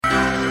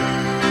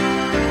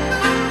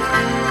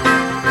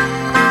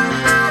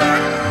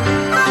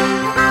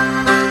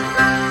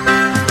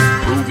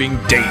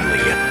proving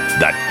daily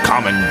that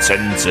common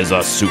sense is a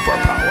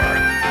superpower.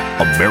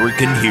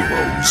 American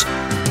heroes,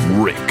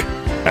 Rick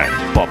and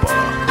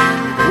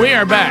Bubba. We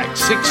are back.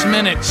 6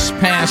 minutes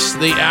past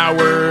the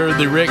hour.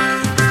 The Rick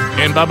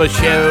and Bubba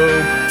show.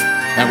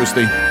 That was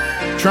the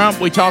Trump.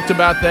 We talked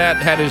about that.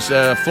 Had his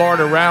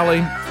Florida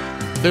rally.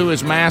 Threw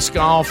his mask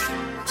off.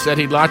 Said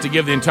he'd like to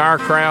give the entire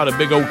crowd a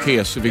big old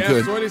kiss if he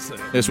could. That's what he said.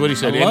 That's what he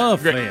said. A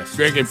love fest.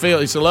 Greg can feel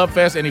it's a love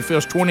fest, and he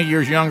feels 20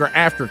 years younger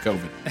after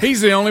COVID. He's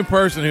the only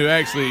person who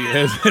actually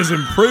has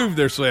improved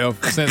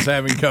themselves since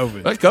having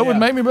COVID. But COVID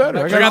made me better.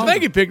 I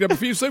think he picked up a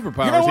few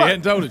superpowers. He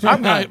hadn't told us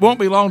yet. It won't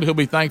be long till he'll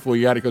be thankful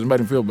you got it because it made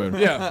him feel better.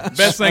 Yeah,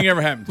 best thing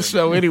ever happened to him.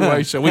 So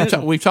anyway,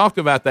 we've talked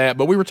about that,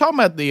 but we were talking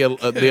about the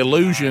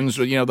illusions,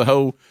 the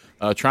whole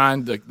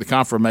trying the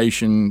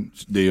confirmation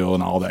deal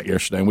and all that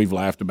yesterday, and we've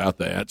laughed about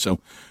that. So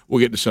we'll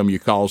get to some of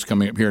your calls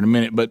coming up here in a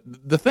minute. But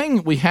the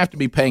thing we have to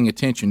be paying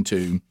attention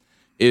to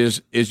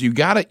is you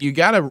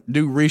gotta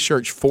do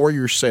research for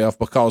yourself,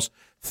 because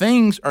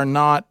things are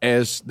not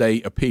as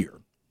they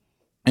appear.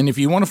 And if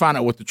you want to find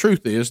out what the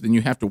truth is, then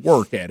you have to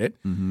work at it.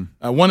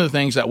 Mm-hmm. One of the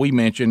things that we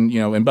mentioned,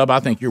 and Bubba, I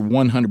think you're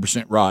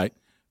 100% right.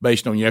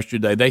 Based on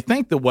yesterday, they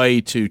think the way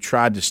to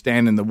try to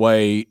stand in the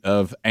way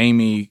of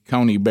Amy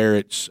Coney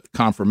Barrett's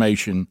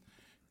confirmation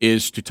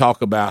is to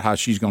talk about how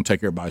she's going to take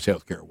everybody's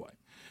health care away,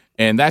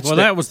 and that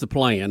was the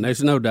plan.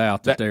 There's no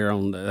doubt that they're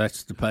on.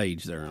 That's the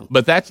page they're on.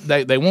 But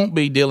they won't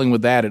be dealing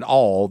with that at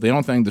all. The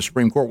only thing the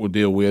Supreme Court will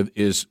deal with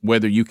is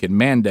whether you can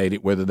mandate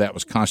it, whether that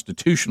was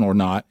constitutional or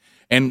not.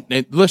 And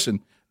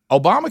listen.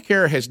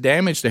 Obamacare has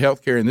damaged the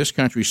health care in this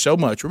country so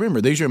much.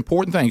 Remember, these are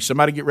important things.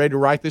 Somebody get ready to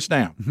write this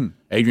down. Mm-hmm.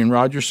 Adrian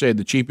Rogers said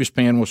the cheapest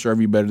pen will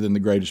serve you better than the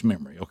greatest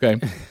memory,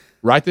 okay?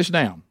 Write this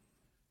down.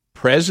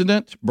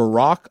 President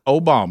Barack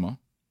Obama,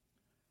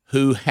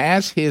 who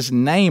has his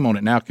name on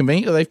it. Now,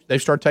 conveniently, they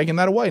start taking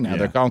that away now. Yeah.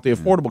 They're calling it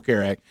the Affordable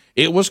Care Act.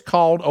 It was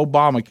called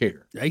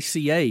Obamacare.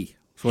 ACA is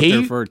what they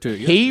referred to.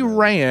 He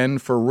ran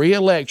for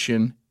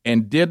re-election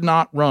and did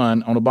not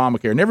run on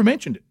Obamacare. Never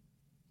mentioned it.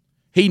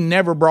 He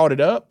never brought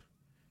it up.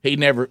 He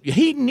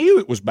knew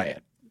it was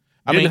bad.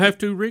 I mean, have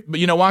to, Rick. But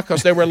you know why?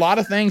 Because there were a lot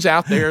of things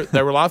out there.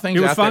 There were a lot of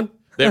things out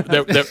there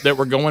that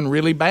were going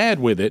really bad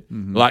with it.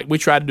 Mm-hmm. Like we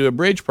tried to do a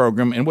bridge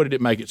program, and what did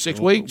it make it? 6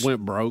 weeks?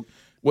 Went broke.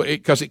 Well,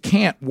 because it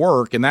can't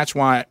work, and that's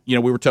why we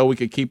were told we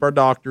could keep our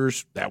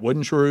doctors. That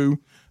wasn't true.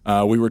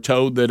 We were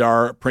told that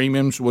our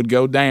premiums would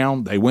go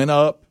down. They went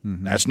up.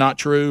 Mm-hmm. That's not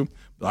true.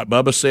 Like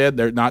Bubba said,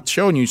 they're not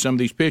showing you some of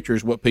these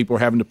pictures what people are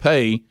having to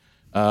pay,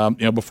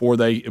 before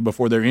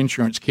their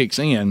insurance kicks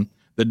in.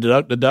 The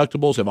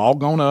deductibles have all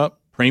gone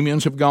up.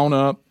 Premiums have gone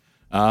up,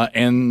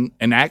 and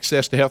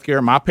access to health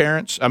care. My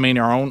parents,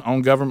 our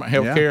own government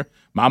health care.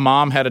 My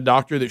mom had a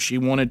doctor that she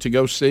wanted to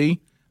go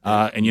see,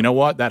 and you know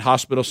what? That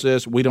hospital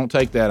says we don't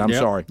take that. I'm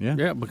sorry.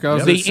 Yeah,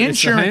 because the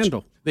insurance,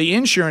 the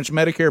insurance,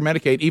 Medicare,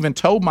 Medicaid, even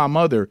told my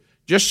mother,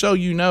 just so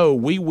you know,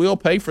 we will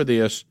pay for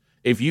this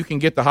if you can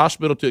get the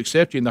hospital to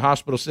accept you. And the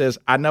hospital says,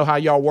 I know how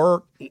y'all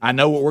work. I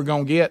know what we're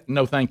going to get.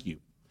 No, thank you.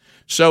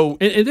 So,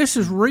 and this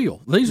is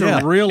real. These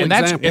are real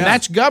examples. And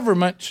that's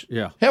government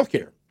health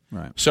care.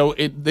 Right. So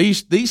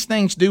these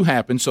things do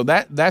happen. So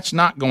that's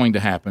not going to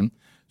happen.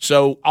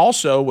 So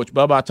also, which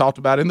Bubba I talked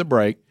about in the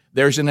break,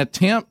 there's an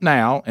attempt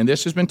now, and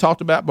this has been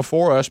talked about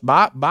before us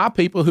by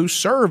people who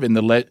serve in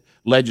the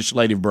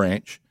legislative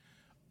branch.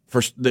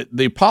 For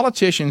the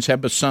politicians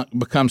have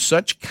become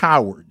such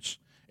cowards,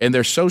 and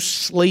they're so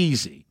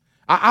sleazy.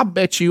 I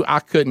bet you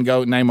I couldn't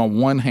go name on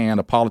one hand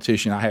a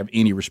politician I have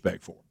any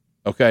respect for.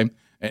 Okay.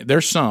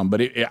 There's some,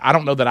 but I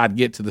don't know that I'd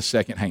get to the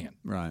second hand.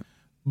 Right.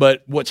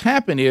 But what's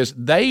happened is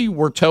they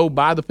were told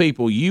by the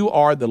people, you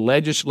are the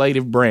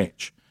legislative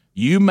branch.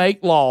 You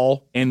make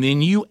law, and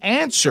then you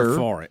answer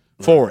for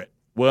it.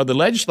 Well, the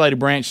legislative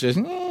branch says,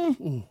 we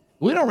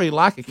don't really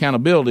like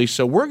accountability,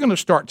 so we're going to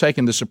start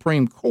taking the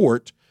Supreme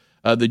Court,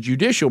 the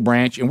judicial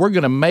branch, and we're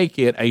going to make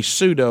it a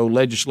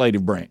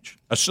pseudo-legislative branch.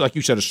 Like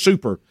you said, a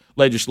super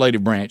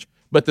legislative branch.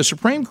 But the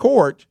Supreme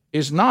Court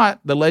is not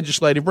the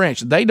legislative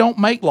branch. They don't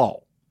make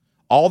law.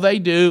 All they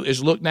do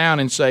is look down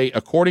and say,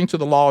 according to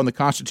the law and the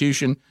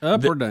Constitution,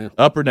 up or down.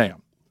 Up or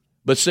down.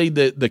 But see,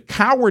 the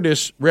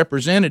cowardice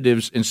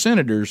representatives and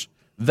senators,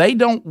 they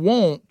don't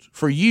want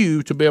for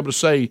you to be able to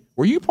say,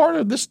 were you part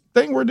of this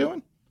thing we're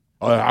doing?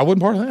 I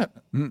wasn't part of that.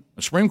 Mm-hmm.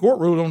 The Supreme Court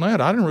ruled on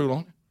that. I didn't rule on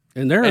it.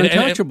 And they're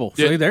untouchable.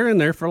 See, they're in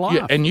there for life.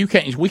 Yeah, and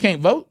we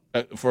can't vote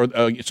for.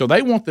 So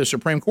they want the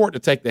Supreme Court to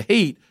take the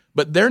heat,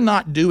 but they're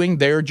not doing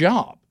their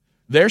job.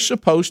 They're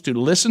supposed to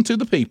listen to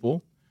the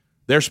people.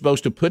 They're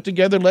supposed to put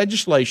together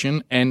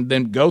legislation and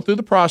then go through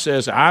the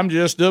process. I'm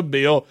just a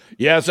bill.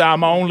 Yes,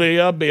 I'm only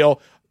a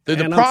bill. Through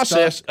the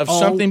process of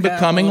something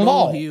becoming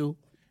law.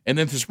 And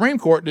then the Supreme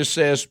Court just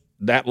says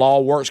that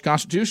law works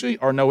constitutionally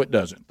or no, it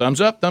doesn't.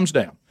 Thumbs up, thumbs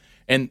down.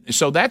 And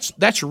so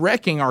that's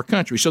wrecking our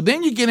country. So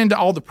then you get into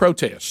all the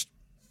protests.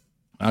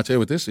 I'll tell you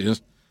what this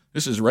is.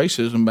 This is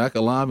racism back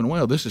alive and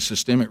well. This is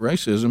systemic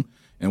racism,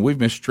 and we've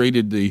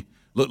mistreated the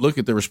look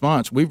at the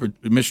response. We've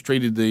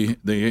mistreated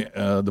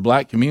the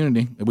black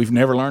community. We've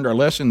never learned our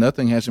lesson.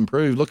 Nothing has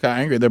improved. Look how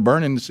angry they're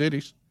burning the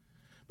cities.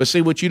 But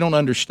see, what you don't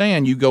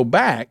understand, you go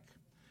back,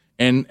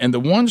 and the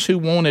ones who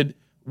wanted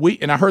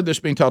and I heard this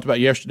being talked about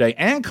yesterday.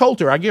 Ann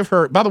Coulter, I give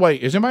her. By the way,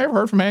 has anybody ever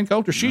heard from Ann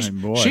Coulter?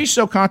 She's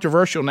so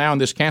controversial now in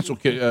this cancel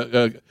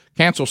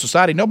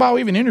society. Nobody will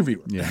even interview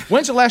her. Yeah.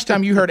 When's the last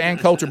time you heard Ann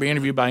Coulter be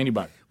interviewed by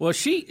anybody? Well,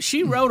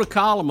 she wrote a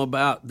column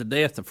about the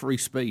death of free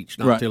speech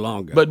not too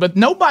long ago. But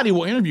nobody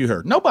will interview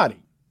her. Nobody,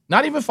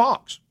 not even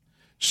Fox.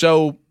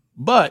 So,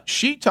 but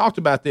she talked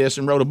about this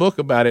and wrote a book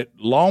about it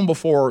long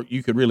before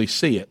you could really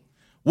see it.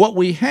 What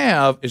we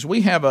have is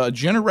a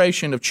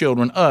generation of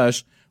children.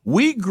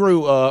 We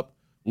grew up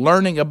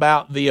learning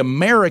about the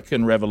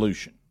American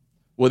Revolution.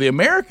 Well, the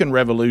American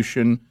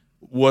Revolution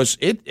was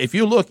it. If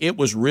you look, it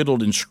was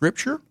riddled in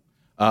Scripture.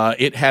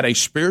 It had a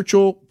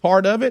spiritual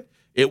part of it.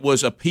 It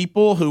was a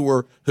people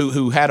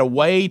who had a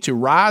way to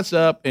rise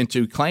up and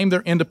to claim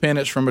their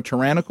independence from a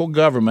tyrannical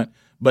government.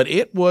 But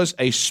it was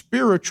a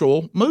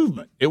spiritual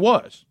movement. It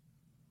was.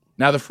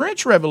 Now, the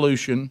French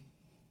Revolution,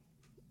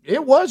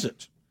 it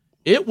wasn't.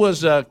 It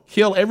was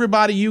kill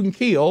everybody you can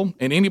kill,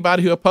 and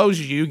anybody who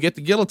opposes you, get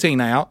the guillotine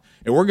out,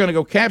 and we're going to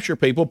go capture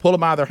people, pull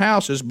them out of their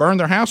houses, burn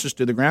their houses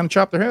to the ground, and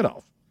chop their head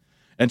off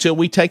until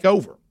we take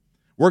over.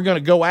 We're going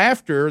to go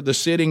after the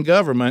sitting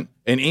government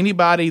and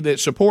anybody that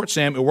supports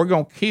them, and we're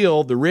going to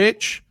kill the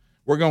rich.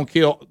 We're going to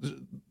kill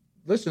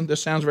 – listen,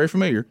 this sounds very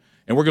familiar.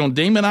 And we're going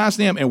to demonize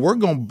them, and we're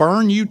going to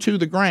burn you to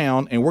the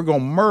ground, and we're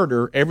going to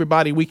murder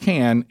everybody we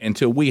can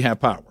until we have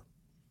power.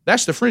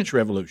 That's the French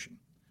Revolution.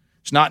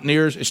 It's not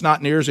near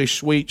as a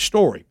sweet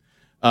story,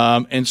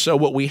 and so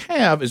what we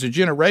have is a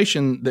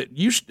generation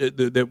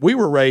that we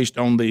were raised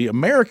on the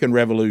American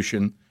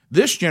Revolution.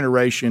 This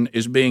generation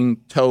is being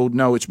told,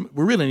 no, we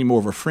really need more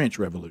of a French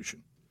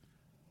Revolution.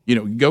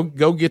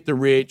 Go get the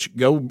rich,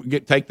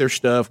 take their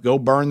stuff, go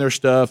burn their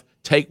stuff,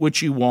 take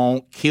what you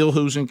want, kill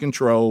who's in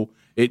control.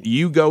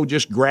 You go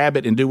just grab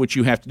it and do what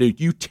you have to do.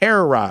 You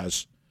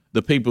terrorize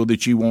the people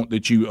that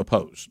you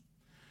oppose.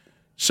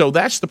 So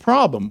that's the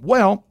problem.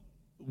 Well,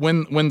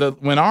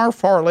 when our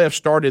far left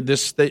started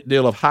this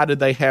deal of how did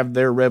they have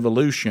their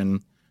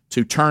revolution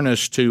to turn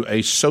us to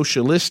a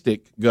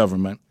socialistic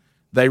government,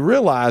 they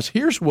realized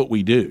here's what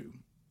we do.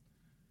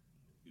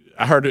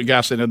 I heard a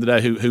guy say the other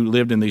day who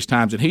lived in these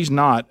times, and he's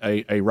not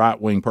a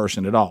right-wing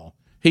person at all.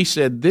 He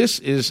said this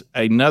is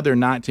another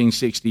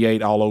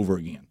 1968 all over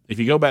again. If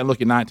you go back and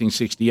look at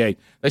 1968,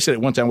 they said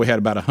at one time we had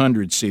about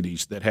 100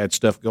 cities that had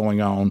stuff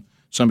going on.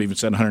 Some even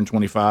said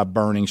 125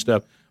 burning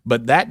stuff.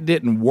 But that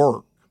didn't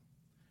work.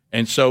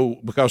 And so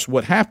because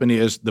what happened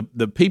is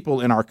the people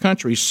in our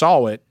country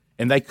saw it,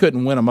 and they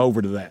couldn't win them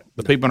over to that.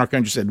 The people in our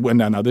country said, well,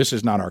 no, this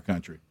is not our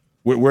country.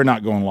 We're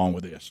not going along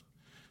with this.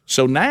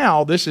 So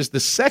now this is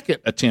the second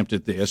attempt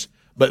at this.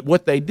 But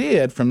what they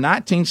did from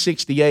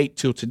 1968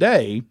 till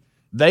today,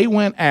 they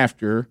went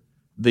after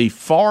the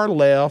far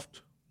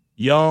left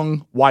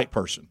young white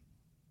person.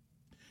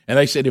 And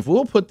they said, if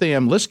we'll put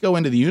them, let's go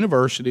into the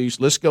universities,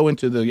 let's go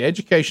into the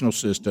educational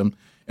system,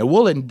 and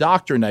we'll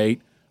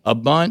indoctrinate a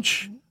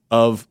bunch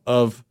of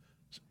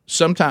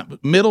sometimes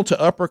middle to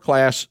upper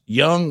class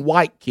young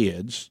white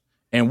kids,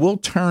 and we'll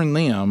turn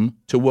them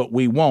to what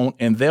we want,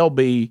 and they'll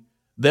be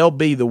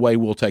the way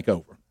we'll take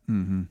over.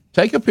 Mm-hmm.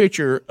 Take a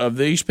picture of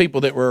these people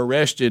that were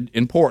arrested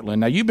in Portland.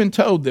 Now, you've been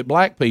told that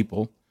black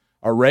people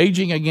are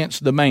raging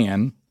against the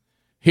man.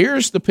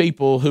 Here's the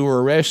people who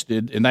were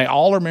arrested, and they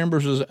all are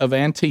members of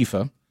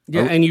Antifa.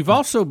 Yeah, and you've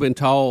also been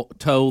told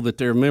that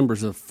they're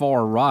members of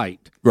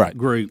far-right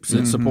groups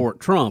that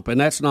support Trump,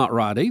 and that's not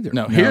right either.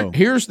 No.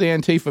 Here's the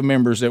Antifa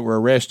members that were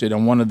arrested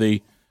on one of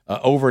the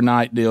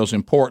overnight deals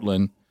in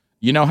Portland.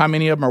 You know how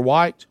many of them are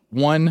white?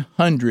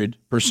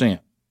 100%.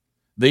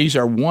 These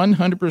are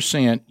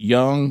 100%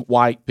 young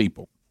white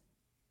people.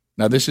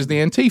 Now, this is the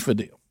Antifa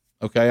deal.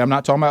 Okay, I'm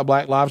not talking about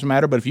Black Lives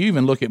Matter, but if you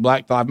even look at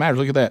Black Lives Matter,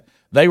 look at that.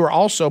 They were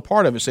also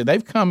part of it. So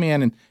they've come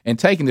in and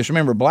taken this.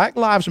 Remember, Black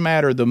Lives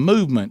Matter, the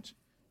movement,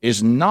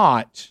 is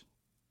not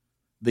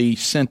the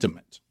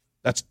sentiment.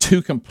 That's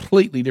two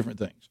completely different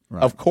things.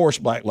 Right. Of course,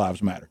 Black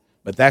Lives Matter,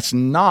 but that's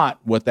not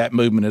what that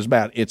movement is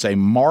about. It's a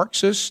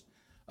Marxist,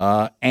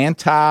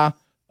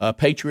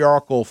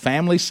 anti-patriarchal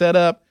family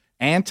setup,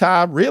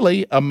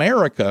 anti-really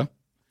America,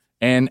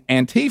 and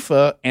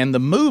Antifa and the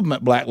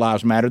movement Black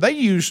Lives Matter, they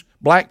use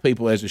black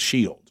people as a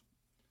shield.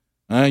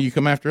 You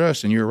come after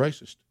us and you're a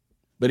racist.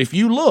 But if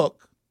you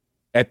look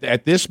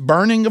at this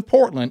burning of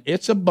Portland,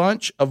 it's a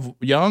bunch of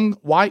young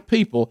white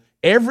people.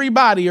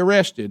 Everybody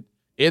arrested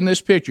in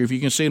this picture, if you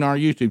can see it on our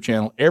YouTube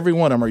channel, every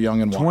one of them are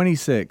young and white.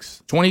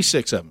 26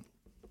 of them.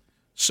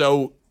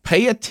 So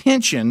pay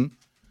attention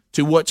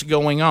to what's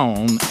going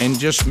on and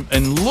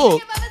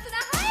look.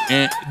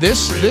 And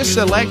this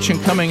election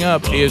coming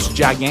up is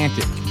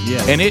gigantic.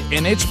 Yes. And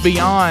it's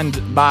beyond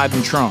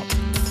Biden Trump.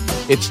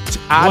 It's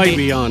way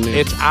beyond it.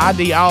 It's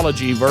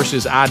ideology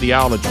versus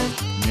ideology.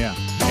 Yeah.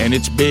 And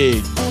it's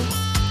big.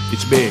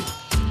 It's big.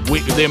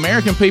 The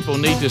American people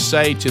need to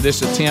say to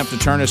this attempt to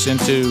turn us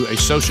into a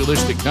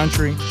socialistic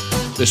country,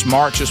 this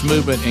Marxist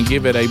movement, and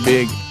give it a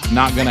big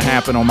not going to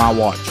happen on my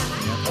watch.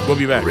 We'll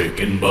be back. Rick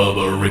and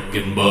Bubba, Rick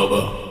and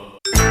Bubba.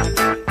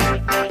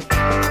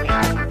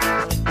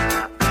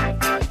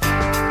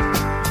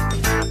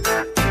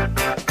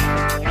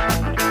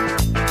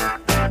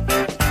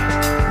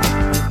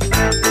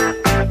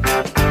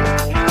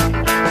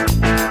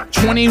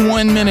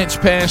 21 minutes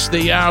past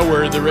the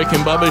hour, the Rick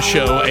and Bubba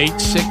Show.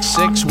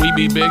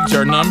 866-WE-BE-BIG's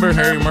our number.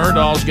 Harry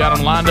Murdahl's got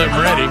them lined up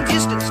and ready.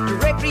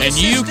 And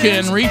you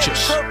can reach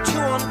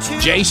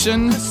us.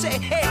 Jason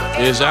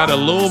is out of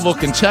Louisville,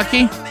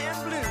 Kentucky.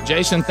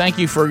 Jason, thank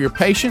you for your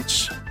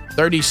patience.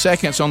 30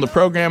 seconds on the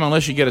program,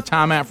 unless you get a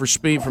timeout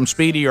from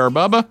Speedy or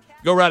Bubba.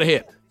 Go right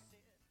ahead.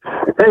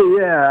 Hey,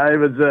 yeah, I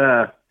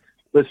was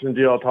listening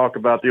to you all talk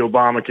about the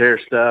Obamacare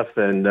stuff,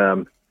 and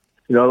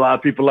a lot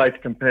of people like to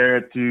compare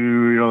it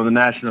to the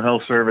National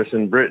Health Service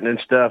in Britain and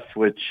stuff,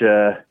 which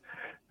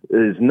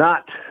is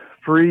not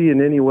free in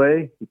any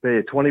way. You pay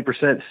a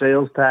 20%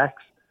 sales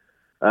tax,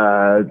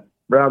 around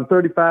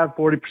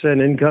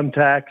 35-40% income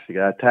tax. You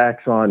got a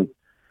tax on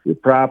your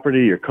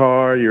property, your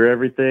car, your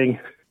everything.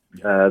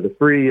 The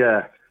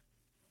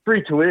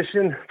free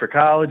tuition for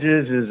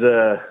colleges is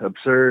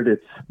absurd.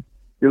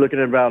 You're looking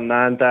at about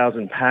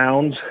 9,000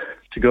 pounds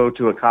to go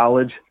to a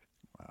college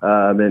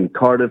in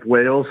Cardiff,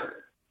 Wales,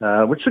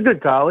 which is a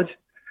good college,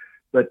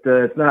 but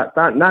it's not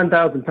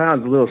 9,000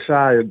 pounds, a little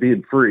shy of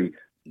being free.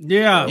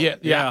 Yeah.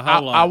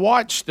 I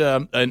watched,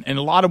 and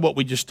a lot of what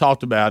we just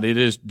talked about, it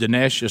is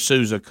Dinesh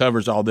D'Souza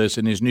covers all this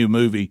in his new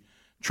movie,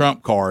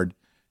 Trump Card,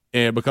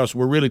 because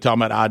we're really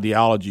talking about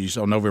ideologies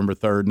on November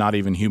 3rd,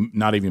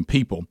 not even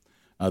people.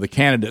 The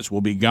candidates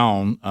will be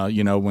gone,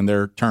 when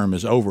their term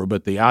is over,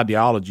 but the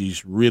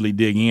ideologies really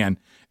dig in.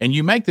 And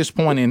you make this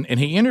point, and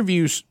he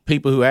interviews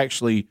people who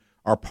actually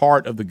are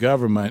part of the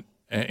government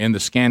in the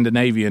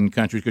Scandinavian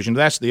countries, because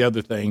that's the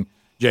other thing,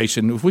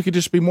 Jason. If we could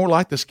just be more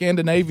like the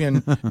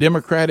Scandinavian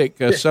democratic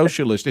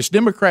socialists. It's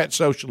democrat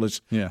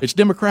socialists. Yeah. It's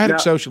democratic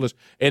socialists.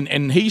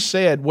 And he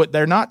said what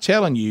they're not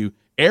telling you,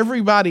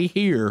 everybody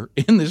here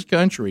in this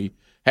country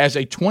has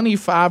a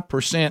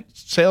 25%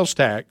 sales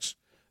tax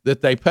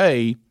that they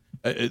pay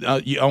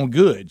on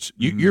goods.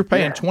 You're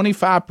paying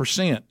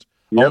 25%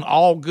 on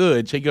all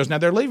goods. He goes, now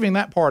they're leaving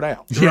that part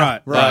out.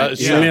 Right.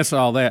 You miss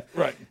all that.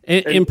 Right.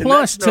 And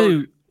plus,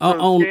 too,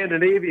 on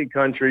Scandinavian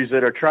countries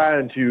that are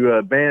trying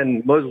to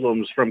ban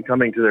Muslims from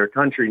coming to their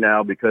country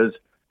now, because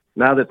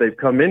now that they've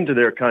come into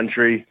their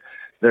country,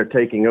 they're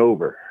taking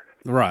over.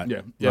 Right.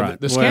 Yeah. Right.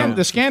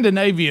 The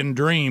Scandinavian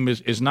dream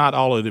is not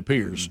all it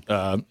appears.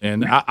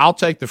 And I'll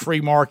take the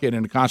free market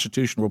and the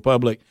constitutional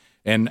republic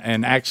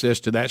and access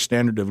to that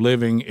standard of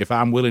living if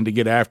I'm willing to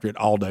get after it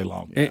all day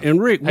long.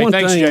 And Rick,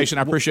 thanks, Jason.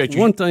 I appreciate you.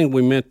 One thing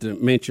we meant to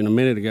mention a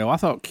minute ago, I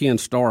thought Ken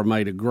Starr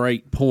made a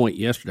great point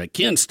yesterday.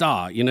 Ken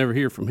Starr, you never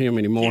hear from him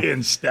anymore.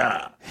 Ken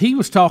Starr. He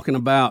was talking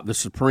about the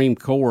Supreme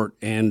Court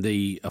and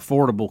the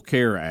Affordable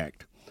Care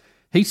Act.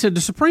 He said the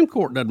Supreme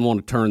Court doesn't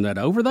want to turn that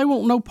over. They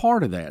want no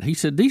part of that. He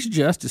said these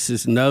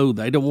justices know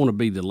they don't want to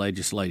be the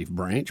legislative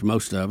branch,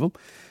 most of them.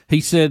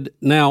 He said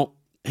now,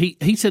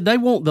 He said they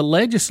want the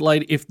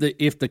legislative.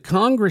 If the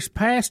Congress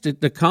passed it,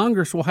 the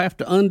Congress will have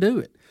to undo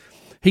it.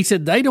 He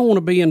said they don't want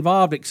to be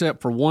involved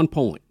except for one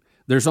point.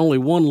 There's only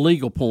one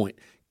legal point.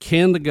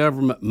 Can the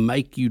government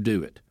make you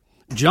do it?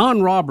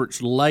 John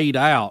Roberts laid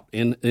out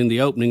in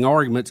the opening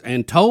arguments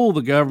and told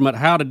the government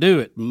how to do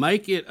it.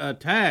 Make it a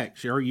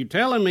tax. Are you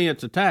telling me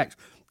it's a tax?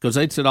 Because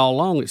they'd said all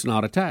along it's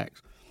not a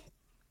tax.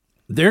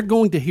 They're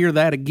going to hear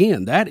that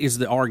again. That is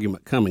the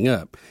argument coming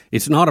up.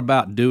 It's not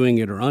about doing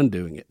it or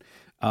undoing it.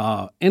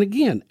 And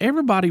again,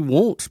 everybody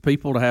wants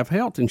people to have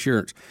health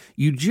insurance.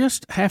 You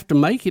just have to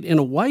make it in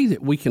a way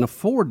that we can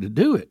afford to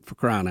do it, for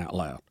crying out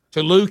loud.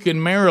 To Luke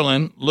in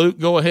Maryland. Luke,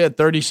 go ahead,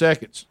 30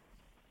 seconds.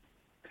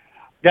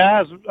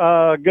 Guys,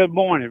 good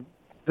morning.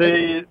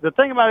 The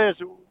thing about it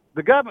is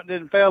the government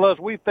didn't fail us.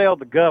 We failed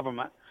the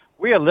government.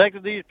 We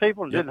elected these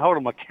people and didn't hold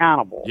them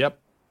accountable. Yep.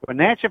 When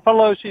Nancy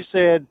Pelosi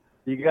said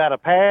you got to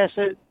pass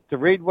it to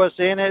read what's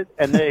in it,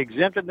 and they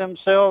exempted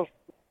themselves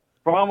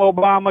from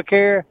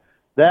Obamacare,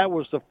 that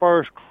was the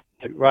first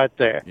right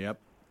there. Yep.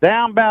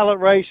 Down ballot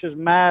races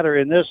matter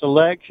in this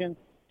election,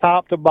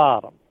 top to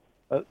bottom.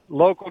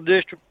 Local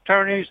district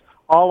attorneys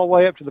all the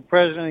way up to the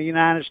President of the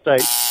United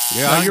States.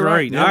 Yeah, I agree.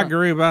 Right. I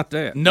agree about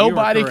that.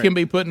 Nobody can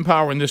be put in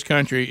power in this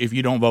country if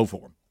you don't vote for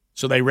them.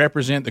 So they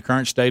represent the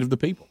current state of the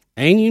people.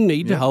 And you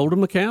need to hold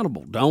them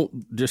accountable.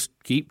 Don't just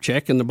keep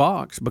checking the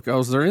box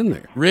because they're in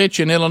there. Rich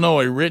in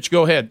Illinois. Rich,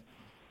 go ahead.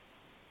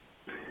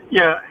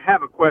 Yeah, I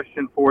have a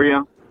question for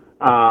you.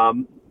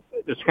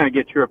 Just kind of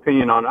get your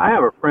opinion on it. I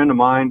have a friend of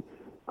mine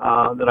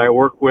that I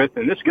work with,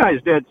 and this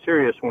guy's dead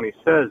serious when he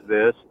says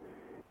this.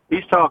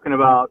 He's talking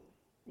about,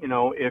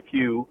 if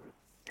you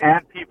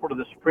add people to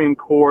the Supreme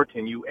Court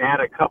and you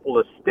add a couple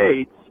of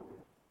states,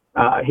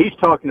 he's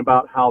talking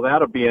about how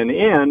that'll be an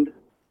end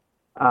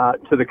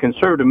to the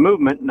conservative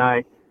movement. And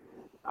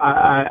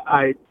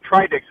I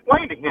tried to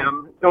explain to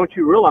him, don't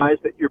you realize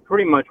that you're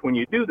pretty much, when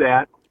you do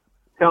that,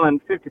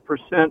 telling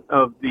 50%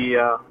 of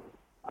the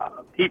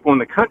people in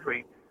the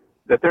country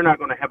that they're not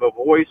going to have a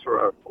voice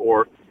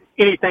or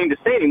anything to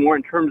say anymore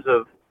in terms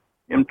of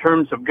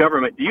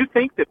government. Do you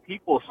think that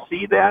people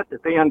see that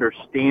they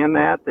understand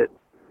that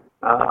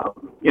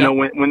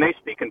when they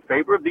speak in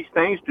favor of these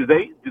things, do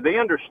they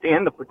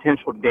understand the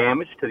potential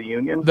damage to the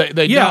union?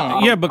 They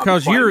don't. Yeah,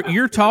 because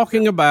you're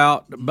talking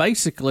about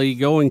basically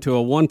going to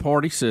a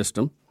one-party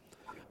system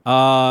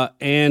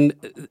And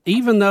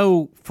even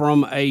though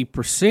from a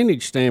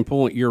percentage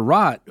standpoint, you're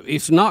right,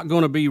 it's not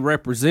going to be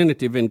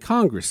representative in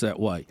Congress that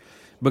way.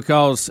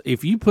 Because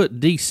if you put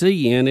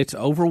D.C. in, it's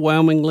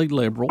overwhelmingly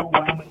liberal.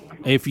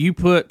 If you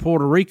put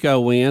Puerto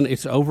Rico in,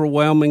 it's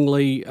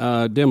overwhelmingly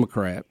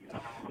Democrat.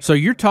 So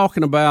you're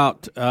talking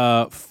about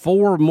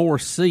 4 more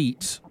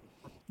seats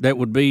that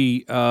would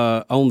be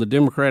on the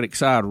Democratic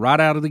side right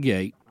out of the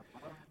gate.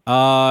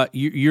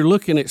 You're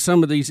looking at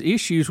some of these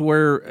issues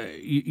where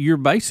you're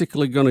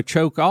basically going to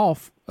choke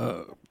off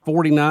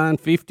 49,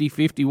 50,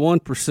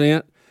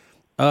 51%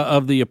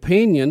 of the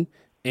opinion,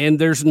 and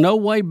there's no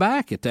way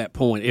back at that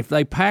point. If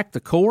they pack the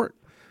court,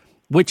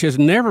 which has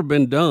never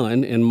been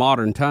done in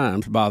modern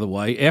times, by the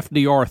way.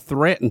 FDR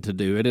threatened to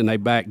do it, and they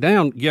backed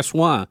down. Guess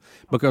why?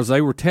 Because they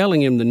were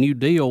telling him the New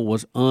Deal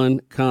was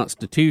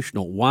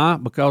unconstitutional. Why?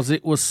 Because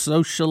it was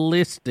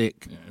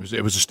socialistic.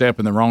 It was a step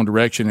in the wrong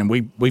direction, and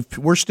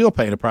we're still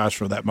paying a price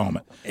for that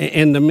moment.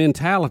 And the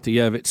mentality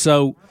of it.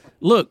 So,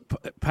 look,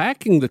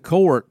 packing the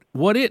court,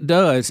 what it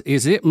does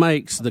is it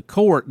makes the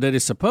court that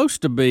is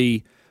supposed to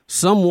be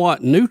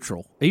somewhat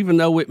neutral, even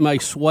though it may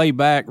sway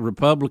back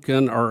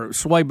Republican or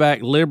sway back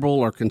liberal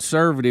or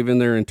conservative in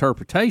their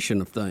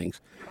interpretation of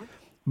things.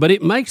 But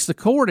it makes the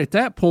court at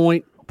that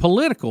point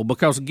political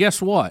because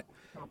guess what?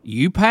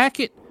 You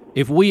pack it.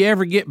 If we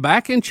ever get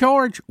back in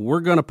charge, we're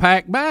going to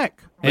pack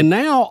back. And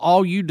now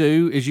all you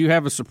do is you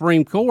have a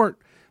Supreme Court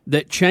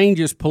that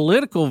changes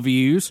political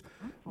views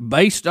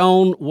based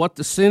on what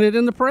the Senate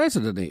and the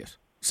president is.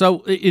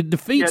 So it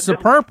defeats the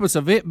purpose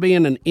of it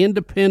being an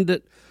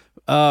independent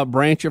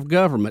branch of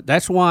government.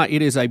 That's why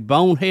it is a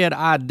bonehead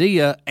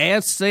idea,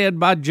 as said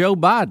by Joe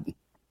Biden.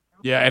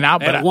 Yeah, and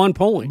at one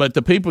point. But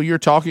the people you're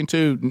talking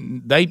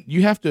to,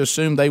 you have to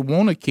assume they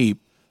want to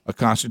keep a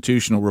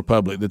constitutional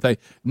republic.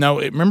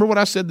 Remember what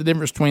I said? The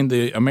difference between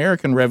the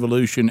American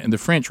Revolution and the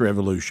French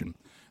Revolution.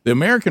 The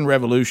American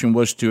Revolution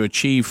was to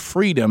achieve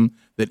freedom,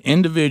 that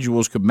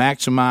individuals could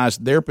maximize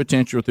their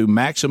potential through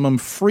maximum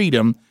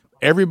freedom.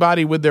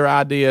 Everybody with their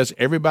ideas,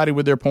 everybody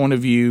with their point of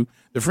view.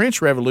 The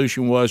French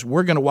Revolution was,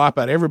 we're going to wipe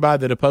out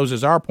everybody that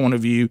opposes our point of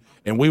view,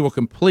 and we will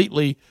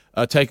completely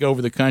take over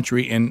the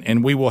country,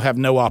 and we will have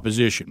no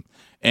opposition.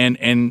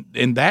 And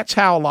that's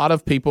how a lot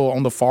of people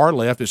on the far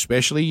left,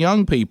 especially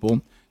young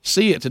people,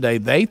 see it today.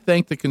 They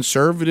think the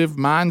conservative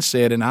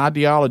mindset and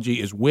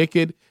ideology is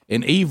wicked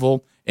and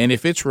evil, and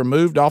if it's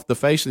removed off the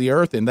face of the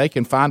earth and they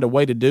can find a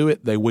way to do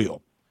it, they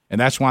will.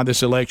 And that's why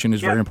this election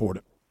is very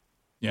important.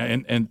 Yeah,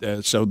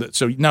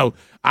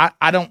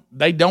 I don't.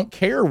 They don't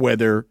care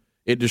whether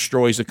it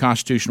destroys the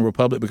constitutional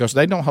republic because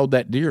they don't hold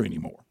that dear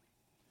anymore.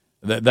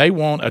 That they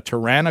want a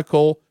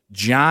tyrannical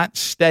giant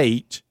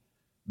state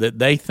that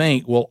they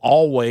think will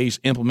always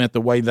implement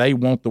the way they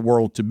want the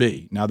world to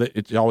be. Now,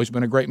 it's always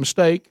been a great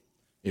mistake.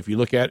 If you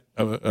look at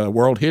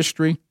world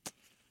history,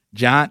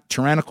 giant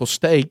tyrannical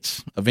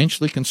states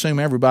eventually consume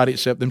everybody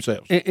except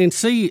themselves. And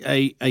see,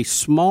 a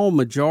small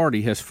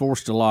majority has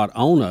forced a lot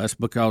on us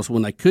because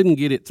when they couldn't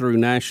get it through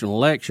national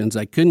elections,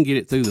 they couldn't get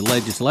it through the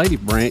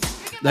legislative branch,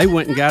 they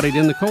went and got it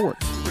in the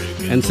courts.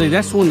 And see,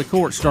 that's when the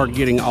courts started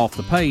getting off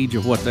the page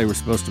of what they were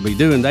supposed to be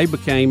doing. They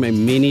became a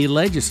mini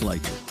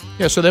legislature.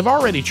 Yeah, so they've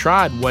already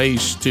tried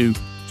ways to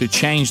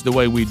change the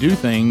way we do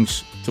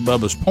things, to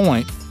Bubba's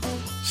point.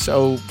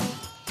 So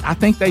I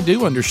think they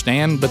do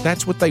understand, but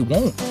that's what they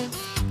want.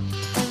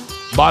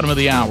 Bottom of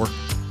the hour.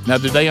 Now,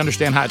 do they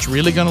understand how it's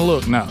really going to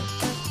look? No.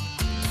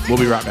 We'll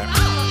be right back.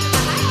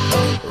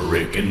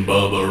 Rick and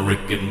Bubba,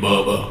 Rick and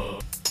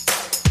Bubba.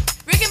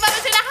 Rick and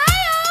Bubba's in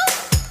Ohio.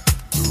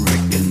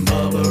 Rick and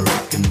Bubba,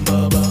 Rick and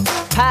Bubba.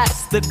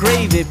 Pass the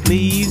gravy,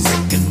 please.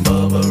 Rick and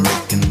Bubba,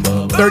 Rick and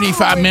Bubba.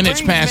 35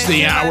 minutes past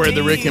the hour of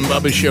the Rick and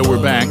Bubba Show.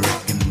 We're back.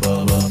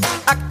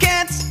 I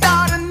can't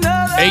start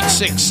another.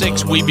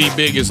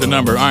 866-WE-BE-BIG is the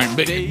number. All right,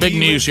 big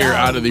news here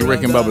out of the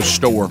Rick and Bubba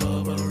store.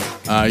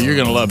 You're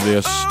going to love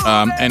this.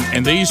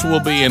 And these will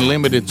be in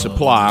limited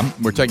supply.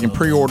 We're taking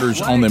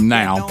pre-orders on them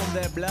now.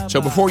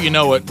 So before you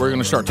know it, we're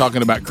going to start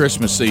talking about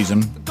Christmas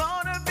season.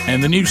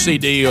 And the new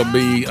CD will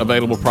be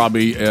available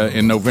probably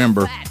in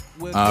November,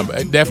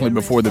 definitely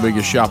before the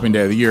biggest shopping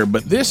day of the year.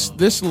 But this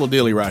little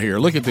dealie right here,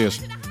 look at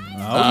this.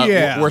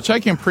 We're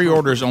taking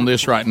pre-orders on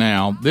this right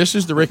now. This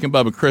is the Rick and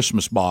Bubba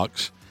Christmas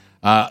box.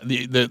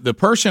 The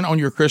person on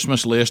your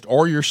Christmas list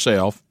or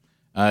yourself,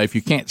 if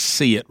you can't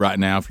see it right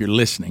now, if you're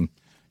listening,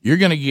 you're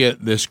going to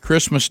get this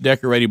Christmas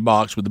decorated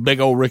box with the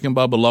big old Rick and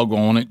Bubba logo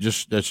on it,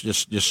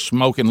 just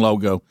smoking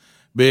logo,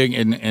 big,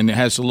 and it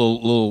has a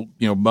little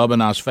Bubba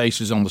and I's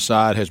faces on the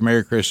side, has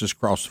Merry Christmas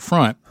across the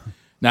front.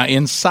 Now,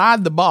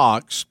 inside the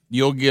box,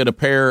 you'll get a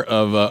pair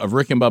of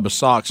Rick and Bubba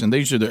socks, and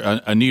these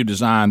are a new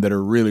design that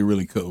are really,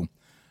 really cool.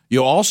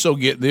 You'll also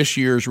get this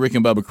year's Rick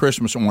and Bubba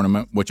Christmas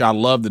ornament, which I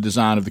love the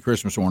design of the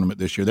Christmas ornament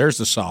this year. There's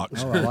the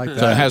socks. Oh, I like that.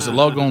 So it has the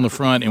logo on the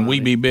front, and We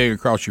Be Big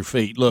across your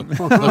feet. Look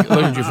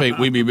at your feet.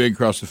 We Be Big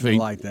across the feet.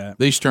 I like that.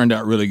 These turned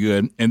out really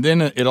good. And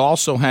then it'll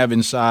also have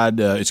inside,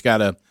 it's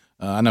got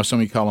I know some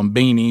of you call them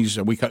beanies.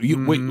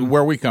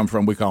 Where we come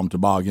from, we call them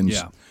toboggans.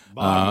 Yeah.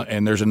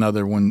 And there's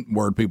another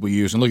word people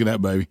use. And look at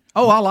that, baby.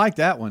 Oh, I like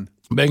that one.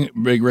 Big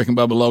Rick and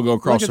Bubba logo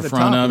across the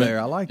front of it. There.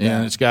 I like that.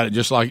 And it's got it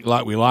just like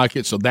we like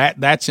it. So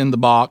that's in the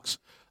box.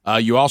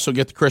 You also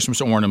get the Christmas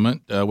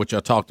ornament, which I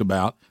talked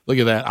about. Look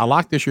at that. I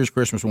like this year's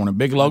Christmas ornament.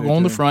 Big logo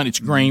on the front. It's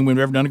green. We've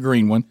never done a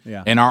green one.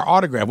 Yeah. And our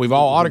autograph, we've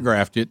all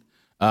autographed it.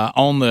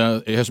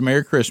 It has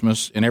Merry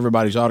Christmas, and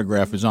everybody's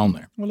autograph is on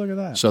there. Well, look at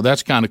that. So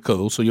that's kind of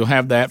cool. So you'll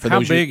have that for How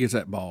those. big is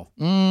that ball?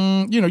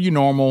 Your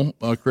normal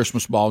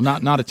Christmas ball,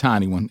 not a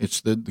tiny one.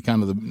 It's the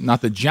kind of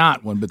not the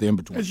giant one, but the in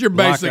between. It's your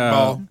basic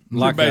ball.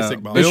 Like your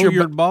basic ball.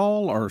 Billiard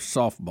ball or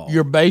softball?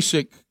 Your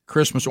basic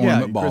Christmas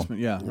ornament ball. Right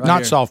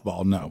not here.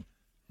 softball. No.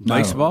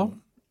 Baseball?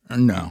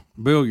 No.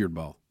 Billiard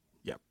ball.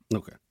 Yep.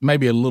 Okay.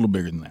 Maybe a little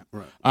bigger than that.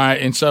 Right. All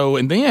right. And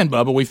then,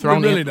 Bubba, we've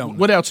thrown really in. don't.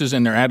 What else is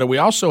in there, Ada? We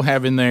also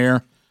have in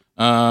there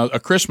a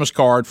Christmas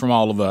card from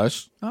all of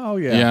us. Oh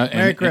yeah.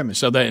 Merry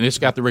Christmas. And it's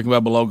got the Rick and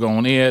Bubba logo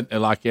on it,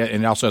 and like that,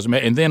 and it also has.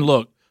 And then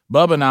look,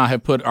 Bubba and I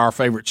have put our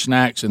favorite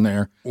snacks in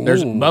there.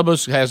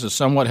 Bubba's has a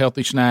somewhat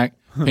healthy snack,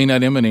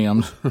 peanut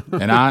M&Ms,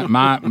 and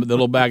the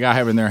little bag I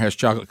have in there has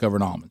chocolate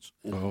covered almonds.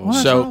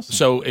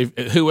 So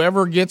if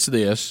whoever gets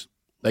this,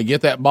 they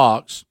get that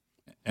box,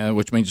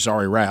 which means it's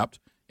already wrapped,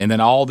 and then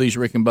all these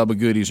Rick and Bubba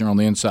goodies are on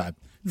the inside.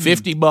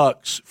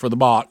 $50 for the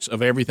box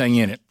of everything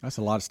in it. That's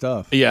a lot of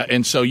stuff. Yeah,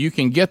 and so you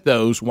can get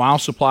those while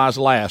supplies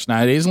last.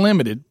 Now, it is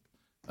limited,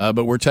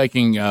 but we're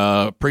taking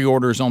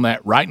pre-orders on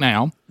that right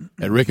now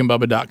at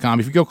rickandbubba.com.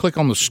 If you go click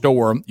on the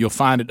store, you'll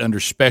find it under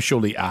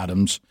specialty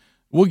items.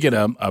 We'll get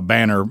a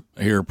banner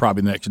here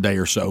probably the next day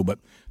or so, but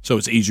so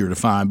it's easier to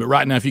find. But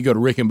right now, if you go to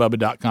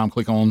rickandbubba.com,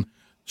 click on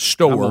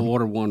store. I'm going to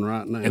order one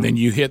right now. And then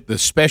you hit the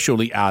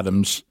specialty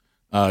items,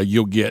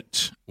 you'll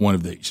get one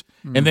of these.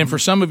 And then for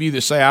some of you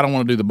that say, I don't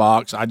want to do the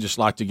box, I just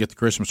like to get the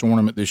Christmas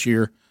ornament this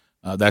year,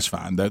 that's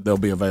fine. They'll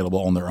be available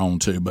on their own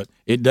too. But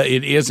it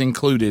is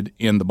included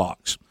in the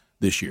box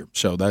this year.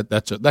 So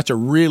that's a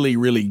really,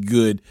 really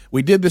good.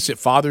 We did this at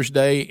Father's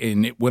Day,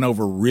 and it went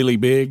over really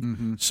big.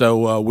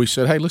 So we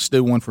said, hey, let's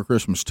do one for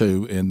Christmas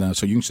too. And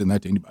so you can send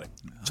that to anybody.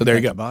 So there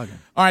you go. All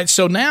right.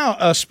 So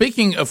now,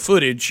 speaking of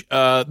footage,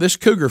 this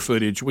cougar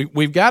footage,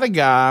 we've got a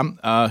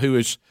guy who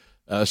is –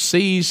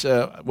 sees,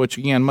 which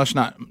again must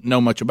not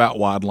know much about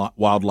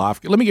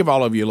wildlife. Let me give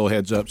all of you a little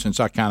heads up since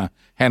I kind of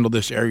handle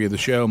this area of the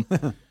show.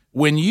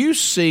 When you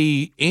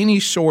see any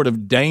sort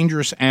of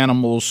dangerous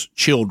animals,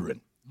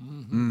 children,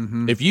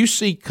 if you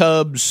see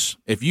cubs,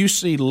 if you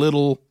see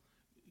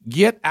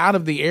get out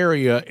of the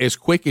area as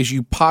quick as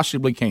you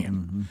possibly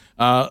can.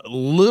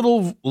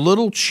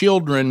 Little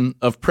children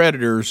of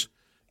predators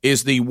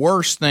is the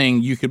worst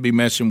thing you could be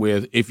messing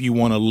with if you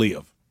want to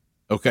live.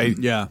 Okay.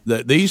 Yeah.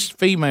 These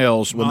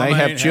females, when they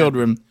have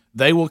children,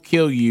 they will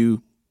kill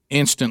you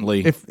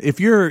instantly. If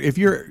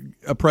you're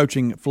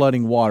approaching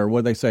flooding water, what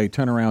do they say?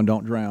 Turn around,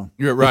 don't drown.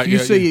 You're right. If you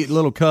see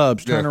little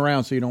cubs, turn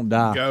around so you don't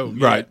die. Go.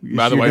 Right.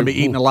 By the way, you're going to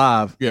be eaten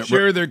alive. Yeah.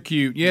 Sure, they're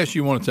cute. Yes,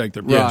 you want to take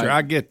their picture. Right.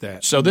 I get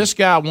that. So this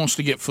guy wants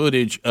to get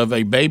footage of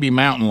a baby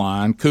mountain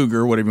lion,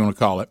 cougar, whatever you want to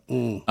call it,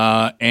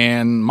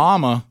 and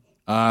Mama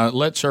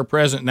lets her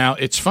present. Now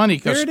it's funny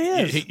because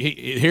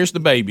here's the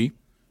baby.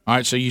 All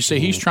right, so you see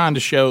he's trying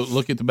to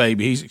look at the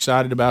baby. He's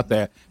excited about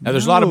that. Now,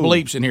 there's a lot of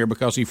bleeps in here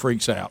because he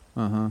freaks out.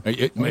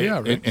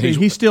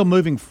 He's still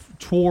moving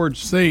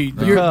towards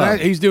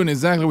he's doing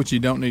exactly what you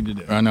don't need to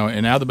do. I know,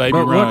 and now the baby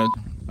runs.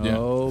 Yeah.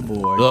 Oh,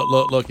 boy.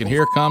 Look, and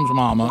here comes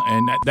Mama,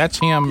 and that's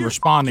him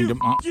responding to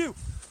Mama.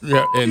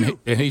 Yeah, and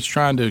he's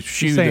trying to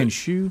shoo. He's saying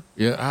shoo?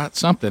 Yeah,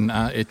 something.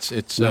 It's.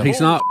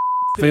 He's not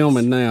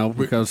filming now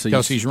because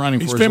he's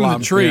running for his life. He's filming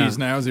the trees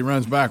now as he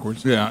runs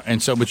backwards. Yeah,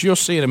 and so, but you'll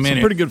see in a minute.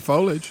 Some pretty good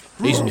foliage.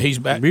 He's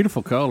back.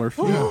 Beautiful colors.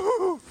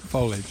 Yeah.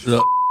 Foliage.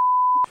 Look.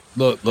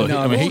 No,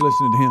 I mean,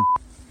 listening to him.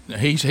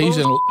 He's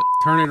in.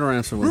 Turn it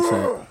around so we see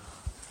it.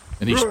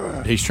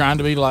 And he's trying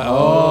to be like,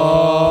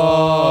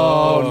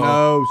 oh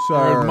no,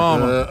 sir,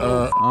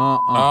 Mama.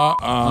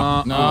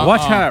 No.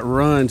 Watch how it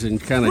runs and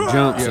kind of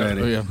jumps at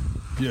it. Yeah.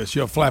 Yeah,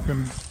 she'll flap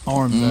him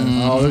arms at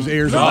him. Oh, those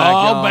ears are back.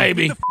 Oh,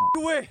 baby.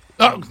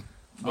 Oh.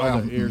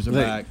 Well, the ears are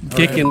back.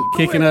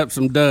 Kicking up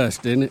some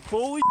dust, isn't it?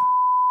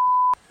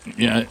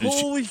 Yeah.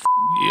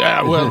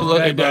 Yeah. Well,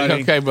 look.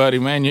 Okay, buddy,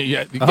 man.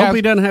 I hope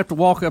he doesn't have to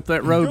walk up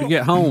that road to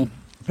get home.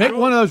 Pick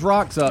one of those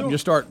rocks up and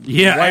just start.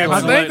 Yeah,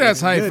 I think that's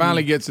how he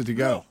finally gets it to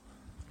go.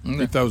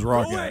 He throws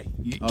rock at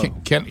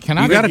it. Can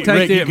I? You got to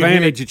take the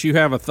advantage that you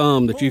have a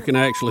thumb that you can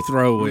actually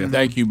throw with.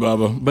 Thank you,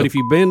 Bubba. But if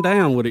you bend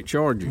down, would it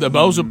charge you? The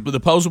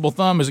posable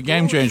thumb is a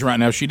game changer right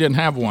now. She didn't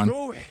have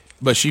one,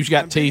 but she's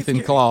got teeth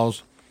and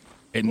claws.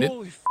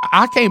 And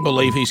I can't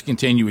believe he's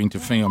continuing to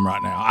film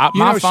right now.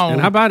 My phone.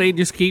 And how about he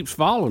just keeps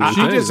following?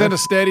 She just had a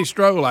steady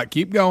stroke, like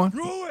keep going.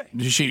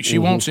 She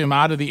wants him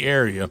out of the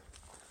area.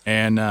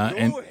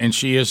 And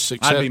she is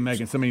successful. I'd be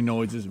making so many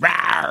noises.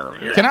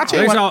 Can I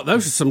tell you what?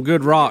 Those are some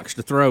good rocks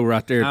to throw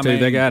right there, too.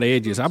 They got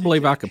edges. I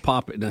believe I could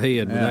pop it in the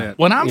head with that.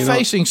 When I'm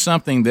facing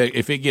something that,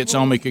 if it gets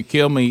on me, could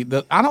kill me,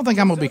 I don't think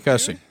I'm going to be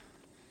cussing.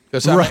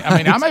 Because I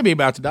mean, I may be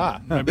about to die.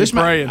 I'm going to be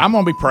praying.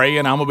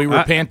 I'm going to be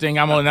repenting.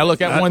 I'm going to look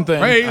at one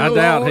thing.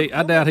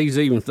 I doubt he's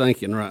even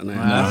thinking right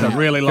now. That's a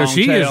really long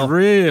she tail. is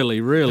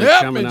really, really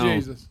coming on.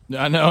 Jesus.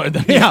 I know.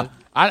 Yeah,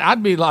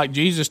 I'd be like,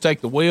 Jesus,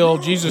 take the wheel.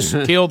 Jesus,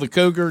 kill the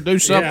cougar. Do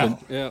something.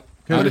 Yeah.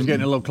 Cougar's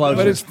getting a little closer.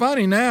 But it's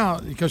funny now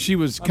because she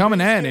was coming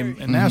at him,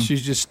 and now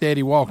she's just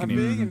steady walking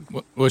him.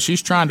 Well,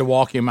 she's trying to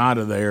walk him out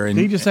of there. And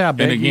Did he just say, I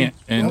beg and again,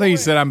 I and think he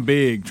said, "I'm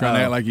big," trying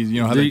to act like he's,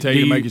 how they tell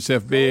you to make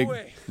yourself big.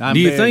 Do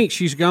you think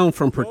she's gone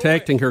from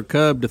protecting her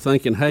cub to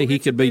thinking, hey, he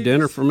could be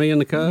dinner for me and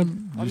the cub?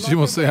 She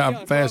wants to see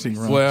how fast he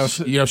runs.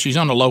 Well, she's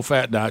on a low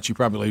fat diet. She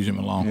probably leaves him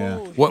alone. Yeah.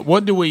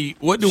 What do we?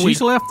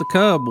 She's left the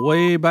cub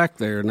way back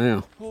there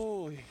now.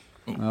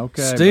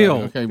 Okay. Still.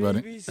 Buddy. Okay,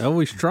 buddy. Oh,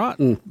 he's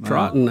trotting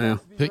now.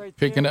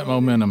 Picking up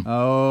momentum.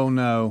 Oh,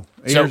 no.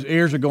 So-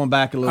 Ears are going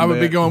back a little I bit. would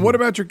be going, what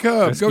about your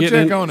cub? Let's Go get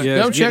check in- on it. yeah,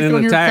 Go let's check get in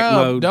on your attack cub.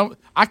 mode. Don't.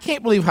 I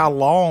can't believe how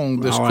long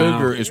this Wow.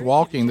 cougar is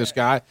walking. This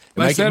guy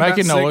They said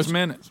making about noise. 6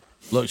 minutes.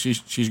 Look,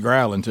 she's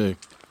growling too.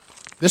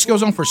 This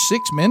goes on for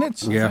 6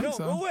 minutes. Yeah.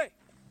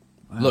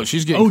 Look,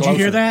 she's getting. Oh, did you closer.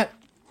 hear that?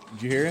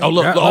 Did you hear it? Oh,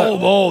 look!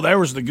 Oh, there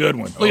was the good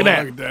one. Look at that.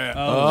 Look at that.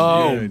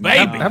 Oh, good.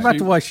 baby! How about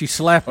the way she's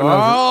slapping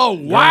Oh,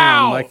 over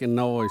wow. making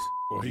noise?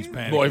 Boy, he's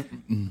panicking. Boy,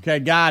 Okay,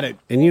 got it.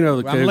 And you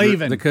know I'm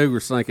leaving. the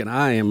cougar's thinking,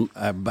 I am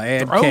a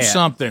bad throw cat.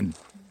 something.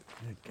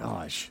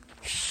 Gosh.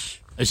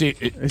 Is he?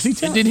 he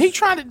telling- Did he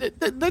try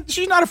to?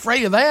 She's not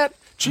afraid of that.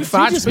 She Did he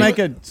fights. just make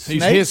a He's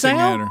snake hissing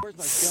sound?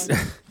 at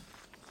her.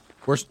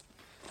 Where's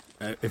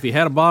If he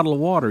had a bottle of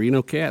water, you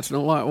know cats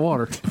don't like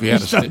water. if he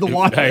had a the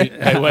water. Hey,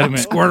 wait a minute.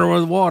 Squirt her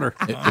with water.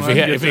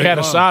 If he had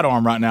a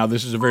sidearm right now,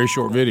 this is a very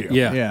short video.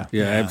 Yeah,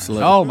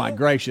 absolutely. Oh, my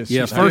gracious.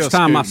 yeah, She's first still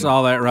time I scooting.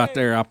 saw that right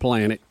there, I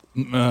planned it.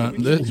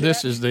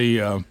 This is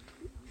the.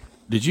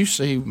 Did you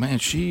see? Man,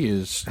 she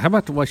is. How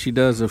about the way she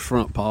does her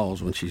front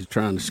paws when she's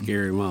trying to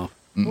scare him off?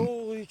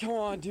 Holy, come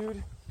on,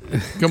 dude.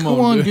 Come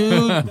on,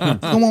 dude.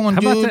 Come on, How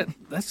about dude. that?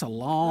 That's a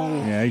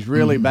long. Yeah, he's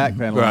really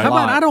backpedaling. Right. a How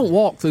about lot. I don't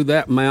walk through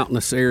that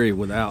mountainous area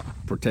without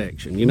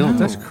protection? You know,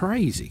 that's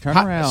crazy. Turn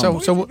around.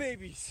 So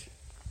Babies.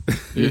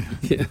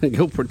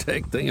 Go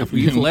protect them.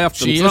 You've left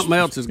them. She is- Something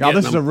else is Y'all, getting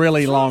this is a them.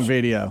 really long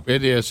video.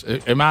 it is.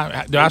 Am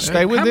I? Do I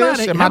stay with How about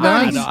this? it? Am How I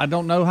about done? I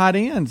don't know how it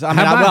ends. I mean,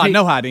 How about I he-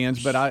 know how it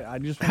ends, but I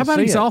just How wanna about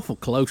see he's it. awful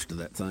close to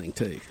that thing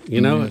too?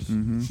 You know,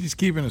 She's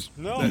keeping us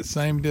that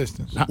same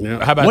distance. How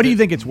about What do you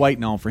think it's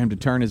waiting on for him to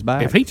turn his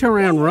back? if he turned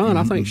around and run,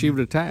 I think she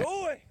would attack.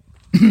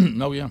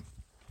 Oh yeah.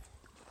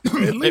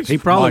 He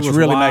probably Oh, it's was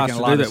really wise making a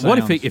to lot do of that. What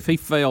if sounds. he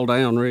fell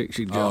down, Rick?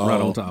 She'd jump right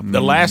on top of him.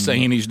 The last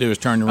thing he needs to do is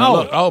turn around.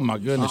 Look, oh my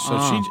goodness!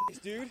 So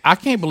Dude. I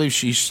can't believe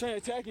she's. Trying to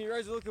attack you. You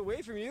guys are looking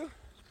away from you.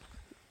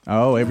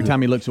 Oh, every time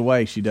he looks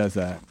away, she does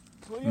that.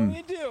 What do you want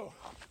me to do?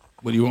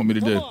 What do you want me to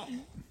do?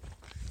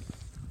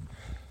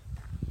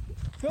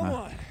 Come on. Come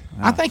on.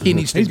 I think he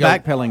needs to He's go.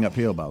 backpedaling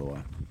uphill, by the way.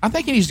 I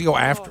think he needs to go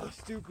after Oh, her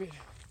stupid.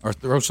 or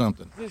throw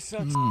something. This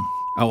sucks.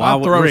 Oh,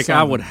 I'll throw Rick, I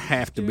something. would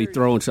have to be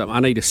throwing something. I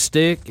need a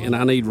stick and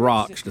I need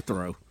rocks to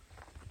throw.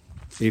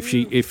 If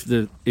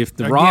the Again,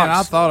 I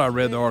rocks, thought I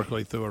read the article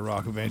he threw a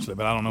rock eventually,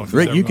 but I don't know if it's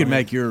Rick, ever you could gonna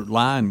make your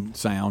line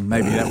sound.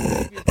 Maybe that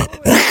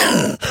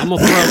would. I'm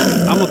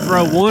gonna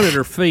throw one at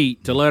her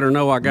feet to let her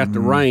know I got the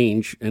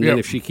range, and then Yep.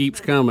 if she keeps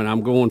coming,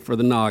 I'm going for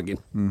the noggin.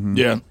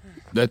 Yeah,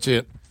 that's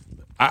it.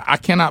 I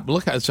cannot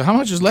look at it. So how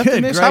much is left in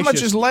Good this? How much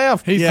gracious. is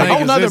left? He's a thinking,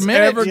 whole is nother this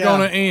minute. ever Yeah.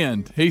 going to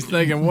end? He's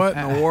thinking, what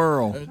in the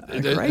world?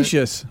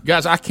 Gracious.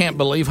 Guys, I can't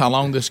believe how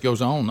long this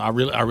goes on. I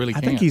really I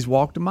can't. think he's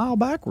walked a mile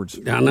backwards.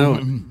 I know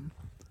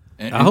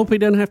it. I hope he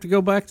doesn't have to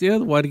go back the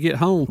other way to get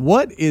home.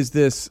 What is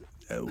this?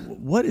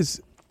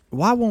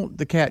 Why won't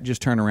the cat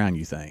just turn around,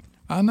 you think?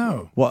 I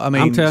know. Well, I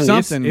mean, I'm telling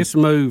something. you, it's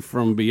moved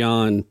from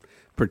beyond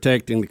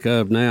protecting the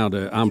cub now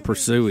to I'm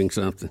pursuing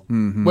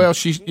something. Well,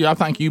 I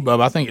thank you,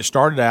 Bub. I think it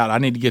started out. I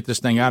need to get this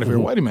thing out of here.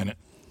 Wait a minute.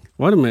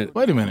 Wait a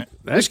minute.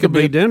 This could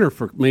be dinner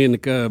for me and the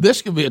cub.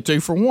 This could be a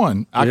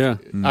 2-for-1. Yeah.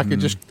 I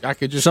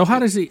could just. So how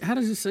does it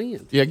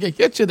end? Yeah,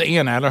 get to the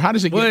end, Adler. How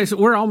does it Well, get?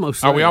 we're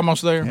almost. Are we there.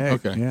 almost there? Yeah,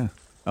 Okay. Yeah.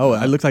 Oh,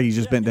 it looks like he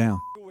just bent down.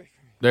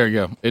 There you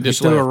go. It He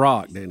just threw a left.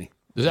 rock, didn't he?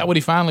 Is that what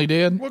he finally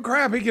did? Well,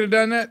 crap, he could have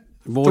done that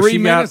Boy, 3 she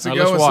got- minutes Now,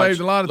 ago and watch.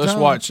 saved a lot of time. Let's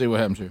watch. See what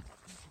happens here.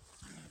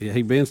 Yeah,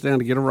 he bends down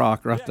to get a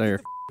rock right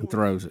there and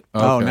throws it.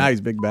 Oh, Okay. now he's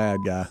big bad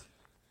guy.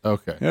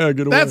 Okay. Yeah,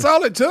 good away. That's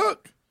all it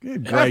took.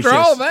 Good gracious. After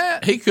all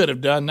that, He could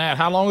have done that.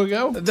 How long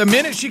ago? the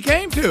minute she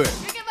came to it,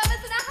 Rick and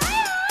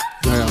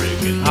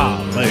Bubba's in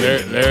Ohio.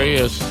 There he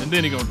is. and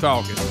then he gonna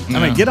talk it. I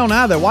mean, get on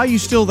out of there. Why are you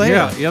still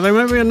there? Yeah, there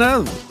may be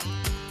another one.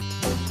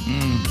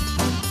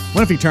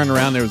 What if he turned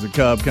around, there was a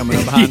cub coming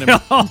up behind him?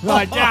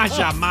 Like, gosh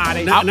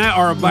almighty. Now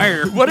or a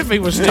bear. What if he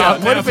was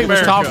talking? What if he was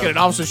talking and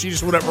also she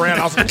just went up around?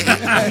 Also,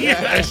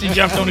 and she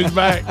jumped on his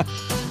back.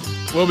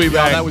 We'll be Yeah,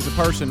 back. that was the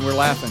person. We're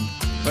laughing.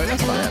 But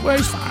that's fine. Well,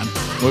 he's fine.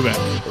 We're back.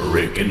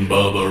 Rick and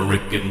Bubba,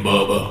 Rick and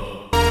Bubba.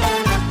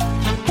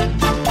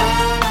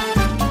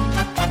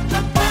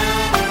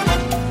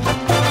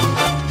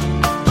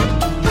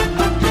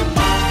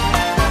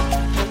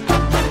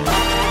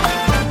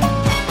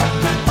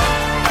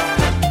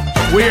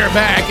 We are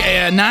back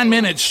at 9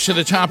 minutes to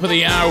the top of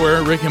the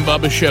hour. Rick and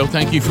Bubba Show.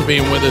 Thank you for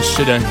being with us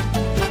today.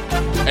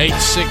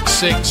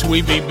 866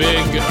 We Be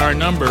Big, our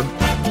number.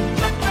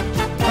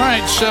 All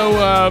right,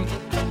 so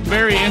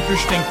very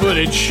interesting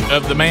footage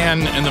of the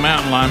man in the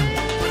mountain lion.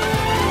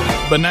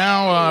 But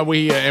now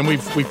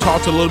we've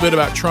talked a little bit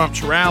about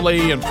Trump's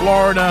rally in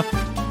Florida.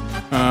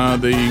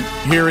 The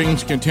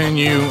hearings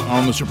continue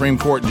on the Supreme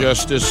Court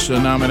justice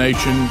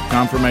nomination,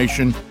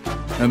 confirmation,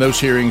 and those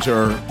hearings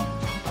are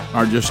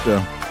just.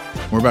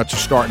 We're about to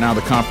start now the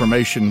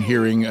confirmation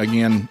hearing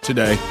again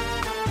today.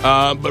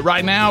 But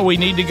right now we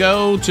need to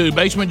go to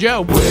Basement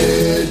Joe.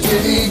 Where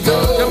did he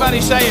go?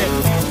 Somebody say it.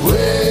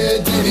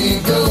 Where did he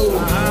go?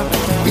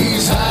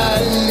 He's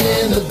hiding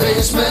in the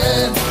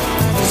basement.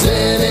 Does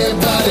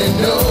anybody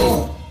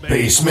know?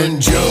 Basement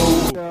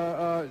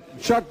Joe.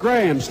 Chuck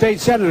Graham,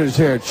 state senator's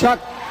here. Chuck,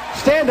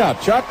 stand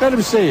up, Chuck. Let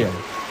him see you.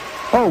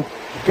 Oh,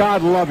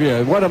 God love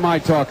you. What am I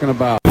talking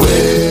about?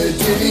 Where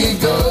did he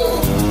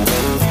go?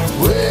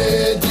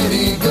 Where did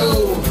he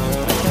go?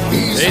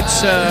 He's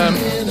It's time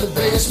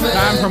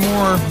for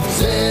more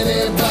Does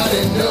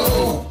anybody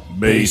know?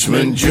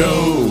 Basement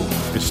Joe.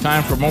 It's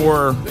time for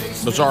more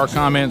bizarre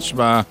comments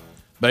by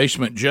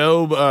Basement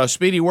Joe.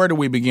 Speedy, where do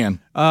we begin?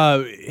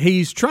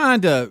 He's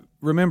trying to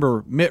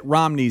remember Mitt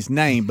Romney's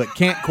name, but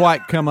can't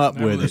quite come up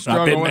with it.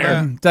 I've been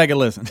there. Take a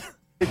listen.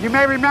 You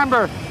may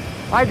remember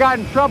I got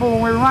in trouble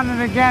when we were running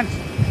against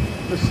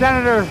the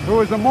senator who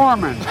was a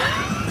Mormon,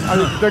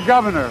 the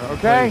governor,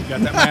 okay?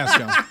 Got that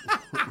mask on.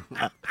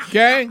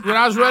 Okay, when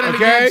I was running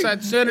against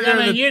that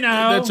senator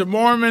that's a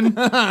Mormon,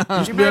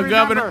 used to be a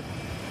governor.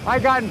 I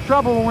got in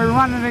trouble when we were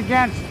running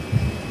against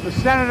the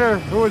senator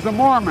who was a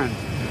Mormon,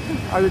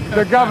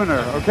 the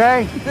governor,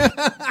 okay?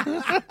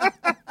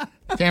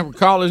 Can't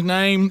recall his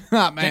name,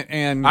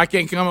 and I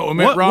can't come up with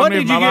Mitt What Romney.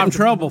 did you get in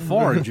trouble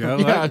for, Joe?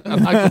 Yeah,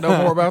 I'd like to know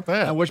more about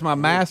I that. wish my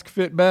mask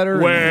fit better.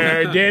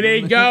 Where did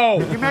he go?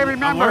 You may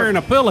remember I'm wearing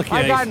a pillowcase.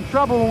 I got in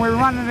trouble when we were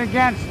running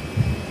against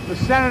the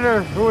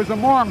senator who was a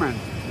Mormon,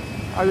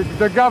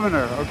 the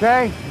governor,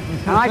 okay?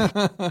 And I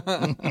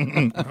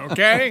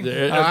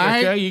Okay, all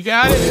right, okay, you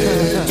got it.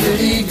 Where did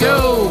he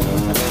go?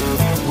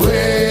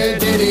 Where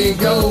did he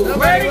go?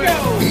 Where'd he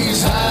go?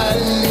 He's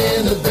hiding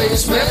in the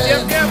basement.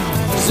 Yep.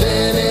 Does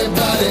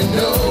anybody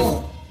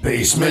know?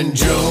 Basement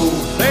Joe. All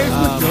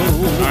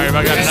right,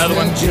 I got another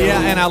one. Yeah,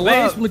 and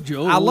Basement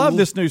Joe. I love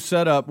this new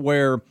setup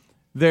where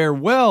they're they're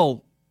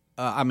on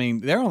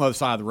the other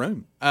side of the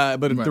room.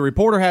 But if the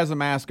reporter has a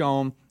mask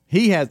on,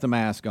 he has the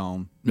mask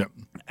on. Yep.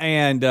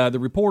 And the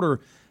reporter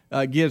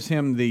gives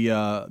him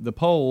the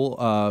poll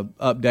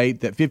update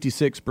that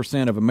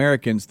 56% of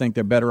Americans think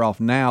they're better off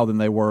now than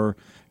they were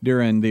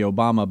during the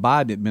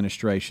Obama-Biden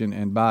administration,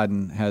 and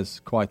Biden has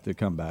quite the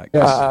comeback.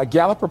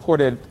 Gallup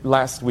reported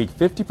last week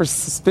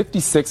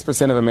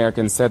 56% of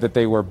Americans said that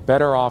they were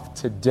better off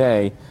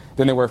today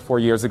than they were 4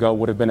 years ago,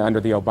 would have been under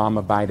the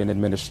Obama-Biden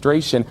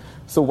administration.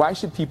 So why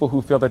should people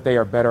who feel that they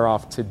are better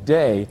off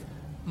today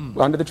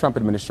under the Trump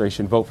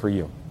administration vote for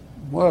you?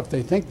 Well, if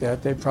they think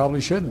that, they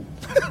probably shouldn't.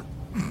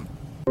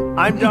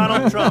 I'm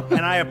Donald Trump,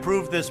 and I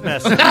approve this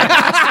message. Where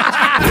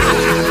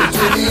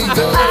did he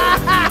go?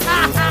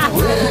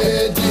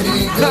 Where did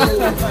he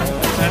go?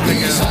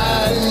 He's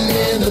hiding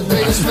in the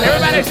basement.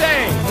 Everybody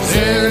say. Does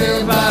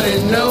anybody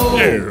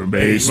know?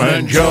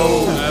 Basement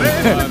Joe.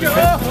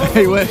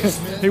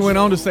 He went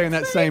on to say in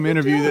that same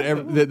interview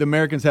that the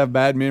Americans have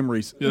bad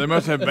memories. Yeah, they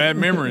must have bad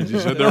memories. He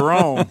said they're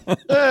wrong.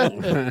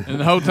 And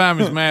the whole time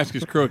his mask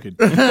is crooked.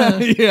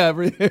 Yeah,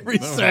 every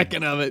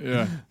second of it.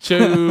 Yeah.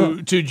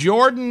 To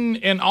Jordan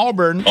in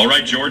Auburn. All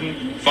right,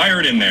 Jordan, fire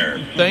it in there.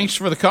 Thanks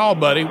for the call,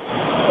 buddy.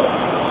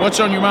 What's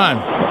on your mind?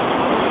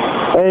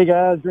 Hey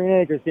guys, Green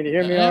Acres, can you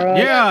hear me all right?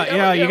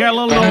 Yeah, you got a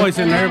little noise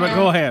in there, but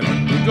go ahead.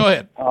 Go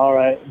ahead. All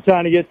right, I'm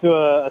trying to get to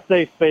a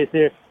safe space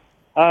here.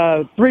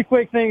 3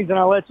 quick things and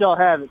I'll let y'all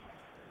have it.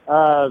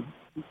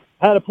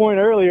 Had a point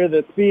earlier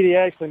that Speedy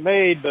actually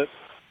made, but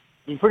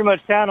you can pretty much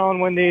count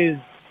on when these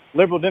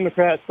liberal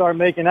Democrats start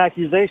making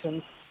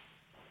accusations,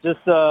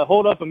 just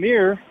hold up a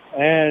mirror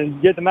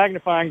and get the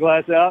magnifying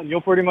glass out, and you'll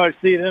pretty much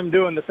see them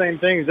doing the same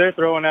things they're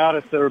throwing out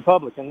at the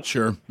Republicans.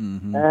 Sure.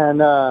 Mm-hmm.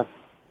 And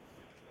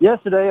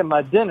yesterday,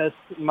 my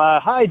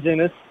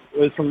hygienist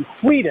was from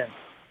Sweden,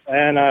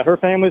 and her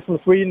family's from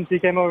Sweden. She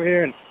came over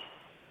here, and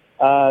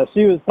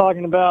she was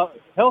talking about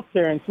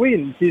healthcare in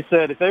Sweden. She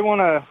said if they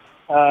want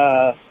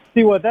to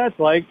see what that's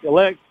like,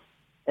 or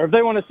if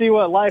they want to see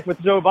what life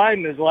with Joe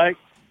Biden is like,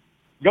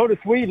 go to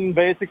Sweden,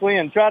 basically,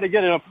 and try to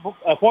get an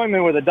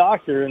appointment with a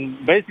doctor,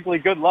 and basically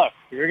good luck.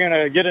 You're going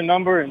to get a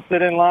number and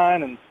sit in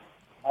line and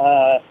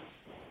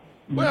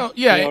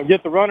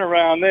get the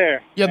runaround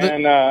there.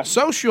 Yeah,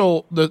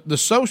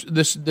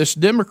 this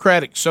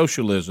democratic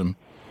socialism,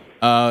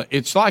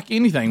 it's like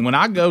anything. When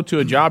I go to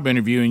a job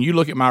interview and you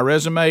look at my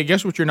resume,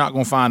 guess what you're not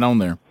going to find on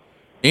there?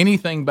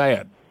 Anything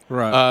bad.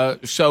 Right.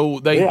 So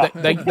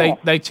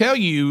they tell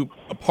you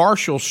a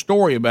partial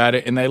story about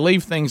it, and they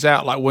leave things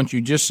out like what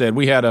you just said.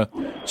 We had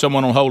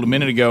someone on hold a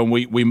minute ago, and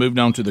we moved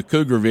on to the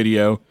Cougar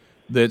video.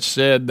 that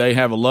said they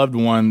have a loved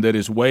one that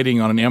is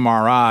waiting on an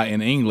MRI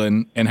in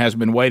England and has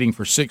been waiting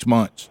for 6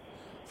 months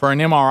for an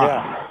MRI.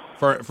 Yeah.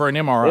 For an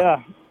MRI.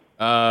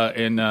 Yeah.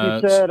 And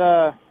she said,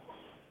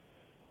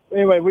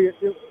 anyway,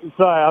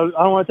 sorry,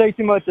 I don't want to take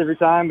too much of your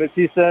time, but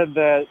she said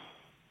that,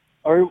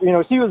 or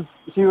she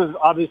was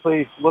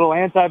obviously a little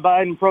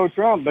anti-Biden,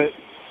 pro-Trump, but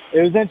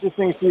it was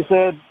interesting. She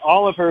said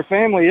all of her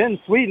family in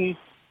Sweden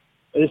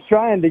is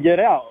trying to get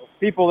out.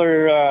 People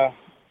are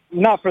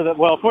not for the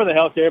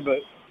healthcare, but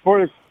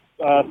for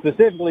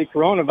specifically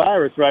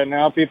coronavirus right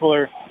now. People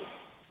are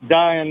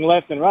dying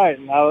left and right,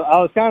 and I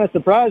was kind of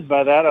surprised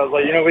by that. I was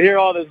like, we hear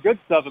all this good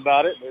stuff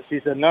about it, but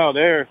she said no,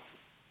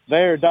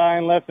 they're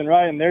dying left and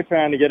right, and they're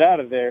trying to get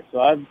out of there. So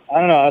I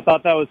don't know. I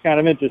thought that was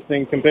kind of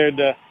interesting compared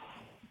to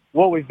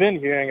what we've been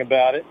hearing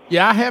about it.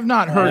 Yeah, I have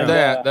not heard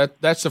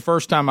that. That's the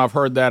first time I've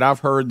heard that. I've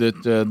heard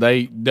that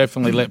they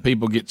definitely let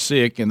people get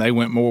sick, and they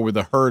went more with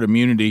the herd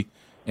immunity.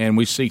 And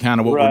we see kind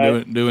of what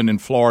we're doing in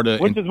Florida,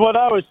 which is what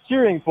I was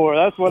cheering for.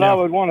 That's what I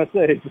would want to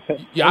say.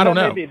 Yeah, I don't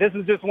know. Maybe this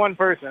is just one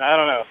person. I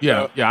don't know.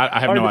 Yeah, so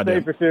I have no idea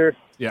say for sure.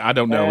 Yeah, I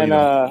don't know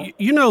and,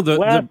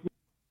 either.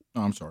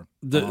 I'm sorry.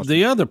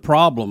 The other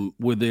problem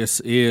with this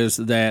is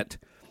that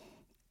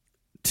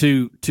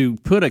to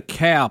put a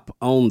cap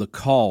on the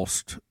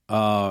cost,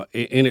 and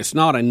it's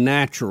not a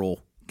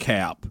natural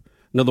cap.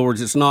 In other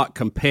words, it's not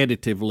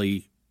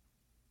competitively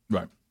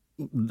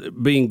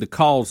being the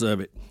cause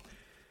of it.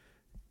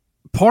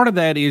 Part of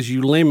that is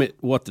you limit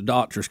what the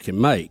doctors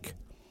can make.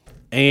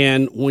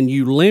 And when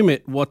you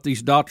limit what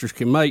these doctors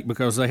can make,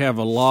 because they have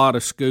a lot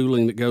of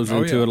schooling that goes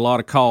into it, a lot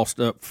of cost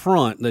up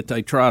front that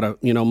they try to,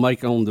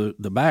 make on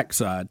the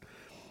backside,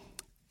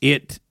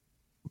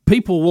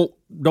 people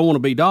don't want to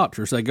be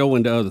doctors. They go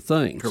into other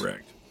things.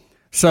 Correct.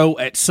 So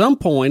at some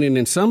point, and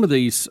in some of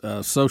these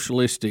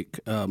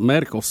socialistic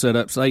medical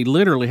setups, they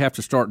literally have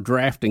to start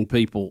drafting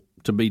people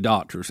to be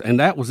doctors. And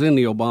that was in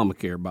the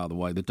Obamacare, by the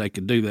way, that they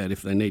could do that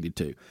if they needed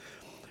to.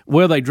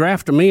 Well, they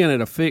draft them in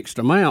at a fixed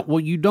amount. Well,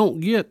 you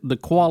don't get the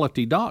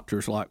quality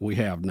doctors like we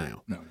have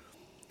now. No.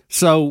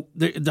 So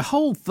the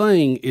whole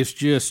thing is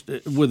just,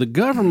 with the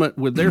government,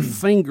 with their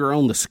finger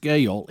on the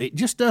scale, it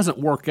just doesn't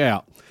work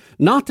out.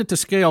 Not that the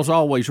scale's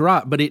always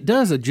right, but it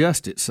does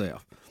adjust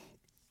itself.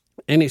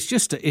 And it's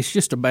just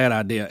a bad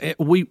idea.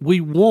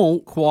 We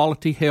want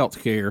quality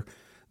health care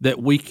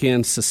that we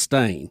can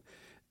sustain.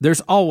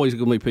 There's always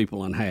going to be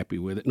people unhappy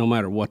with it, no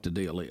matter what the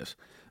deal is.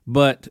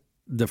 But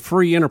the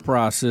free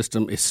enterprise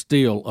system is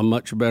still a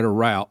much better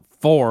route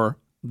for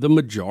the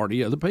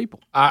majority of the people.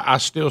 I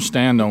still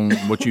stand on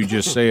what you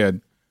just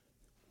said.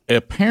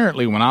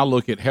 Apparently, when I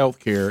look at health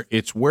care,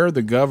 it's where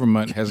the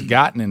government has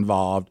gotten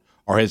involved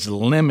or has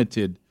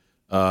limited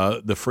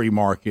the free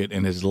market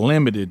and has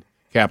limited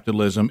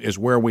capitalism is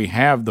where we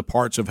have the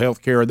parts of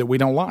health care that we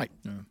don't like.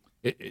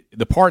 Yeah.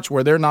 The parts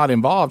where they're not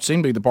involved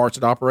seem to be the parts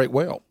that operate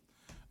well.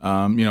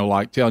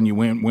 Like telling you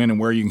when and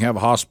where you can have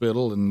a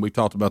hospital, and we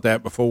talked about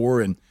that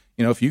before. And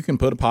if you can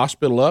put a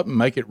hospital up and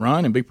make it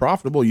run and be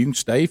profitable, you can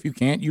stay. If you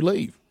can't, you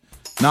leave.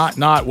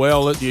 Not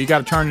well, you got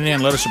to turn it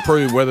in. Let us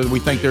approve whether we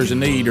think there's a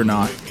need or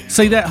not.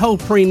 See, that whole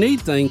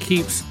pre-need thing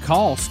keeps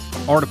cost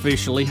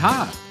artificially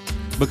high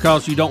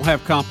because you don't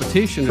have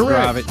competition to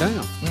drive it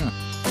down. Yeah.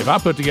 If I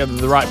put together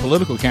the right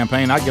political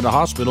campaign, I get a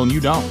hospital and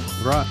you don't.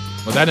 Right.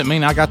 Well, that didn't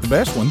mean I got the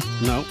best one.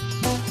 No.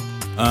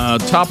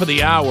 Top of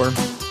the hour.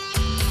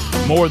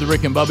 More of the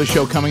Rick and Bubba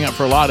Show coming up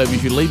for a lot of you.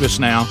 If you leave us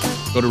now,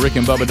 go to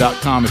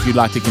rickandbubba.com if you'd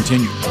like to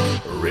continue.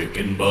 Rick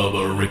and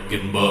Bubba, Rick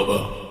and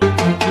Bubba.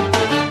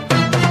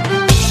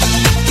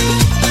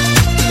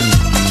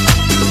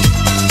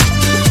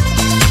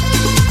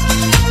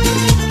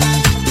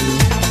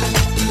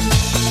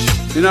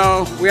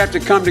 We have to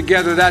come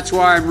together. That's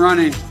why I'm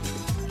running.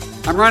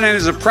 I'm running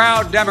as a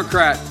proud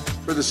Democrat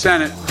for the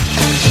Senate.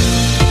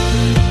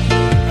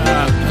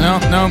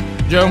 No,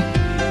 Joe.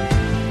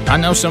 I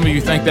know some of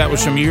you think that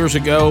was from years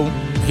ago.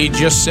 He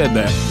just said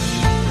that.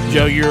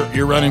 Joe,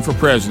 you're running for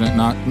president,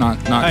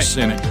 not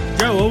Senate.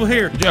 Joe, over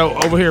here. Joe,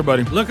 over here,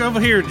 buddy. Look over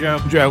here, Joe.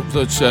 Joe,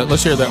 let's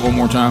hear that one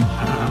more time.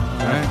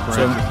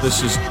 So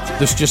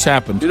this just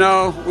happened.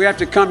 We have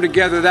to come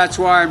together. That's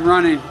why I'm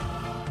running.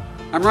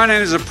 I'm running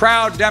as a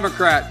proud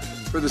Democrat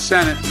for the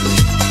Senate.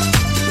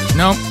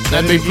 No,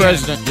 that'd be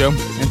president, Joe.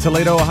 In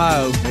Toledo,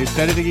 Ohio. They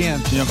said it again.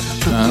 Yep.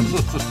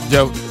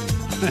 Joe.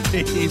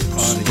 He's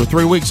funny. We're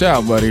 3 weeks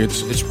out, buddy.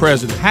 It's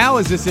president. How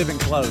is this even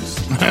close?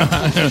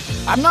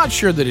 I'm not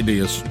sure that it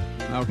is.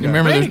 Okay. You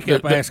remember He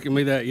kept asking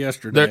me that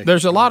yesterday.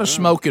 There's a lot of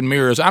smoke and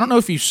mirrors. I don't know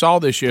if you saw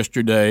this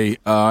yesterday,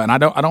 and I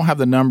don't have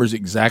the numbers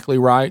exactly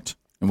right.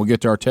 And we'll get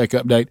to our tech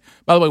update.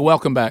 By the way,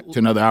 welcome back to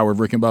another hour of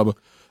Rick and Bubba.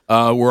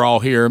 We're all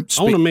here.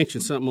 I want to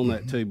mention something on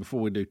that too before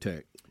we do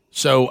tech.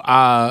 So,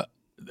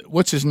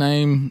 what's his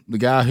name? The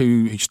guy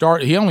who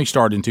he only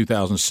started in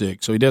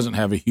 2006, so he doesn't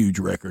have a huge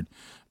record.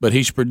 But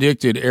he's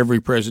predicted every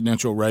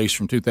presidential race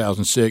from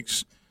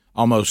 2006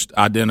 almost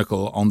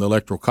identical on the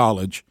Electoral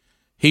College.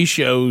 He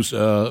shows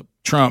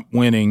Trump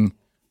winning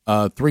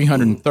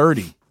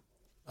 330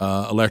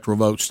 electoral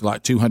votes to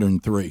like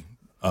 203.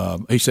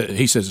 He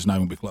says it's not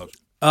going to be close.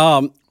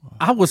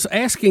 I was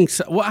asking.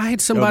 Well, I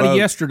had somebody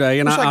yesterday,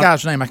 and what's that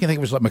guy's name? I can't think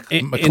it was like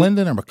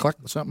McClendon or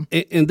McCluck or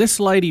something. And this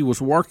lady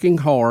was working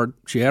hard.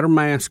 She had her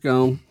mask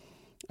on.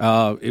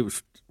 It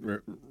was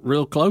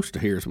real close to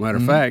here, as a matter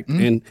of fact,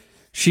 and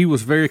she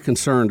was very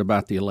concerned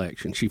about the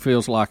election. She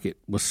feels like it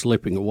was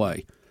slipping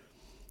away.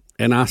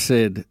 And I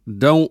said,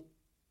 don't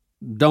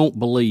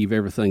believe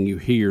everything you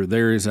hear.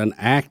 There is an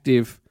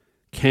active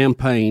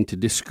campaign to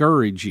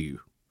discourage you,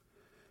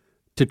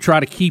 to try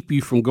to keep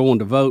you from going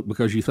to vote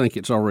because you think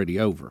it's already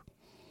over.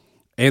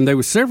 And there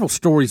were several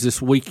stories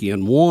this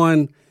weekend.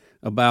 One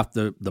about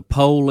the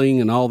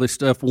polling and all this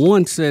stuff.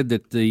 One said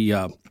that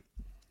the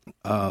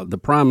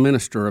Prime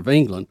Minister of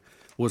England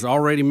was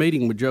already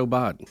meeting with Joe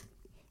Biden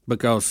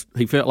because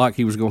he felt like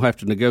he was going to have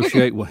to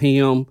negotiate with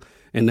him,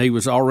 and he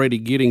was already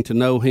getting to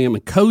know him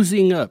and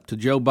cozying up to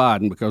Joe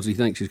Biden because he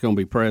thinks he's going to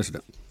be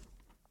president.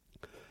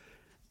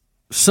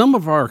 Some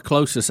of our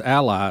closest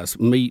allies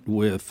meet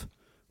with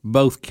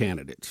both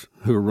candidates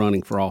who are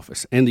running for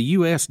office, and the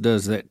U.S.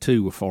 does that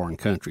too with foreign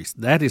countries.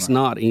 That is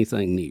not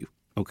anything new,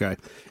 okay?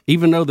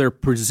 Even though they're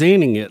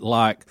presenting it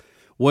like,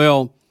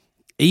 well,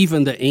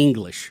 even the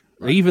English,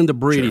 even the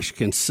British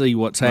can see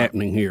what's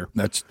happening here.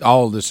 That's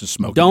all this is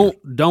smoke.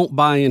 Don't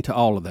buy into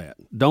all of that.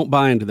 Don't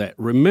buy into that.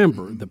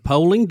 Remember, the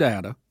polling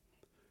data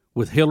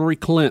with Hillary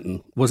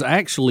Clinton was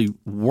actually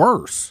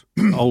worse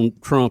on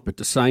Trump at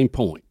the same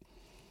point.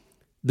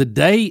 The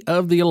day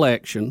of the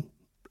election,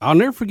 I'll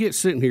never forget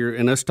sitting here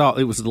and us talk.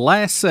 It was the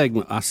last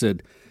segment. I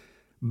said,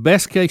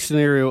 best case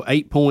scenario,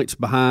 8 points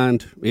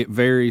behind. It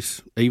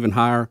varies even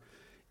higher.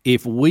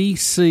 If we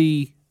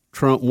see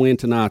Trump win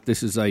tonight,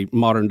 this is a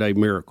modern day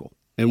miracle.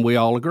 And we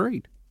all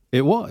agreed.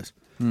 It was.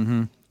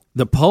 Mm-hmm.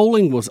 The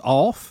polling was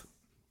off.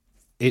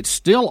 It's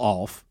still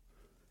off.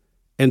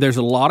 And there's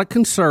a lot of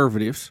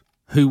conservatives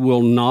who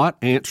will not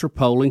answer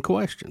polling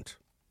questions.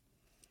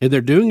 And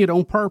they're doing it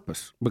on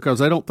purpose because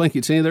they don't think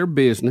it's any of their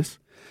business.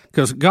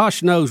 Because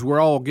gosh knows we're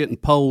all getting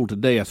polled to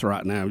death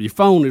right now. Your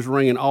phone is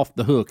ringing off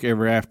the hook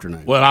every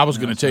afternoon. Well, I was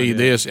going to tell you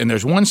this, and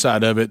there's one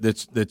side of it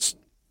that's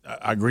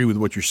I agree with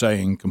what you're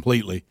saying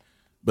completely.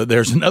 But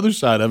there's another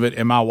side of it,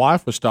 and my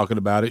wife was talking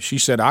about it. She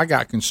said, I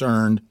got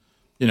concerned,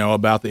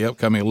 about the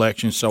upcoming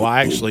election, so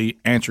I actually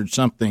answered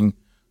something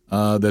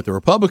that the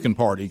Republican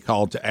Party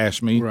called to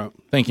ask me,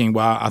 thinking,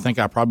 well, I think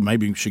I probably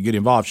maybe should get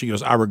involved. She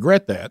goes, I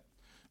regret that,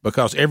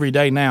 because every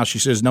day now, she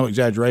says, no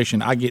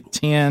exaggeration, I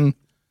get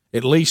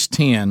at least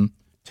 10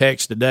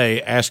 texts a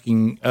day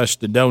asking us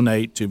to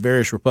donate to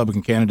various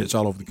Republican candidates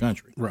all over the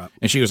country. Right.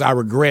 And she goes, I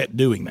regret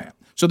doing that.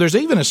 So there's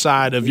even a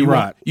side of you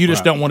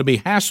just don't want to be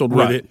hassled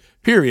with it,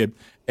 period.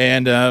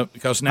 And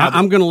because now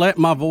I'm going to let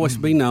my voice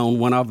be known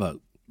when I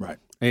vote. Right.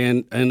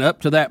 And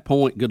up to that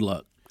point, good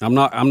luck. I'm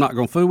not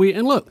going to fool with you.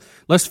 And look,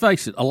 let's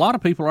face it. A lot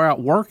of people are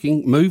out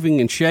working, moving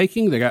and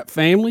shaking. They got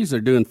families.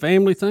 They're doing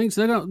family things.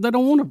 They don't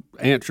want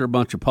to answer a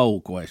bunch of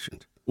poll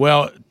questions.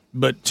 Well,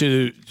 but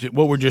to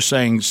what we're just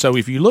saying, so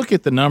if you look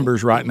at the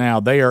numbers right now,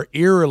 they are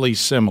eerily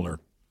similar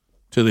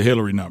to the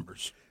Hillary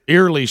numbers.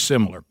 Eerily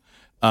similar.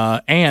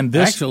 And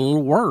this actually a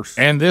little worse.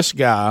 And this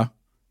guy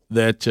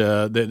that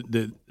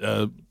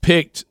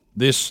picked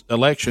this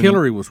election,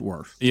 Hillary was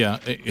worse. Yeah,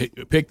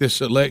 picked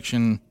this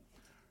election.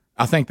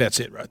 I think that's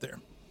it right there.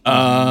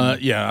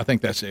 Yeah, I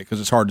think that's it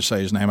because it's hard to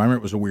say his name. I remember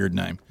it was a weird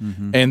name.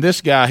 Mm-hmm. And this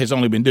guy has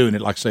only been doing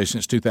it, like I say,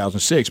 since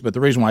 2006. But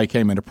the reason why he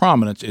came into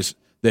prominence is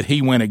that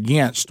he went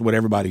against what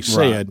everybody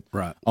said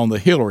on the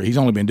Hillary. He's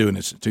only been doing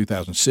it since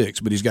 2006,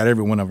 but he's got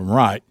every one of them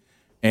right.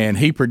 And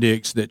he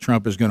predicts that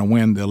Trump is going to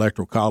win the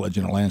Electoral College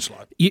in a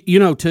landslide.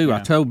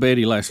 I told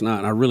Betty last night,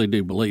 and I really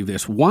do believe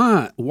this,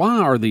 why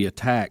are the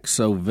attacks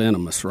so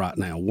venomous right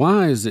now?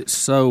 Why is it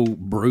so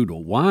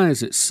brutal? Why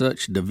is it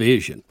such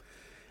division?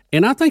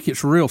 And I think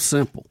it's real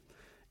simple.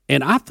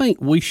 And I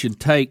think we should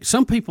take –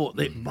 some people,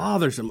 it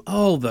bothers them,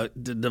 the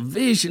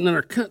division in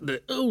our country,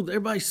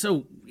 everybody's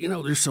so –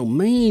 they're so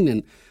mean,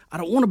 and I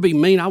don't want to be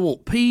mean. I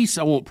want peace.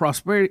 I want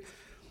prosperity.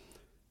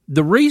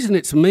 The reason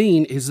it's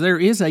mean is there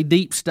is a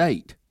deep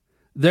state.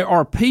 There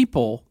are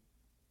people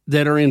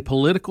that are in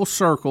political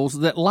circles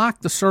that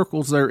like the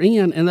circles they're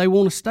in, and they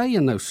want to stay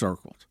in those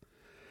circles.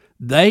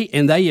 They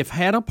have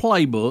had a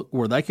playbook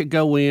where they could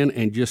go in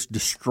and just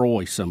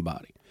destroy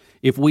somebody.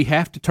 If we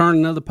have to turn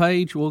another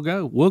page, we'll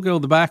go. We'll go to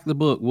the back of the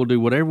book. We'll do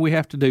whatever we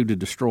have to do to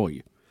destroy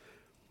you.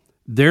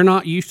 They're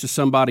not used to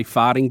somebody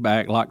fighting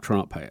back like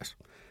Trump has.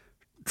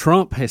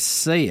 Trump has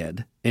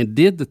said and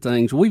did the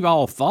things we've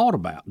all thought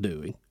about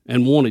doing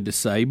and wanted to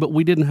say, but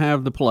we didn't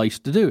have the place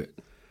to do it.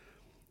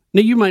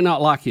 Now, you may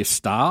not like his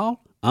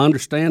style. I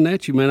understand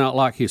that. You may not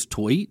like his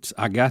tweets.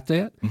 I got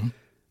that. Mm-hmm.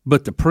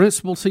 But the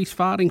principles he's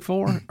fighting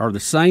for are the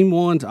same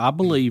ones I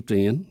believed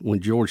in when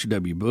George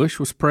W. Bush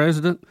was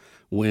president,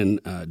 when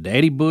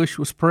Daddy Bush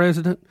was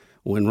president,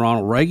 when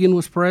Ronald Reagan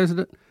was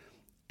president.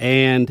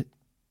 And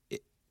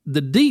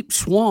the deep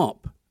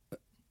swamp,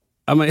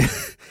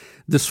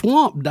 the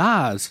swamp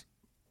dies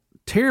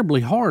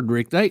terribly hard,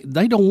 Rick. They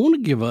don't want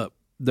to give up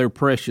their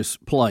precious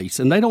place,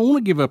 and they don't want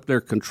to give up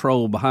their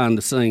control behind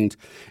the scenes,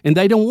 and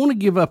they don't want to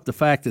give up the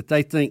fact that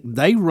they think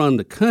they run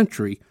the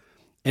country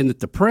and that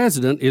the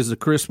president is the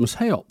Christmas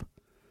help.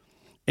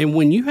 And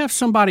when you have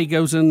somebody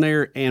goes in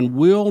there and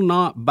will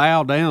not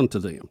bow down to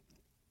them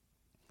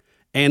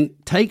and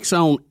takes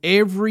on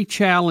every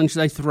challenge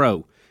they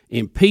throw,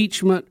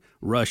 impeachment,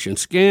 Russian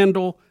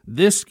scandal,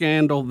 this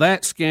scandal,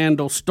 that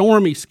scandal,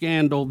 Stormy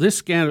scandal, this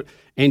scandal,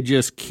 and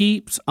just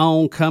keeps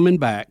on coming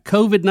back.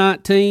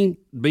 COVID-19,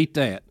 beat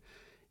that.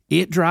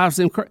 It drives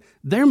them crazy.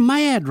 They're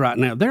mad right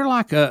now. They're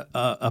like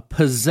a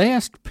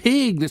possessed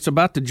pig that's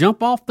about to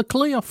jump off the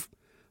cliff.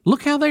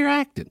 Look how they're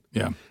acting.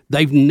 Yeah.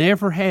 They've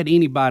never had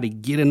anybody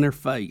get in their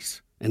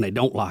face, and they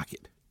don't like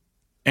it.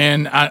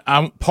 And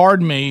I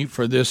pardon me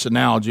for this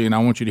analogy, and I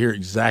want you to hear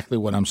exactly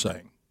what I'm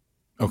saying,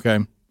 okay?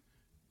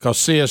 Because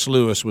C.S.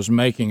 Lewis was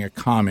making a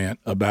comment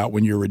about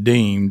when you're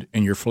redeemed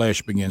and your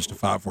flesh begins to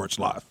fight for its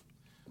life.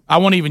 I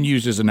won't even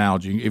use his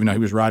analogy, even though he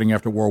was writing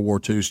after World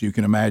War II, so you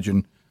can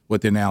imagine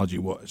what the analogy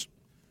was.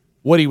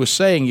 What he was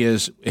saying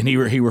is, and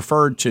he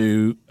referred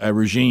to a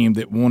regime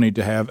that wanted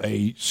to have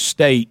a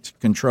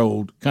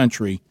state-controlled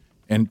country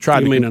and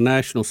tried. You mean a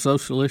National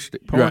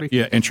Socialistic Party? Right,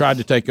 yeah, and tried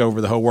to take over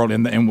the whole world,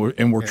 and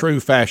were true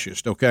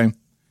fascists. Okay,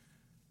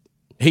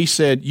 he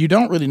said you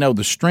don't really know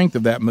the strength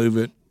of that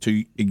movement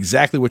to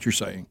exactly what you're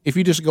saying if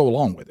you just go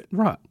along with it.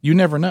 Right, you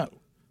never know.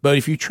 But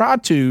if you try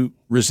to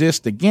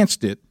resist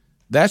against it,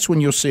 that's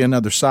when you'll see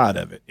another side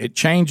of it. It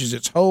changes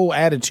its whole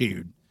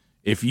attitude.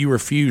 If you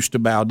refuse to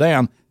bow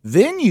down,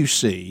 then you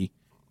see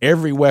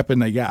every weapon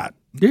they got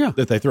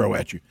that they throw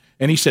at you.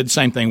 And he said the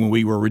same thing when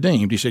we were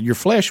redeemed. He said your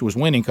flesh was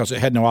winning because it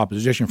had no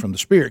opposition from the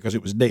spirit because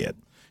it was dead.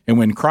 And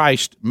when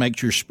Christ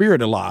makes your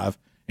spirit alive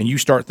and you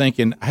start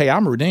thinking, hey,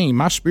 I'm redeemed,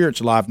 my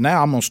spirit's alive,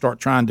 now I'm going to start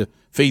trying to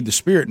feed the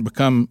spirit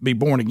and be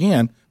born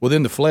again, well,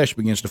 then the flesh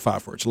begins to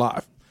fight for its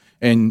life.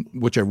 And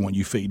whichever one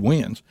you feed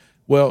wins.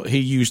 Well, he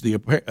used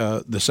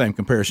the same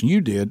comparison you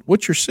did.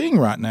 What you're seeing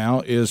right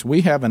now is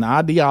we have an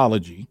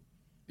ideology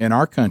in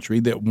our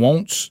country that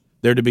wants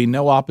there to be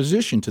no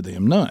opposition to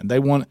them, none. They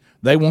want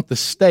the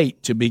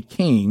state to be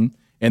king,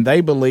 and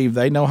they believe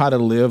they know how to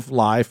live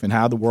life and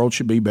how the world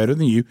should be better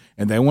than you,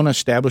 and they want to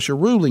establish a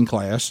ruling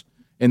class,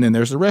 and then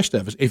there's the rest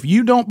of us. If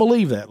you don't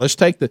believe that,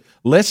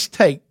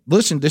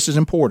 listen, this is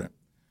important.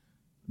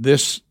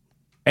 This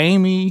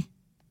Amy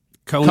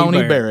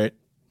Coney Barrett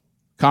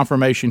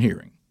confirmation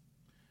hearing.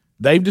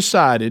 They've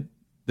decided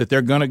that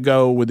they're going to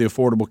go with the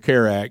Affordable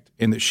Care Act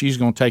and that she's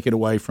going to take it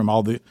away from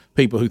all the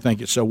people who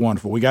think it's so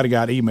wonderful. We got a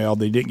guy emailed.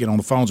 They didn't get on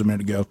the phones a minute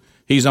ago.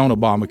 He's on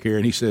Obamacare,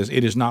 and he says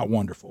it is not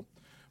wonderful.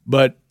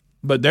 But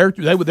they're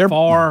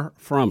far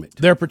from it.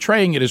 They're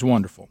portraying it as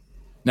wonderful.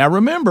 Now,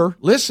 remember,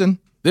 listen,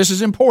 this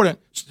is important.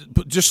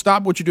 Just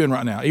stop what you're doing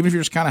right now, even if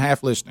you're just kind of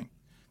half listening,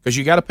 because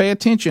you got to pay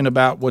attention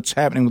about what's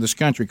happening with this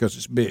country because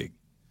it's big.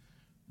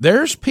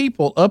 There's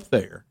people up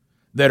there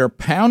that are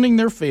pounding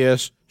their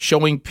fists,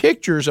 showing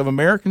pictures of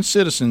American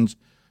citizens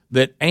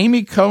that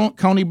Amy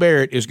Coney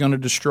Barrett is going to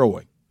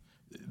destroy.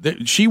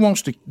 She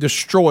wants to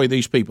destroy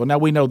these people. Now,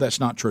 we know that's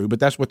not true, but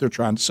that's what they're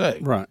trying to say.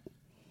 Right.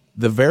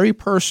 The very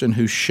person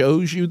who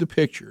shows you the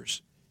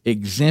pictures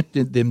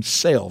exempted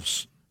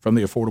themselves from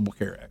the Affordable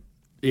Care Act.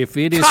 If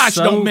it is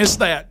don't miss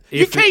that.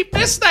 You can't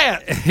miss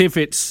that. If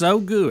it's so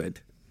good,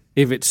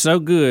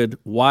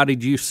 why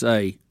did you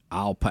say,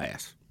 I'll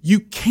pass? You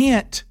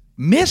can't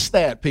miss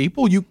that,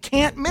 people. You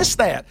can't miss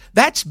that.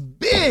 That's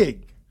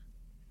big.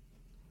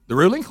 The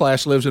ruling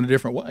class lives in a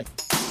different way.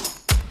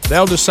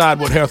 They'll decide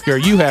what health care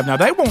you have. Now,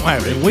 they won't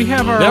have it. We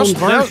have our own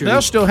version.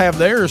 They'll still have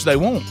theirs. They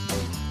won't.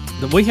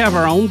 We have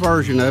our own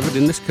version of it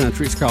in this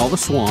country. It's called the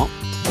swamp,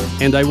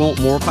 and they want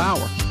more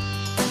power.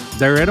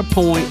 They're at a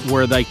point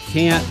where they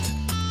can't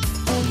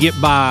get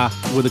by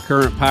with the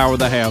current power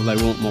they have. They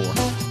want more.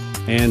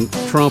 And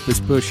Trump is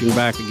pushing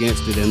back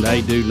against it, and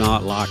they do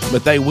not like it.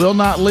 But they will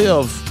not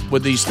live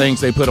with these things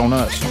they put on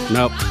us.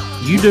 Nope.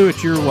 You do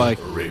it your way.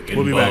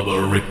 We'll be back.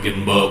 Rick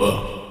and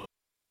Bubba.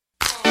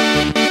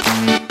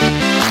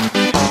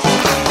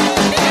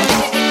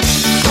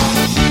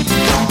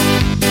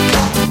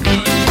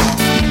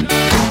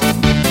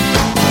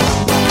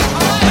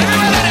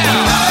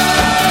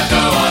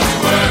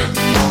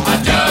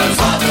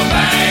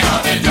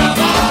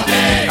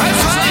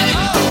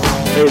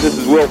 Hey, this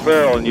is Will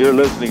Ferrell, and you're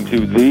listening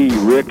to The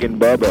Rick and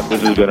Bubba.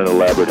 This has been an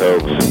elaborate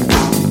hoax.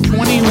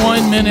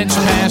 21 minutes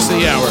past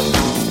the hour.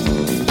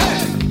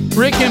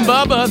 Rick and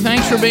Bubba,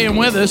 thanks for being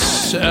with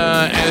us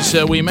as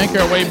we make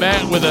our way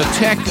back with a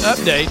tech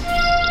update.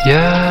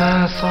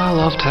 Yes, I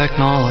love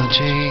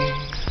technology,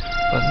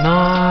 but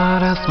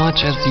not as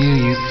much as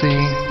you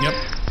see. Yep.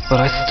 But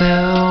I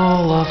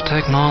still love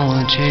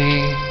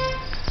technology,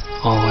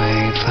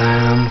 always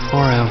and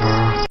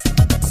forever.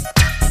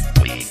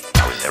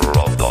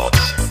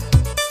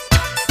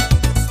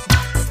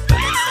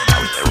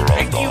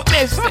 You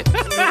missed it.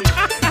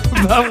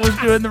 Bubba was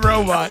doing the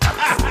robot.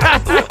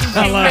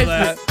 I love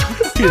that.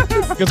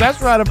 Because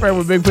that's right up there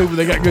with big people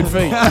that got good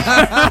feet.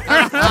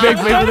 Big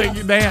people that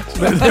can dance,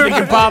 that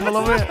can pop a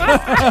little bit. I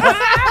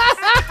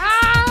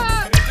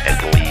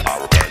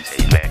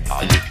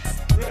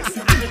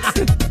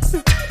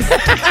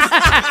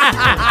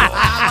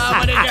love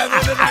when he goes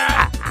into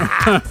that.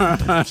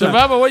 So,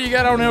 Bubba, what you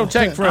got on the old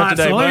tech front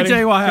today, so buddy? let me tell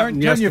you what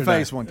happened Turn your yesterday.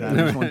 face one time.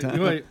 Just one time.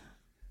 Go ahead.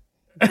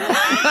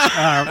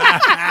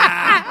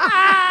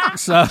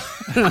 So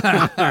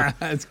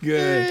that's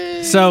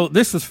good. So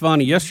this was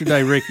funny.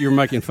 Yesterday, Rick, you were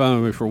making fun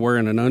of me for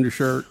wearing an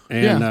undershirt,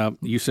 and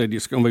you said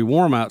it's going to be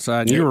warm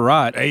outside, and you were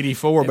right.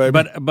 84,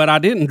 baby. But I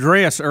didn't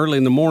dress early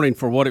in the morning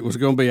for what it was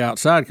going to be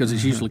outside because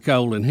it's usually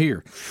cold in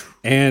here.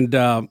 And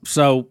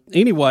so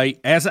anyway,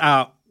 as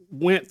I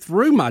went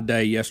through my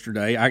day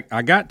yesterday,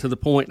 I got to the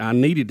point I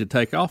needed to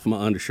take off my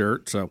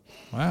undershirt. So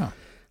wow.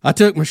 I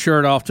took my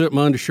shirt off, took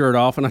my undershirt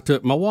off, and I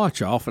took my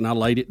watch off, and I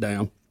laid it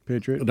down.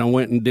 Picture it. And I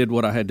went and did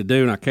what I had to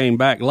do, and I came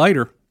back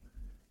later.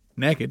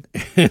 Naked.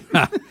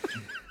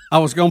 I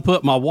was going to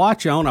put my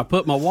watch on. I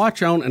put my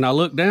watch on, and I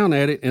looked down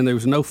at it, and there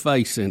was no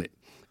face in it.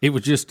 It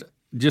was just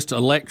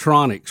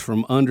electronics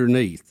from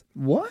underneath.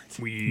 What?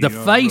 The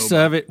face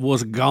of it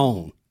was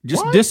gone.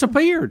 Just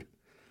disappeared.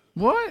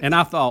 What? And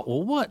I thought,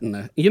 well, what in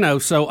the,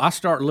 so I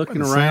start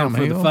looking around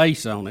for the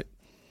face on it,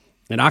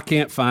 and I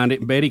can't find it.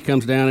 And Betty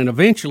comes down, and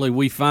eventually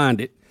we find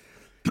it.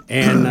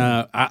 And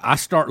I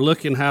start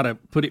looking how to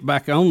put it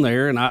back on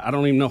there, and I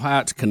don't even know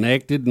how it's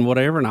connected and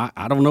whatever, and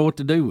I don't know what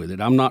to do with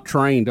it. I'm not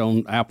trained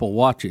on Apple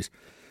Watches.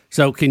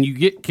 So can you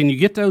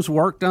get those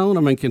worked on? I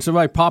mean, can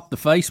somebody pop the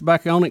face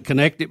back on it,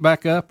 connect it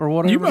back up, or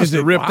whatever? You must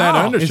have ripped that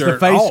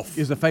undershirt off.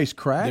 Is the face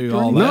cracked?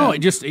 No,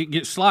 it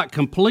gets like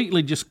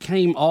completely just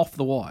came off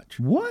the watch.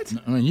 What?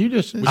 I mean, you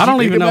just. I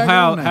don't even know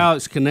how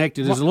it's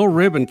connected. There's a little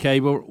ribbon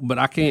cable, but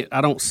I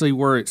don't see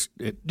where it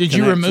Did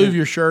you connects remove in.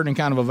 your shirt in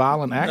kind of a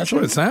violent action? That's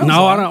what it sounds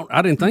No, like.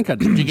 I didn't think I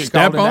did. Did you get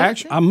called into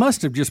action? I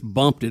must have just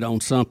bumped it on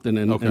something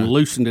and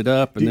loosened it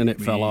up, and then it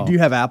fell off. Do you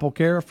have Apple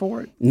Care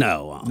for it?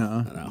 No.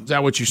 Is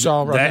that what you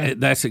saw right there?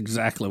 That's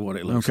exactly what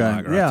it looks Okay.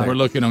 like. Right Yeah. there. We're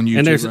looking on YouTube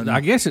And there's, right now. I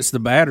guess it's the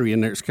battery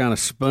in there. It's kind of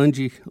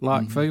spongy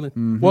like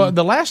feeling. Well,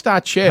 the last I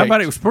checked, How about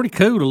it was pretty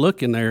cool to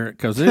look in there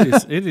because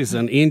it is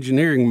an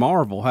engineering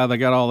marvel how they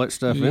got all that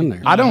stuff in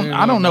there. I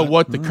don't know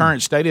what the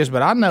current state is,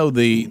 but I know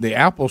the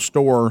Apple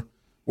store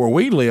where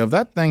we live,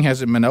 that thing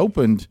hasn't been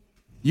opened.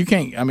 You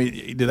can't. I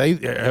mean,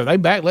 are they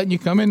back letting you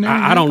come in there?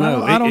 I don't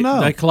know. I don't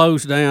know. They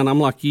closed down. I'm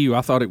like you.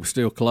 I thought it was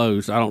still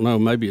closed. I don't know.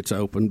 Maybe it's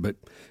open, but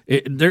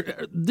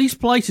these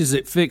places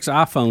that fix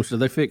iPhones, do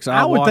they fix iWatches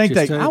I would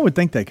think too? I would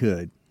think they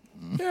could.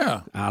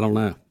 Yeah. I don't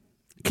know.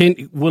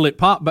 Will it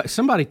pop back?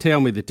 Somebody tell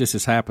me that this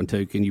has happened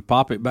to. Can you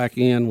pop it back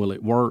in? Will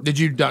it work? Did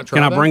you not try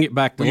Can I that? bring it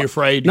back to Were you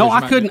afraid? No, yours I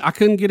might couldn't. I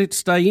couldn't get it to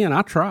stay in.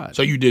 I tried.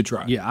 So you did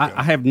try. Yeah,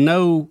 I have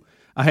no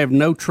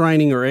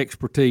training or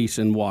expertise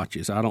in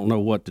watches. I don't know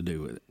what to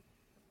do with it.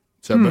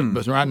 So,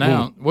 but right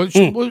now, well,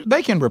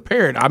 they can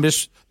repair it.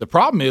 The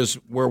problem is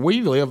where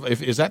we live.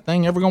 Is that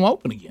thing ever going to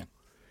open again?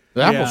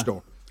 The Apple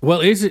store.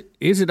 Well, is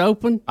it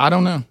open? I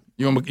don't know.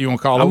 You want to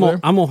call over there?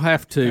 I'm gonna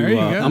have to. There you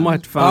go. I'm gonna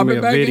have to find me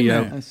a Pop it back in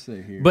video. there. Let's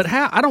see here. But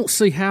I don't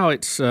see how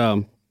it's.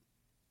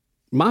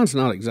 Mine's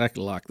not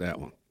exactly like that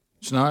one.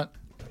 It's not.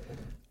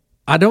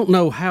 I don't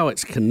know how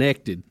it's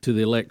connected to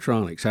the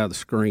electronics. How the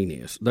screen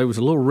is. There was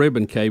a little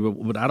ribbon cable,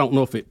 but I don't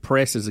know if it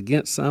presses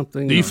against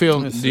something. Do you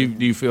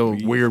or- feel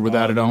weird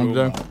without it on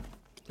today?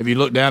 Have you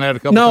looked down at it a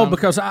couple No, times?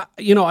 because I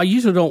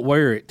usually don't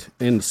wear it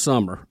in the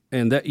summer,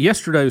 and that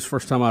yesterday was the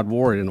first time I'd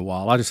wore it in a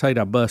while. I just hate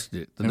I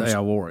busted it the day I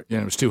wore it.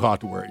 Yeah, it was too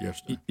hot to wear it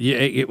yesterday. Yeah,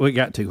 it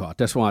got too hot.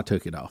 That's why I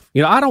took it off.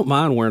 I don't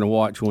mind wearing a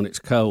watch when it's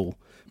cold,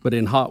 but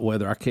in hot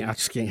weather, I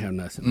just can't have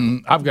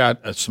nothing. I've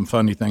got some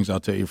funny things I'll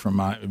tell you from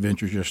my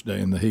adventures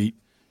yesterday in the heat.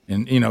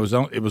 And,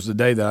 it was the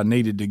day that I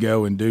needed to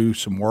go and do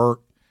some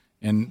work,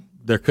 and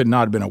there could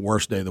not have been a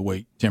worse day of the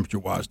week,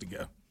 temperature-wise, to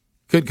go.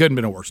 Couldn't have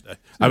been a worse day.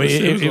 I mean,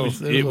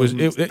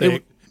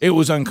 it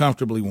was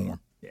uncomfortably warm.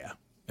 Yeah.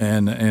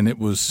 And it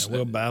was.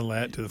 We'll battle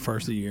that to the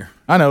first of the year.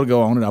 I know, it'll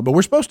go on and on, but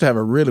we're supposed to have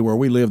where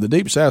we live, the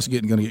deep south's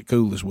going to get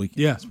cool this week.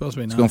 Yeah, it's supposed to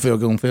be It's nice. going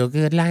to feel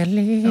good like a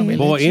little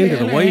Boy, end of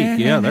the chilly. week,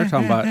 yeah, they're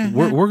talking about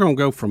we're going to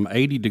go from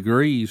 80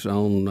 degrees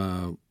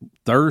on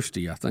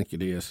Thursday, I think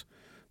it is,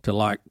 to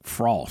like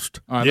frost.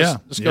 All right,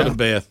 let's go to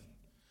Beth.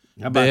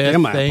 How about Beth,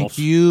 them thank apples?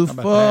 you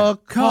for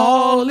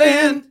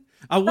calling.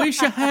 I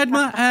wish I had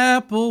my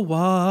Apple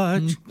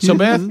Watch. So,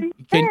 Beth,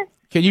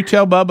 can you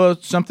tell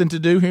Bubba something to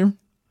do here?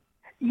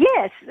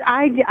 Yes,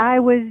 I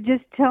was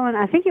just telling,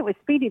 I think it was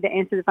Speedy that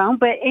answered the phone.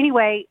 But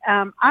anyway,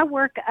 I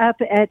work up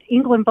at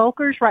England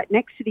Volkers right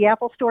next to the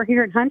Apple store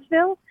here in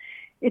Huntsville.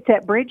 It's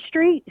at Bridge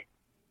Street,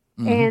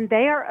 and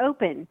they are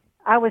open.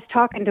 I was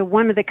talking to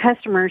one of the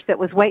customers that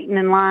was waiting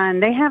in line.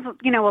 They have,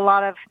 a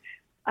lot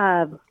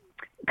of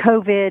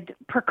COVID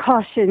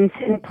precautions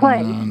in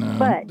place,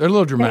 but They're a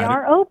little dramatic. they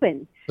are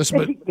open.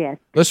 Yes.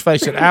 Let's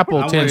face it.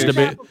 Apple tends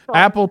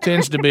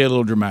to be a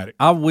little dramatic.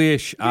 I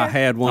wish I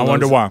had one of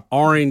those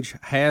orange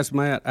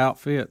hazmat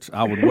outfits.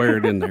 I would wear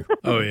it in there.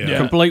 Oh, yeah.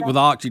 Complete with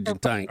oxygen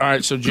tank. All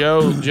right, so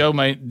Joe,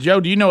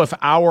 do you know if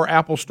our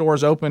Apple store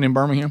is open in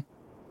Birmingham?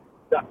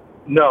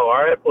 No,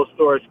 our Apple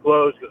store is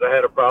closed because I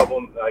had a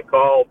problem. I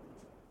called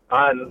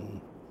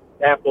on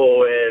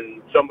Apple,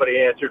 and somebody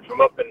answered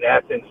from up in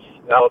Athens,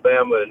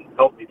 Alabama, and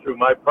helped me through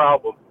my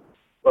problem.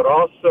 But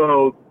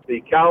also,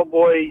 the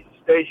Cowboys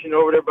station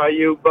over there by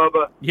you,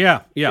 Bubba,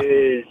 Yeah.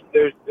 is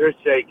there's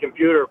a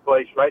computer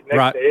place right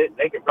next to it.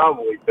 They can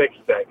probably fix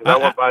that because I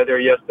went by there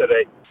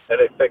yesterday and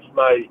they fixed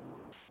my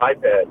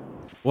iPad.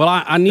 Well,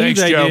 I knew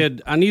Thanks, they Joe.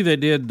 did. I knew they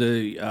did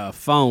the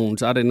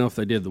phones. I didn't know if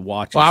they did the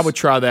watches. Well, I would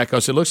try that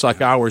because it looks like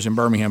ours in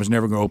Birmingham is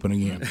never going to open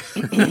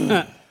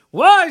again.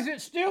 Why is it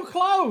still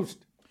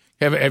closed?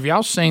 Have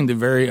y'all seen the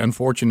very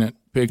unfortunate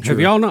picture? Have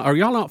y'all not? Are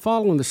y'all not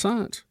following the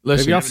science?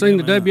 Listen, have y'all seen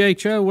the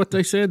WHO? What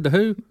they said? The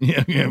WHO?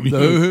 Yeah.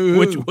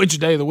 The Which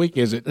day of the week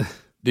is it?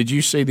 Did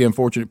you see the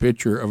unfortunate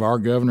picture of our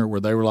governor where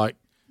they were like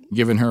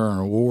giving her an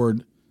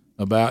award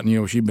about,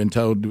 she'd been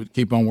told to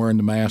keep on wearing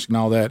the mask and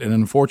all that, and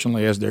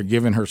unfortunately, as they're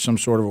giving her some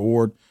sort of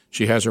award,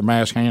 she has her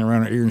mask hanging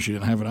around her ear and she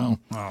didn't have it on.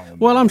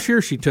 Well, I'm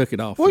sure she took it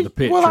off for the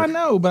picture. Well, I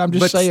know, but I'm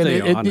just saying,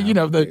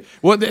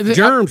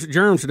 still,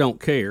 germs don't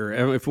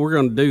care. If we're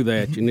going to do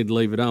that, you need to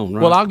leave it on,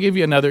 right? Well, I'll give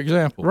you another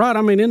example. Right.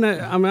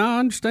 I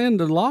understand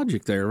the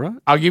logic there, right?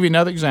 I'll give you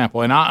another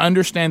example, and I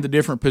understand the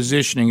different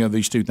positioning of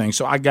these two things,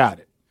 so I got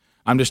it.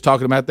 I'm just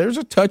talking about there's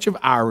a touch of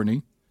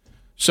irony.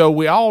 So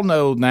we all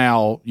know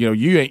now,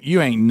 you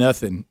ain't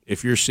nothing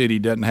if your city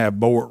doesn't have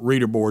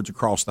reader boards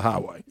across the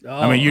highway.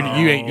 You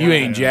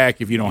ain't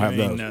jack if you don't have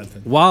those.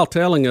 Nothing. While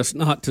telling us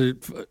not to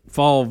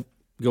fall,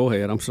 go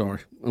ahead. I'm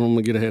sorry. I'm going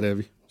to get ahead of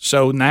you.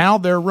 So now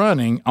they're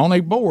running on a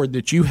board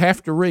that you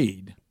have to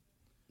read.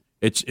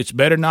 It's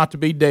better not to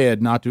be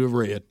dead, not to have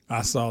read.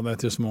 I saw that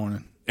this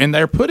morning. And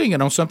they're putting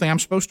it on something I'm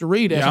supposed to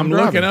read. As I'm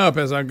looking up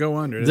as I go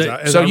under.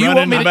 So you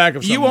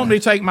want me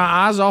to take my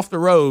eyes off the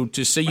road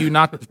to see you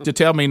not to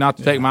tell me not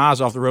to take my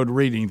eyes off the road to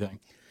read anything?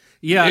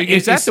 Yeah,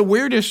 is that the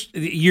weirdest?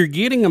 You're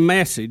getting a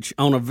message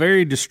on a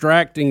very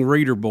distracting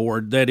reader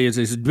board that is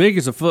as big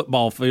as a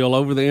football field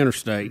over the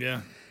interstate.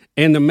 Yeah,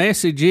 and the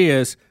message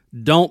is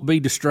don't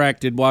be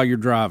distracted while you're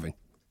driving.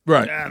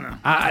 Right. Yeah,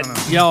 I know.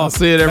 Y'all I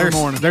see it every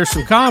morning. There's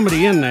some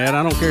comedy in that.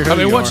 I don't care who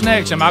you what's are.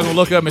 next? Am I going to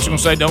look up and it's going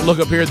to say, don't look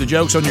up here at the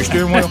jokes on your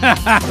steering wheel?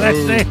 That's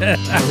it.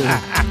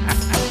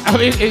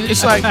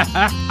 It's like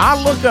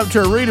I look up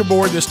to a reader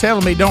board that's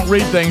telling me don't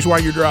read things while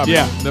you're driving.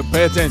 Yeah,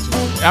 pay attention.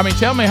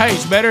 Tell me, hey,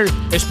 it's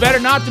better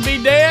not to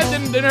be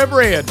dead than have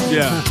read.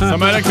 Yeah,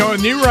 somebody call a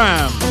new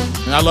rhyme.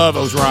 And I love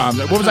those rhymes.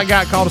 What was that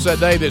guy called us that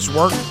day that's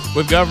worked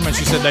with governments?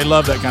 He said they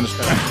love that kind of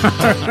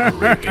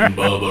stuff. Rick and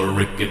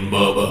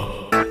Bubba.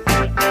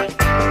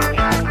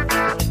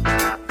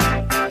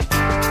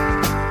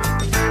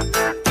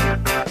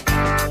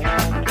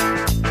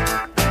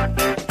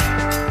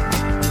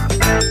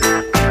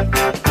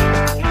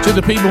 To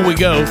the people we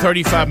go,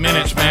 35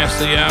 minutes past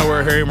the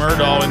hour. Harry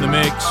Murdahl in the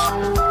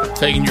mix,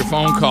 taking your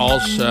phone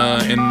calls,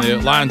 and the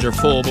lines are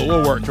full, but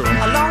we'll work through them.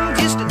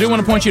 I do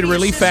want to point you to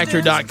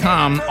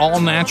ReliefFactor.com,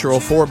 all natural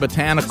for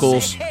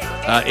botanicals.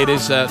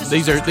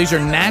 These are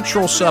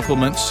natural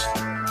supplements.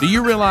 Do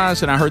you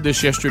realize, and I heard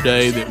this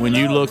yesterday, that when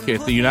you look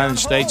at the United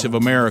States of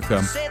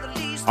America,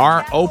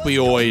 our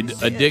opioid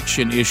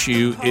addiction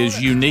issue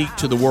is unique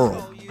to the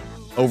world.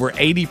 Over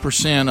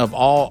 80% of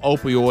all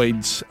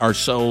opioids are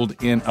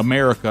sold in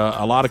America.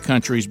 A lot of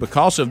countries,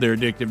 because of their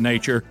addictive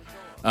nature,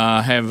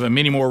 have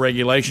many more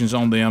regulations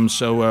on them,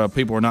 so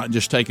people are not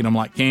just taking them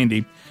like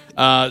candy.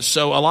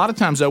 So a lot of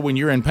times, though, when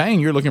you're in pain,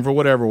 you're looking for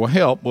whatever will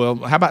help. Well,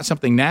 how about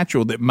something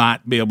natural that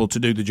might be able to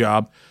do the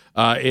job?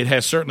 It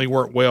has certainly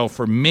worked well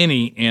for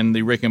many in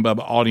the Rick and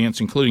Bubba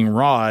audience, including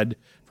Rod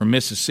from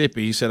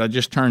Mississippi. He said, I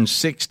just turned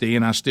 60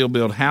 and I still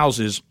build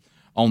houses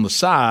on the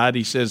side.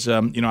 He says,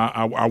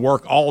 I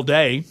work all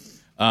day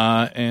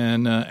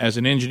and as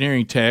an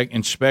engineering tech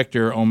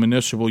inspector on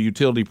municipal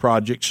utility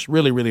projects.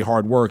 Really, really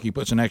hard work. He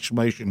puts an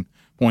exclamation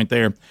point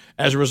there.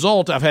 As a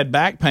result, I've had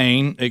back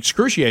pain,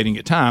 excruciating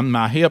at times.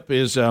 My hip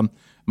is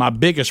my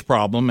biggest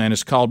problem, and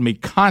it's caused me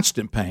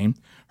constant pain.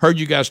 Heard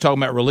you guys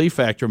talking about Relief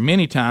Factor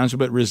many times,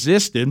 but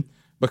resisted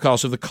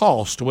because of the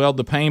cost. Well,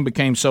 the pain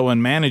became so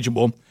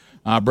unmanageable,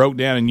 I broke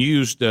down and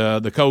used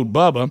the code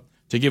BUBBA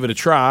to give it a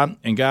try.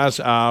 And guys,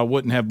 I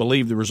wouldn't have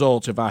believed the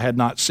results if I had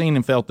not seen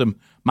and felt them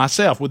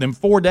myself. Within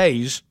 4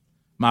 days,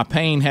 my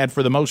pain had,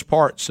 for the most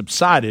part,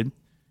 subsided.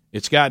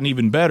 It's gotten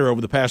even better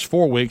over the past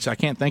 4 weeks. I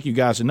can't thank you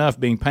guys enough.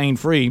 Being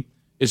pain-free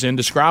is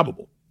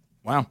indescribable.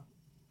 Wow.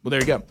 Well,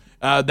 there you go.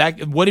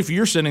 What if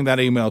you're sending that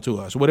email to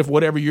us? What if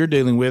whatever you're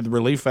dealing with,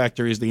 Relief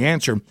Factor is the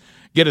answer?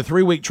 Get a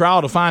 3-week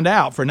trial to find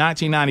out for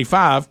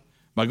 $19.95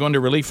 by going to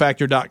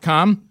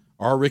ReliefFactor.com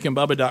or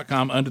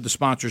RickandBubba.com under the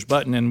sponsors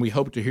button, and we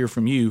hope to hear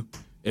from you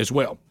as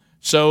well.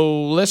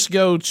 So let's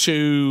go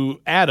to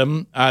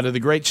Adam out of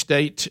the great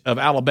state of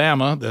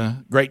Alabama,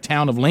 the great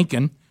town of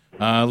Lincoln,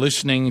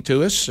 listening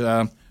to us.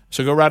 So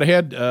go right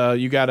ahead.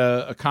 You got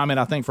a comment,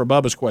 I think, for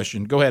Bubba's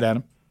question. Go ahead,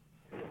 Adam.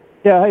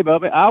 Yeah, hey,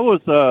 Bubba. I was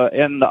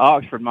in the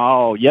Oxford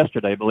Mall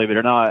yesterday, believe it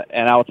or not,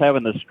 and I was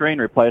having the screen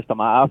replaced on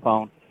my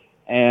iPhone,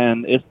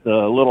 and it's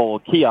the little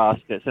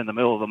kiosk that's in the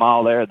middle of the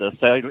mall there. I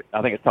think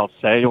it's called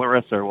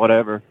Cellulus or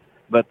whatever.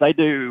 But they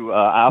do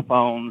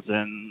iPhones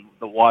and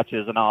the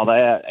watches and all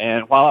that.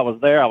 And while I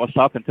was there, I was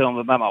talking to them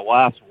about my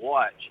wife's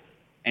watch,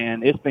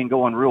 and it's been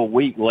going real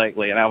weak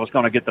lately, and I was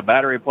going to get the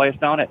battery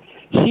replaced on it.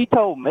 She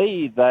told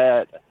me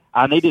that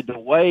I needed to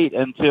wait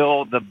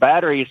until the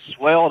battery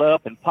swelled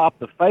up and popped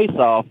the face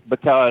off,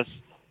 because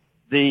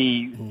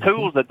the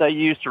tools that they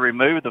use to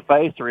remove the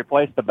face to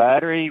replace the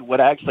battery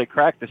would actually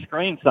crack the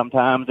screen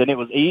sometimes, and it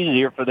was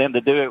easier for them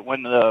to do it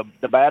when the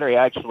battery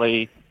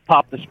actually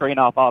popped the screen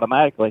off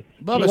automatically.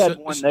 Bubba, He had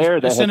one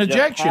there that it's an had just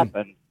ejection.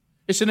 happened.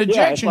 It's an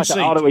ejection it's like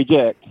seat. an auto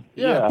eject.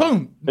 Yeah,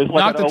 boom. It's Knock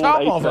like the an top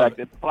old off of HVAC.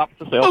 It pops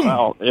itself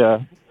out.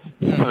 Yeah.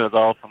 It was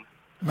awesome.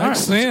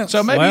 Makes sense.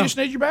 So maybe Well- you just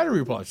need your battery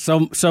replaced.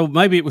 So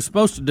maybe it was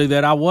supposed to do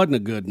that. I wasn't a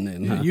good one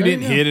then. Huh? You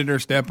didn't hit it or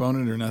step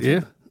on it or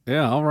nothing.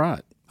 Yeah. All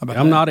right. about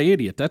I'm that? not an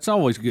idiot. That's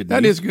always good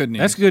news. That is good news.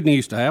 That's good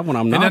news to have when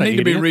I'm not And I an need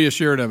to be idiot.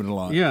 reassured of it a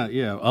lot.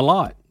 Yeah, a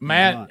lot.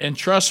 Matt and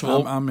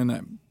Trustful. I'm in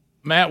that.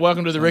 Matt,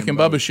 welcome to the Rick and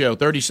Bubba Show.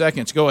 30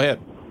 seconds. Go ahead.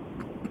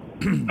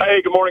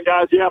 Hey, good morning,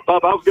 guys. Yeah,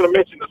 Bub, I was going to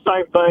mention the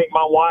same thing.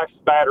 My wife's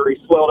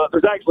battery swelled up.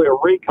 There's actually a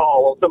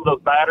recall on some of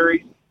those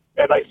batteries,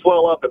 and they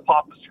swell up and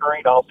pop the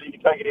screen off, so you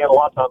can take it in. A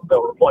lot of times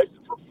they'll replace it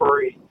for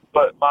free.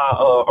 But my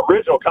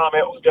original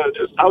comment was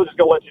I was just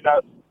going to let you know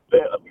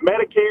that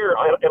Medicare,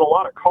 in a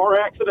lot of car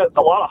accidents,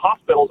 a lot of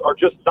hospitals are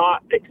just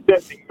not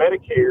accepting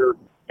Medicare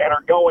and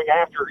are going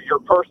after your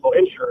personal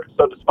insurance.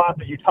 So despite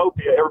the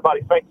utopia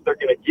everybody thinks they're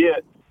going to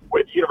get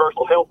with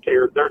universal health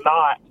care, they're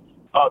not.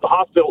 The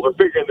hospitals are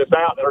figuring this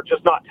out and are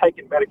just not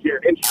taking Medicare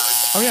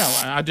insurance. Oh,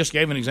 yeah. I just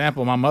gave an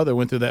example. My mother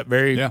went through that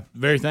very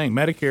thing.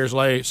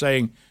 Medicare's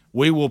saying,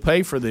 we will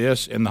pay for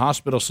this, and the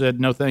hospital said,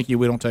 no, thank you,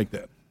 we don't take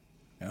that.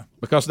 Yeah.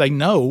 Because they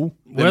know.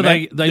 Well,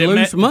 they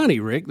lose money,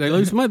 Rick. They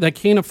lose money. They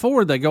can't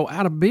afford. They go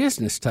out of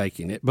business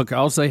taking it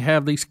because they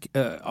have these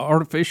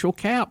artificial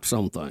caps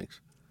on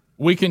things.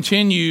 We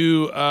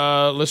continue.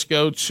 Let's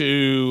go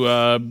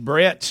to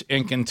Brett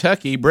in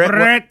Kentucky.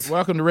 Brett.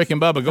 Welcome to Rick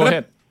and Bubba. Go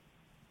ahead.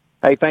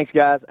 Hey, thanks,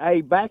 guys.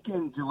 Hey, back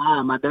in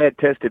July, my dad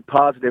tested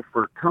positive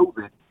for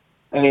COVID,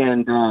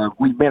 and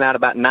we've been out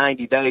about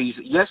 90 days.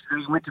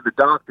 Yesterday, he went to the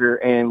doctor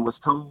and was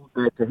told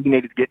that he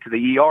needed to get to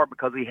the ER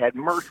because he had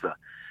MRSA.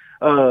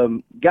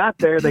 Got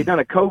there, they done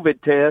a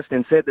COVID test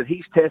and said that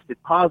he's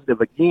tested positive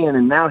again,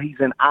 and now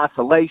he's in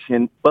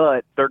isolation,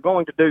 but they're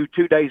going to do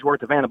 2 days'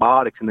 worth of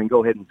antibiotics and then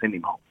go ahead and send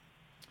him home.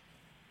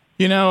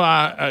 You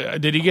know,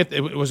 did he get?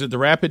 Was it the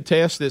rapid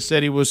test that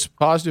said he was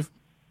positive?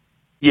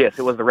 Yes,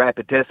 it was the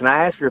rapid test, and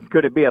I asked her if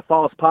could it be a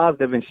false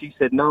positive, and she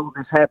said, no,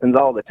 this happens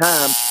all the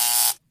time.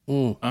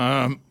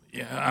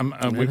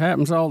 It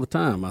happens all the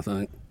time, I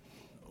think.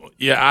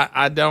 Yeah,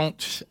 I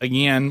don't.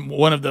 Again,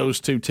 one of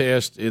those two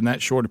tests in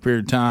that short a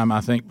period of time,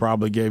 I think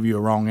probably gave you a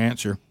wrong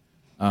answer.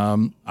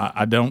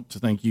 I don't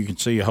think you can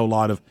see a whole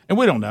lot of, and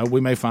we don't know.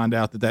 We may find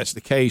out that that's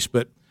the case,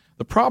 but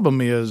the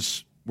problem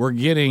is we're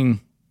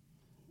getting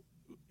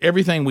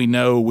everything we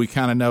know. We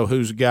kind of know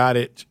who's got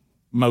it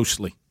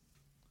mostly.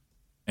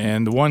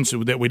 And the ones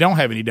that we don't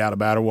have any doubt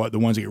about are the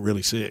ones that get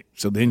really sick.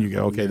 So then you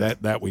go, okay,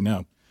 that we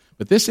know.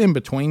 But this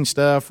in-between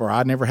stuff, or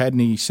I never had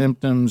any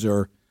symptoms,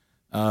 or,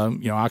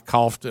 I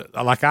coughed.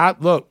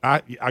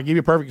 I'll give you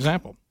a perfect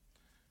example.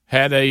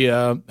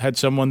 Had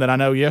someone that I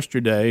know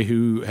yesterday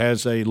who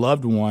has a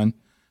loved one,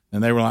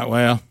 and they were like,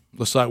 well,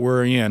 looks like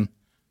we're in.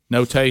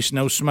 No taste,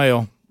 no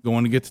smell,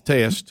 going to get the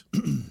test.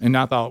 And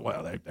I thought,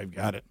 well, they've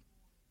got it.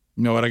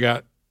 You know what I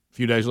got a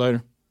few days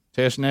later?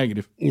 Test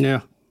negative.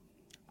 Yeah.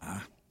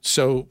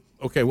 So,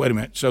 okay, wait a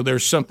minute. So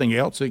there's something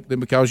else that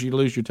because you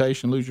lose your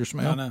taste and lose your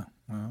smell? No.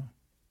 Well,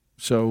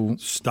 so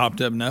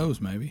stopped up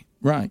nose, maybe.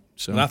 Right.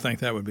 So I think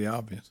that would be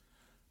obvious.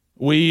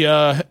 We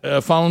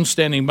phone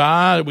standing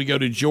by. We go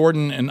to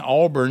Jordan in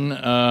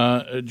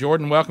Auburn.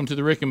 Jordan, welcome to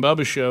the Rick and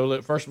Bubba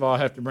Show. First of all, I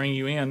have to bring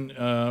you in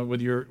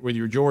with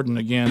your Jordan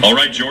again. All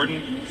right,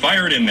 Jordan,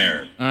 fire it in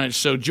there. All right.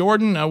 So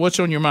Jordan, what's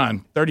on your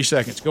mind? 30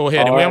 seconds. Go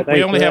ahead. All right,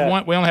 we only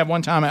have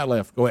one timeout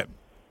left. Go ahead.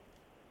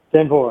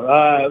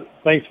 10-4.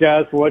 Thanks,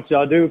 guys, for what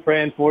y'all do.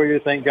 Praying for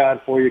you. Thank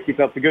God for you. Keep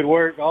up the good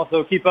work.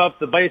 Also, keep up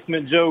the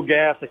Basement Joe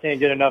gas. I can't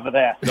get enough of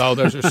that. Oh,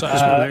 there's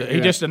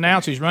he just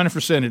announced he's running for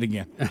Senate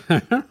again.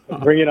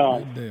 Bring it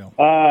on.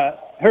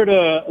 Heard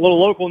a little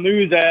local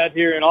news ad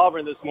here in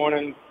Auburn this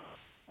morning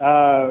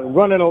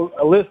running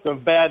a list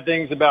of bad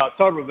things about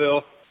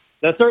Tuberville.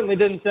 That certainly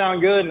didn't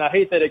sound good, and I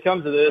hate that it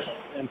comes to this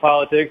in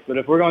politics, but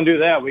if we're going to do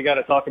that, we got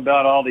to talk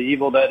about all the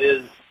evil that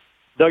is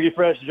Dougie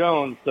Fresh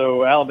Jones,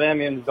 so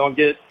Alabamians don't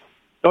get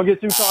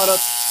too caught up.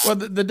 Well,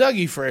 the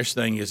Dougie Fresh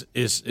thing is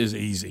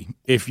easy.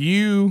 If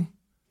you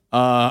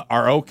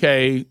are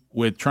okay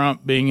with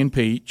Trump being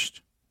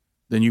impeached,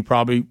 then you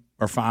probably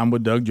are fine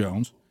with Doug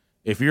Jones.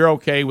 If you're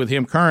okay with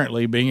him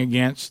currently being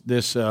against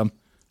this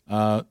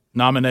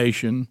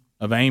nomination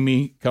of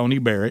Amy Coney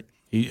Barrett,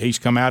 he's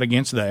come out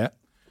against that.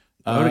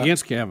 Went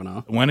against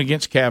Kavanaugh. Went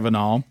against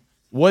Kavanaugh.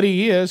 What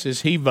he is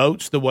he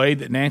votes the way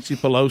that Nancy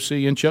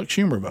Pelosi and Chuck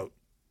Schumer vote.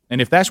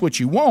 And if that's what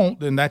you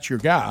want, then that's your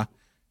guy.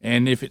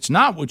 And if it's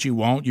not what you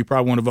want, you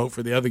probably want to vote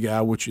for the other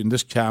guy, which in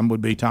this time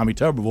would be Tommy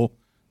Tuberville,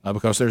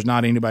 because there's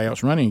not anybody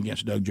else running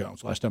against Doug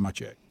Jones. Last time I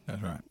checked.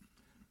 That's right.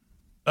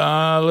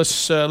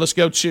 Let's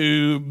go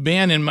to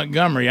Ben in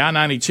Montgomery,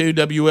 I-92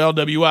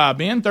 WLWI.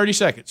 Ben, 30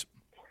 seconds.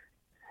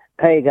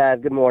 Hey guys,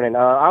 good morning.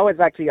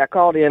 I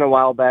called in a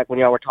while back when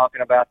y'all were talking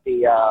about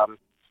the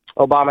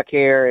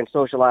Obamacare and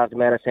socialized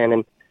medicine.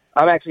 And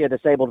I'm actually a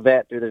disabled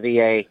vet through the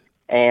VA,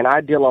 and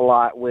I deal a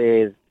lot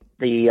with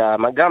the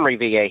Montgomery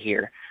VA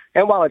here.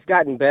 And while it's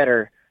gotten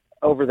better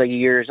over the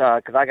years,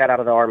 because I got out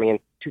of the Army in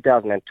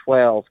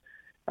 2012,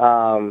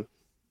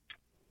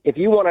 if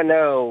you want to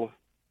know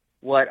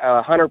what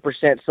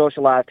 100%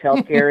 socialized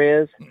health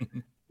care is,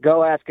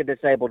 go ask a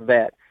disabled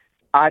vet.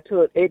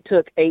 It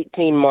took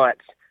 18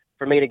 months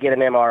for me to get an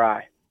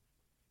MRI.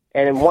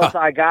 And then once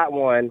I got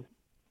one,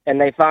 and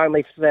they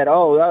finally said,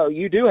 oh,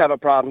 you do have a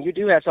problem. You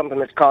do have something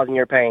that's causing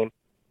your pain.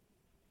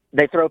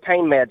 They throw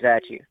pain meds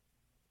at you,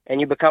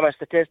 and you become a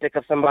statistic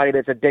of somebody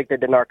that's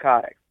addicted to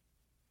narcotics,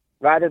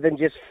 rather than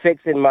just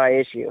fixing my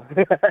issue.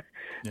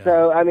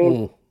 So, I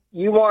mean,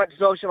 you want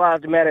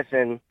socialized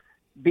medicine,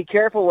 be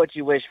careful what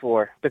you wish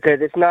for, because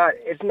it's not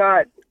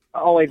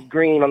always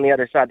green on the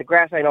other side. The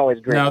grass ain't always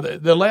green. No,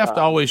 the left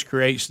always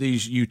creates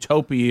these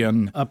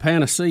utopian a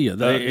panacea.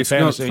 It's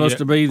not supposed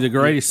to be the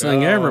greatest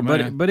thing ever,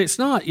 but it's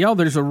not. Y'all,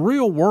 there's a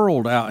real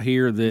world out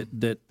here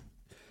that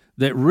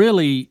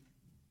really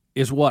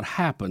is what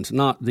happens,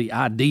 not the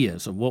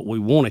ideas of what we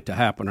want it to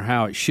happen or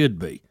how it should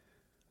be.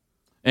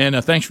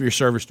 And thanks for your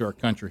service to our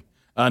country.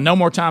 No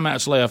more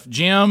timeouts left.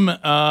 Jim,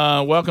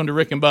 welcome to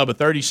Rick and Bubba.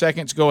 30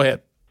 seconds. Go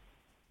ahead.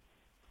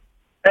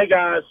 Hey,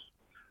 guys.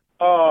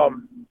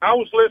 I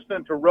was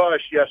listening to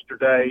Rush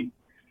yesterday,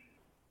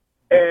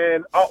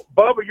 and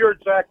Bubba, you're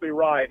exactly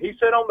right. He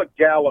said on the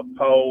Gallup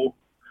poll,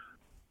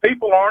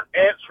 people aren't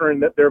answering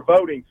that they're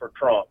voting for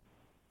Trump.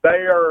 But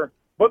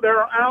there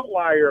are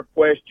outlier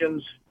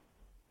questions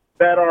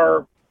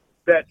that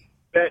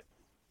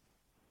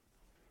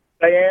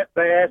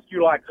they ask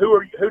you, like,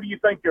 who do you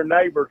think your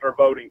neighbors are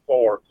voting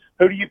for?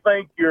 Who do you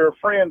think your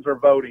friends are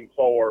voting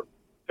for?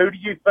 Who do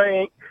you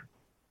think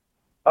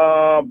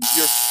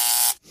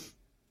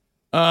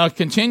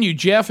Continue.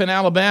 Jeff in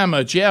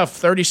Alabama. Jeff,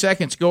 30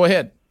 seconds. Go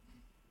ahead.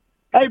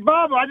 Hey,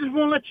 Bubba, I just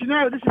want to let you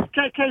know this is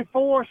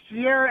KK4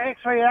 Sierra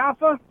X-Ray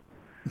Alpha,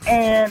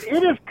 and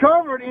it is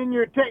covered in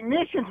your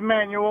technician's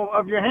manual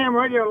of your ham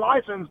radio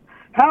license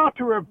how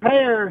to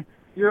repair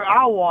your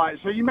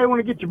iWatch. So you may want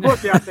to get your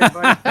book out there,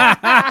 buddy.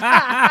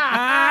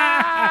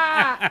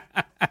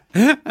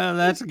 Oh,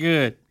 that's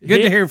good.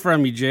 Good to hear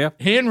from you, Jeff.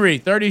 Henry,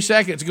 30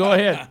 seconds. Go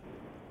ahead.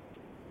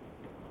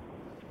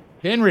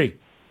 Henry.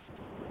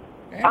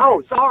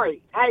 Oh,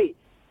 sorry. Hey,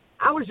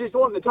 I was just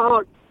wanting to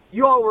talk.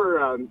 You all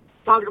were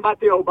talking about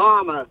the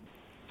Obama.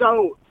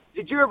 So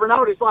did you ever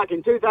notice, like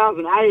in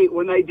 2008,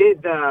 when they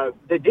did the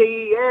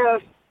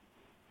DEF,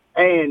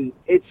 and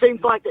it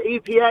seems like the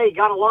EPA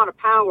got a lot of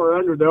power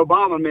under the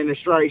Obama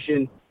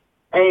administration,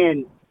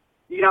 and,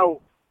 you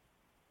know,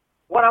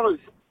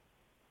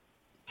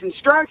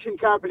 construction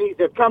companies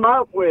have come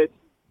up with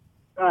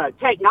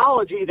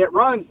technology that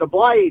runs the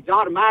blades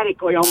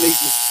automatically on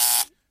these.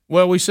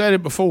 Well, we said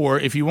it before.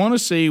 If you want to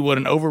see what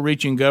an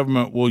overreaching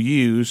government will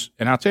use,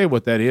 and I'll tell you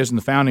what that is, and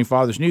the Founding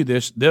Fathers knew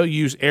this, they'll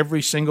use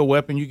every single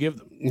weapon you give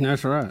them.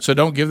 That's right. So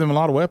don't give them a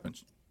lot of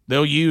weapons.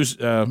 They'll use,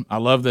 I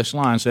love this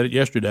line, said it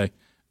yesterday,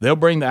 they'll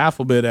bring the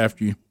alphabet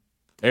after you.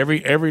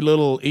 Every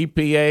little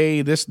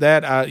EPA, this,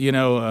 that,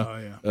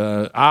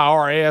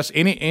 IRS,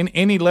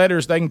 any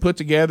letters they can put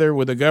together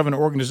with a government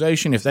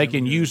organization, if they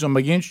can use them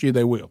against you,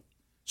 they will.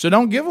 So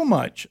don't give them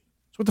much.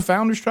 That's what the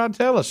founders tried to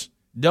tell us.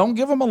 Don't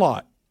give them a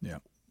lot. Yeah.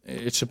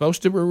 It's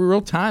supposed to be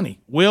real tiny.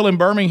 Will in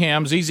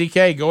Birmingham,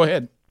 ZZK, go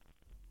ahead.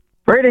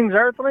 Greetings,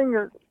 Earthling.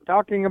 You're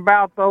talking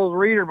about those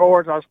reader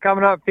boards. I was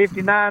coming up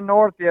 59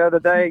 North the other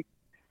day,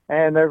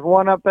 and there's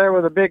one up there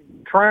with a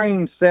big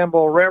train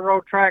symbol,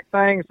 railroad track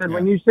thing. Said,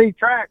 when you see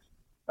tracks,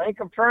 think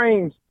of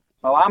trains.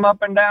 So I'm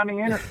up and down the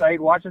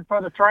interstate watching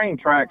for the train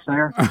tracks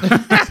there.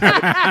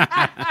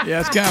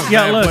 Yeah, it's kind of a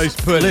bad place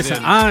to put listen, it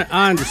in.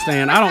 I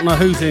understand. I don't know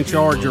who's in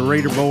charge of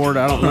reader board.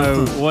 I don't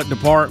know what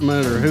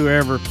department or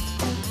whoever.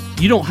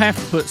 You don't have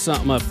to put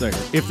something up there.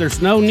 If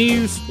there's no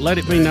news, let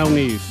it be no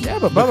news. Yeah,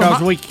 but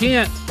because we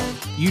can't.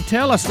 You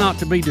tell us not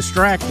to be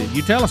distracted.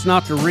 You tell us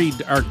not to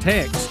read our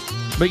text,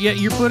 but yet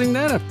you're putting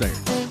that up there.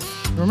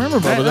 Remember,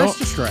 Bubba, that's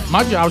distracting.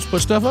 My job is to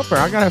put stuff up there.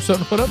 I got to have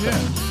something to put up there.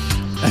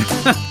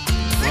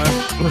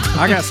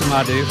 I got some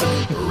ideas.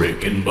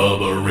 Rick and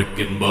Bubba, Rick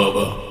and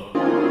Bubba.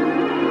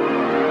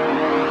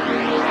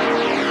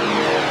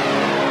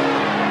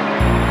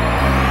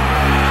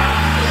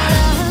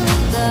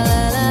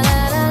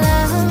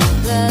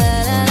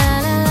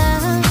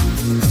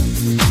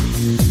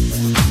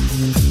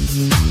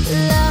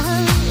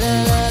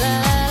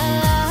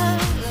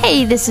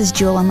 Hey, this is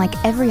Jewel, and like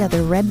every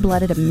other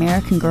red-blooded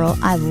American girl,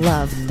 I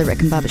love the Rick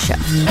and Bubba Show.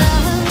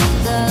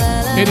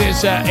 It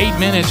is 8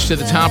 minutes to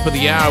the top of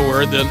the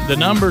hour. The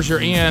numbers are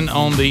in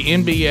on the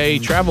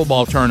NBA travel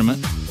ball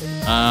tournament.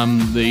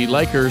 The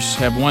Lakers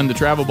have won the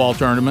travel ball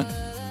tournament,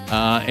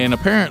 and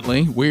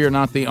apparently we are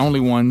not the only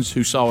ones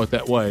who saw it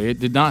that way. It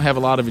did not have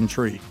a lot of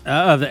intrigue.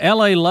 The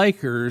L.A.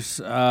 Lakers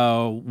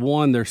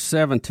won their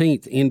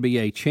 17th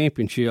NBA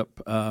championship,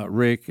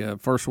 Rick,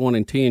 first one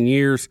in 10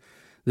 years.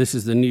 This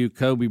is the new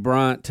Kobe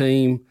Bryant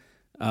team.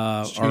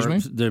 Excuse me?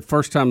 The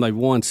first time they've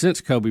won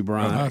since Kobe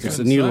Bryant. It's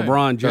the new Say.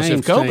 LeBron Because James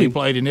if Kobe team.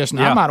 played in this,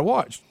 I might have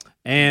watched.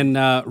 And,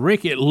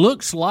 Rick, it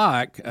looks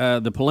like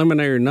the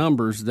preliminary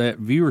numbers that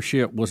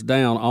viewership was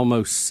down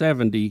almost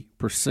 70%.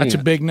 That's a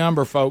big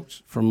number,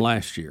 folks. From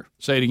last year.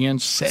 Say it again,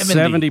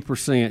 70.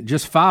 70%.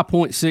 Just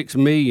 5.6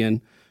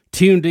 million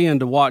tuned in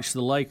to watch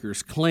the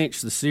Lakers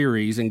clinch the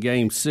series in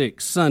Game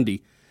 6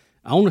 Sunday,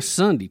 on a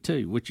Sunday,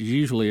 too, which is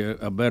usually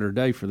a better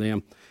day for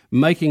them,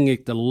 making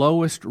it the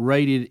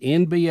lowest-rated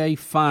NBA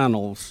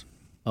Finals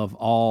of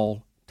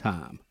all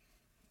time.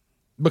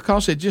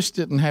 Because it just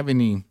didn't have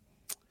any...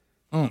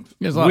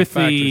 There's a lot of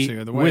factors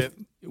here. The way it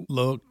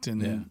looked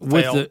and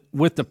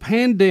with the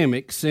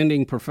pandemic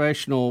sending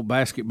professional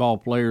basketball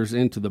players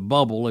into the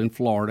bubble in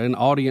Florida and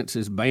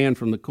audiences banned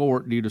from the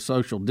court due to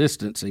social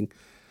distancing,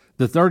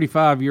 the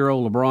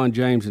 35-year-old LeBron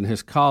James and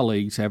his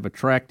colleagues have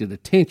attracted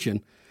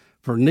attention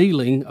for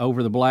kneeling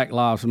over the Black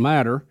Lives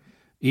Matter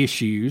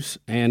issues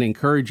and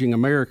encouraging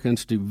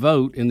Americans to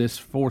vote in this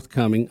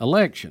forthcoming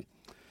election.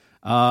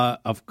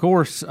 Of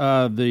course,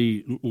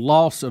 the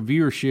loss of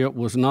viewership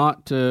was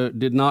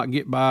did not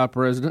get by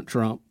President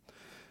Trump,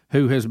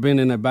 who has been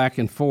in a back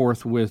and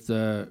forth with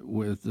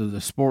the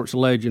sports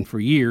legend for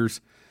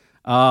years.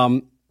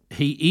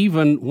 He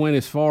even went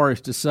as far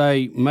as to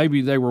say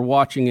maybe they were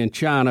watching in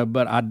China,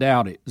 but I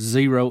doubt it.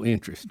 Zero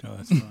interest. Oh,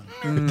 that's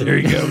funny. There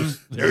he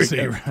goes. There he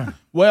goes.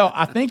 Well,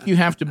 I think you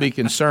have to be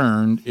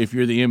concerned if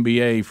you're the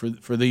NBA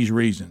for these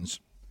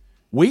reasons.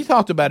 We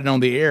talked about it on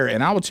the air,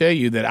 and I will tell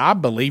you that I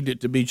believed it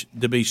to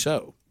be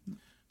so.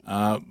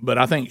 But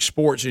I think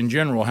sports in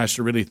general has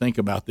to really think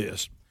about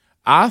this.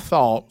 I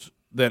thought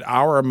that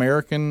our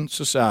American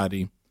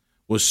society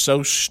was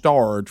so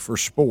starved for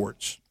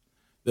sports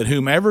that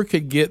whomever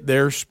could get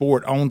their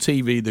sport on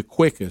TV the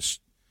quickest,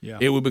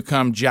 it would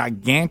become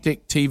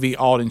gigantic TV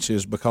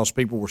audiences because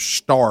people were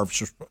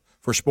starved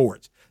for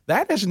sports.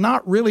 That has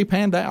not really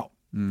panned out.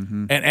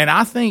 Mm-hmm. And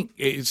I think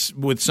it's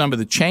with some of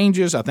the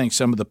changes, I think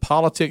some of the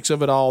politics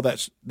of it all,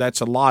 that's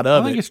a lot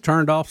of it. I think it's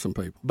turned off some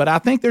people. But I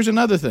think there's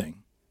another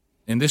thing,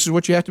 and this is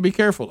what you have to be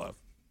careful of.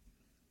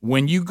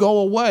 When you go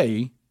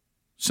away,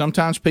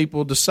 sometimes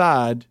people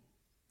decide,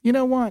 you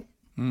know what?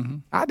 Mm-hmm.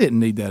 I didn't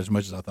need that as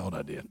much as I thought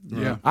I did.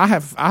 Yeah. I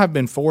have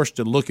been forced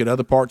to look at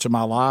other parts of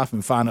my life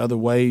and find other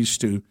ways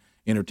to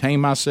entertain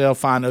myself,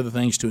 find other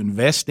things to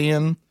invest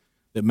in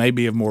that may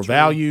be of more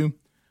value.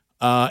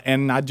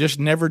 And I just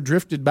never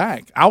drifted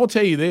back. I will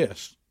tell you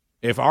this.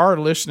 If our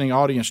listening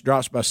audience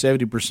drops by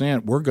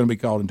 70%, we're going to be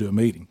called into a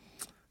meeting.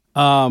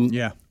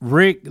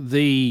 Rick,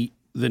 the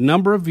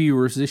number of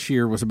viewers this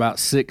year was about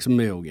 6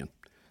 million.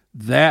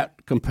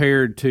 That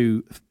compared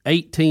to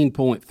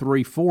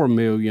 18.34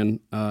 million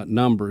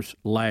numbers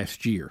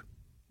last year.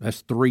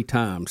 That's 3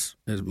 times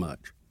as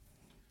much.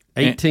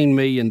 18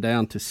 million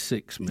down to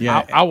 6 million.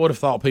 Yeah, I would have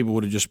thought people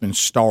would have just been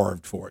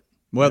starved for it.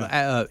 Well,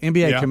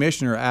 NBA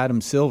Commissioner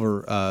Adam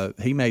Silver,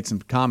 he made some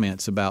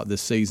comments about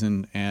this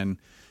season and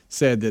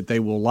said that they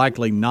will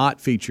likely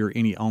not feature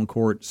any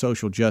on-court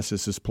social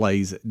justice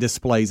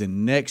displays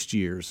in next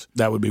year's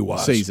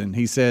season.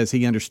 He says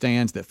he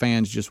understands that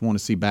fans just want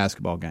to see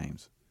basketball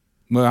games.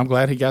 Well, I'm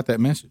glad he got that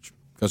message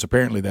because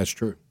apparently that's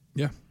true.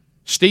 Yeah.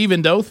 Steve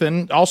in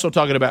Dothan also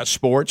talking about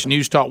sports.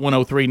 News Talk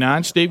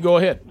 103.9. Steve, go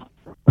ahead.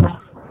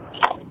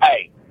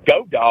 Hey,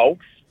 go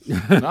Dogs.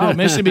 Oh,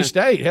 Mississippi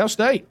State. Hell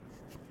State.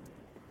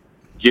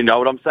 You know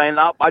what I'm saying?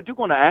 I do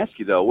want to ask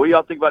you, though, what do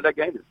y'all think about that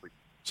game this week?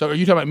 So are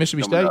you talking about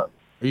Mississippi State? Are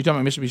you talking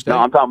about Mississippi State? No,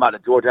 I'm talking about the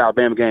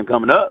Georgia-Alabama game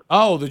coming up.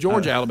 Oh, the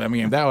Georgia-Alabama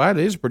game. That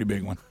is a pretty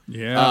big one.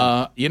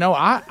 Yeah.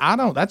 I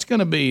don't. That's going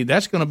to be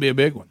a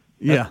big one.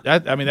 Yeah.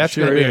 That's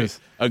Sure going to be is.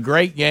 a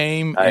great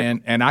game,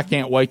 and I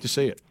can't wait to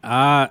see it.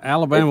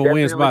 Alabama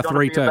wins by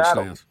 3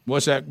 touchdowns.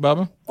 What's that,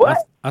 Bubba? What?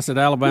 I said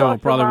Alabama will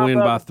probably win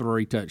by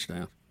 3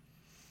 touchdowns.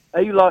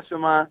 Hey, you lost your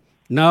mind.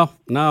 No,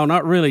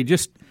 not really.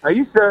 Just are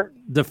you sure?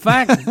 The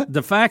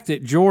fact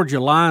that Georgia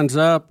lines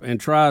up and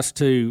tries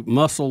to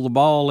muscle the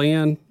ball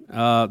in,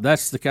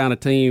 that's the kind of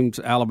teams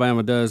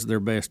Alabama does their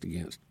best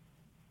against.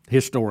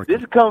 Historically,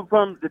 this is coming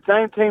from the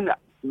same team that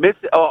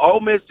Ole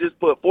Miss just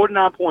put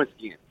 49 points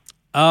against.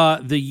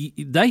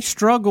 They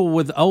struggle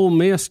with Ole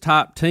Miss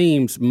type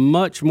teams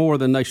much more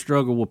than they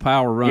struggle with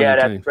power running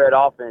teams. Yeah, that spread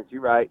offense. You're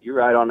right. You're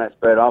right on that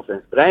spread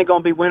offense. But they ain't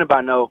gonna be winning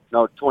by no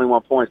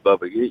 21 points,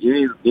 Bubba.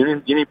 You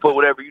need to put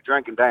whatever you're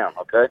drinking down.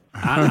 Okay.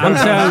 I'm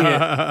telling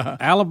you,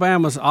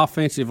 Alabama's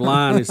offensive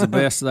line is the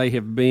best they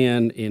have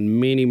been in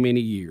many,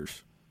 many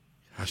years.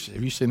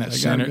 Have you seen that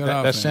center?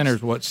 That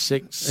center's what,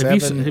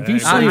 6'7"? Have you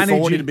seen? I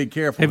need you to be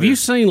careful. Have you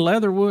seen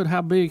Leatherwood?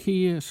 How big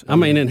he is? I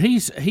mean, and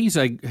he's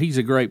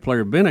a great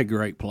player, been a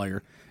great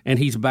player, and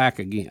he's back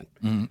again.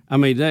 Mm-hmm. I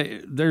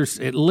mean, there's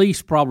at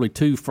least probably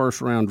 2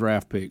 first-round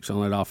draft picks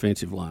on that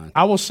offensive line.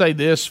 I will say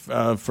this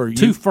for you: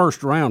 2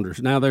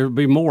 first-rounders. Now there'll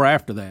be more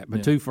after that,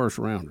 but 2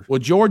 first-rounders. Well,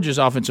 Georgia's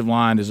offensive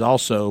line is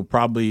also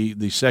probably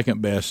the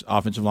second best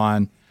offensive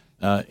line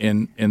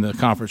in the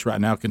conference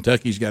right now.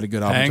 Kentucky's got a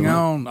good offensive Hang line.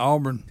 on,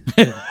 Auburn.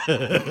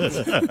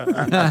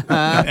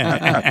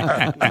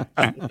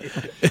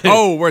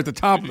 Oh, we're at the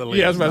top of the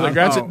list.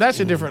 Yeah, that's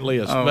a different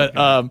list. Oh,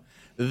 but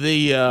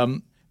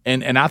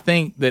and I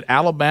think that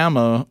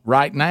Alabama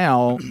right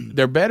now,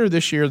 they're better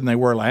this year than they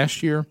were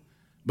last year,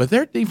 but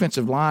their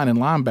defensive line and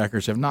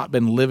linebackers have not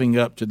been living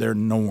up to their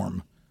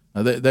norm.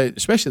 They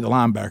especially the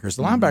linebackers.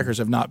 The linebackers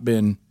have not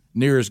been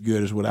near as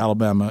good as what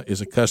Alabama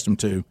is accustomed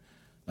to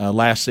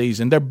last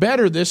season. They're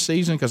better this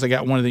season because they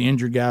got one of the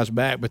injured guys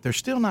back, but they're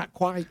still not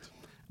quite.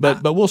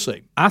 But we'll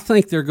see. I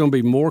think they're going to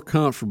be more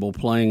comfortable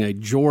playing a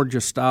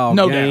Georgia-style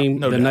game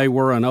than they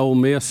were an Ole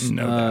Miss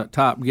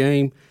type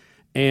game.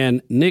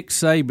 And Nick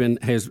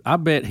Saban I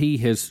bet he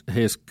has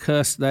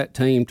cussed that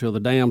team till the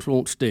dams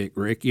won't stick,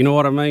 Rick. You know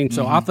what I mean?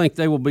 So I think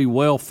they will be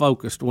well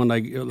focused when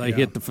they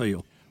hit the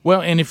field.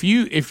 Well, and if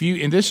you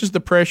and this is the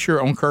pressure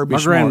on Kirby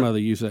Smart. My grandmother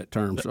used that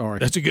term. Sorry,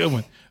 that's a good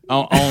one.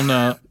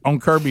 On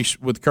Kirby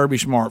with Kirby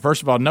Smart.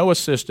 First of all, no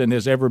assistant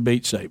has ever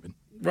beat Saban.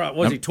 Right?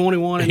 Was he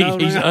 21-0?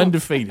 He's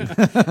undefeated.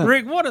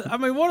 Rick, what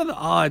are the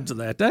odds of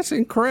that? That's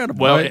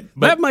incredible. Well,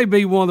 that may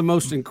be one of the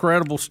most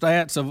incredible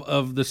stats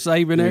of the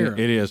Saban era.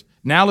 It is.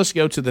 Now let's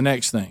go to the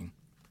next thing.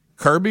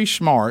 Kirby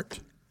Smart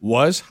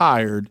was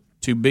hired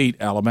to beat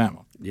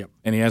Alabama. Yep,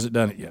 and he hasn't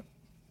done it yet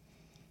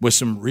with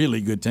some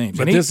really good teams.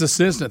 But this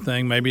assistant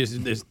thing, maybe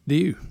it's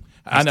due.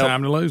 I know.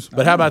 Time to lose.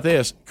 But how about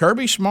this?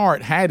 Kirby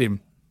Smart had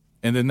him,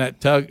 and then that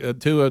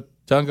Tua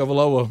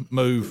Tagovailoa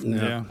move.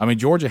 Yeah. I mean,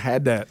 Georgia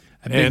had that.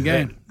 A big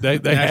game. They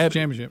had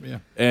championship, yeah.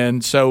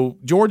 And so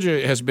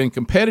Georgia has been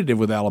competitive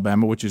with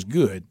Alabama, which is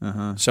good.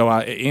 So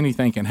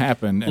anything can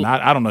happen, and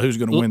I don't know who's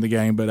going to win the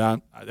game, but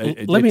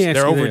let me ask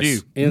they're you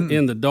overdue. This.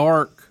 In the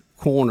dark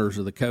corners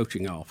of the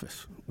coaching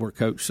office where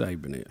Coach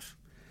Saban is,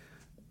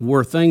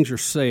 where things are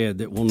said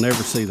that will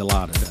never see the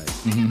light of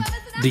day,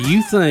 do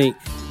you think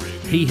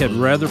he had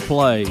rather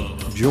play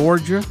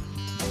Georgia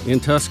in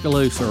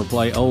Tuscaloosa or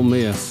play Ole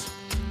Miss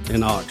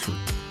in Oxford?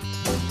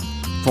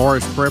 Far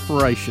as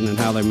preparation and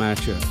how they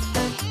match up,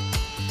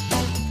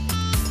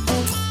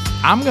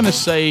 I'm going to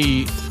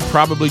say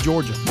probably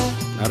Georgia.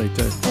 I do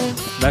too.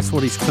 That's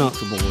what he's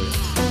comfortable with.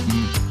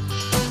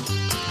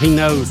 He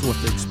knows what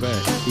to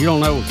expect. You don't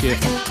know what kid.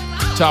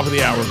 Top of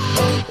the hour.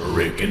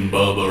 Rick and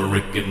Bubba,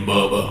 Rick and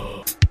Bubba.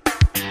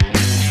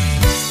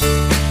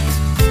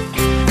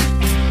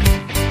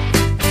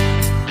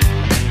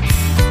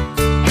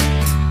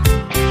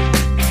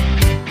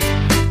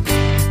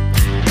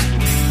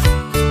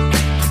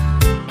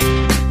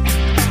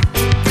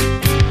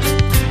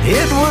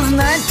 It was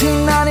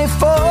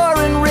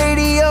 1994 and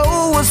radio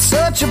was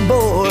such a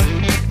bore.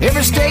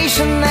 Every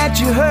station that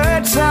you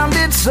heard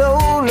sounded so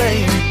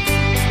lame.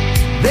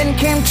 Then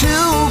came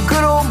two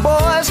good old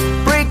boys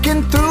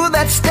breaking through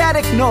that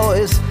static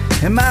noise,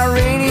 and my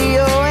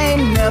radio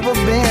ain't never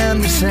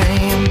been the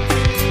same.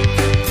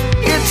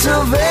 It's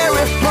a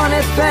very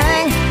funny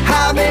thing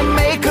how they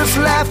make us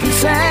laugh and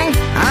sing.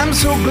 I'm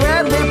so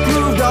glad they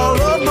proved all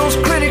of those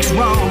critics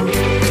wrong.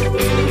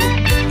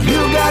 You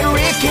got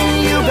Rick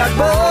and you got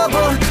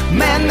Bubba,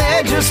 man,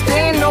 there just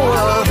ain't no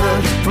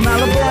other. From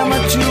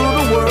Alabama to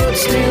the world,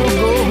 still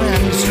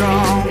going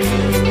strong.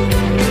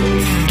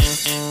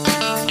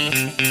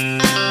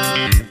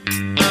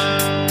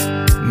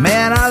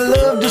 Man, I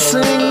love to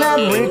sing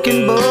that Rick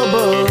and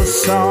Bubba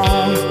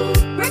song.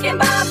 Rick and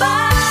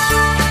Bubba.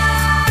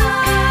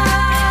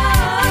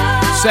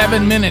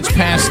 7 minutes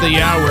past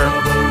the hour.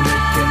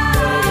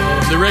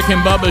 The Rick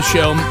and Bubba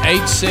Show,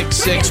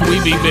 866 We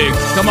Be Big.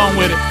 Come on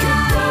with it.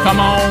 Come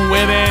on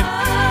with it.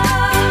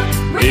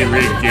 Hey,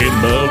 Rick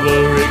and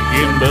Bubba, Rick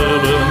and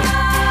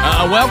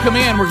Bubba. Welcome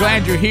in. We're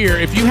glad you're here.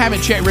 If you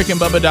haven't checked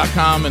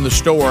rickandbubba.com in the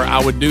store,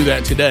 I would do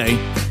that today.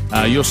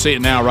 You'll see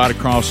it now right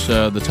across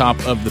the top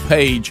of the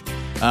page.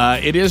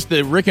 It is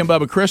the Rick and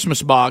Bubba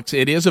Christmas box.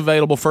 It is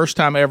available, first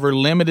time ever,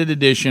 limited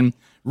edition.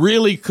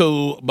 Really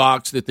cool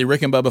box that the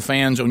Rick and Bubba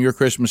fans on your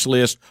Christmas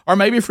list, or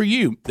maybe for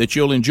you, that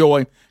you'll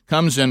enjoy.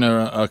 Comes in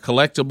a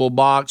collectible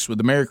box with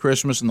the Merry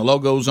Christmas and the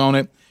logos on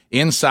it.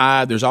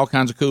 Inside, there's all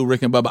kinds of cool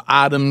Rick and Bubba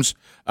items.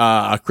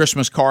 A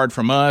Christmas card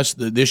from us.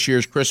 This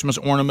year's Christmas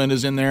ornament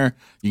is in there.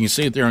 You can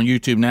see it there on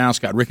YouTube now. It's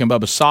got Rick and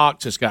Bubba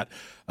socks. It's got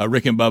a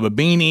Rick and Bubba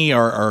beanie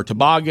or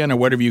toboggan or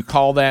whatever you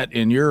call that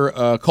in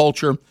your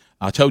culture.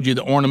 I told you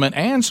the ornament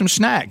and some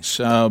snacks.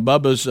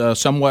 Bubba's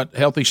somewhat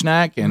healthy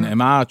snack and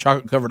my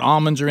chocolate-covered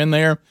almonds are in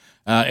there.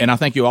 And I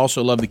think you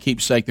also love the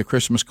keepsake, the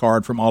Christmas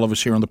card from all of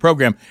us here on the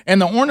program.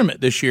 And the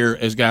ornament this year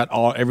has got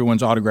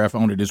everyone's autograph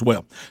on it as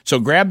well. So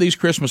grab these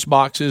Christmas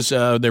boxes.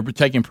 They're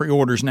taking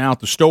pre-orders now at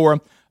the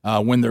store.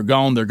 When they're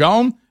gone, they're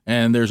gone.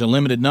 And there's a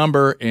limited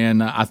number,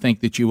 and I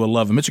think that you will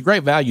love them. It's a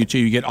great value, too.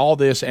 You get all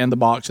this and the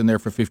box in there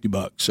for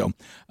 $50. So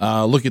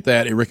look at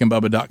that at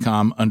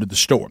rickandbubba.com under the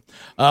store.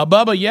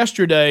 Bubba,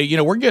 yesterday,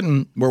 we're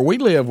getting where we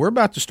live, we're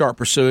about to start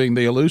pursuing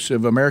the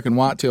elusive American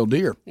white-tailed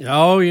deer.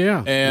 Oh,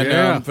 yeah.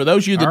 And for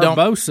those of you that Our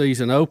bow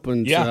season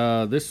opens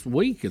this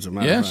week, as a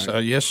matter of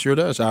fact. Yes, sure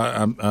does.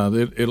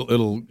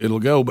 It'll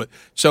go. But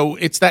so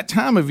it's that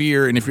time of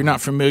year, and if you're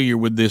not familiar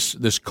with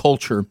this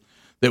culture,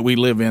 that we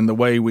live in, the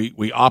way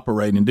we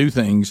operate and do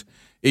things,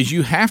 is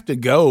you have to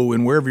go,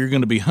 and wherever you're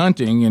going to be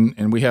hunting,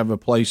 and we have a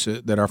place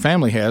that our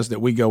family has that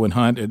we go and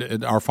hunt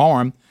at our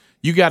farm,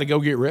 you got to go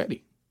get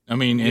ready. I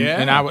mean,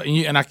 and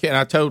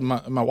I told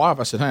my wife,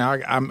 I said,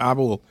 hey, I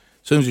will,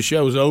 as soon as the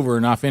show's over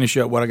and I finish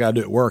up what I got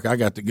to do at work, I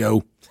got to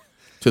go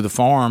to the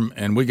farm,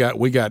 and we got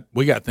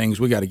things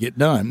we got to get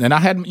done. And I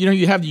had,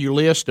 you have your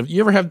list of, do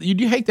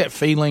you hate that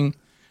feeling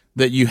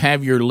that you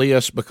have your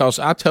list? Because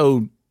I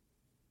told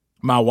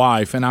my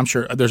wife, and I'm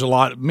sure there's a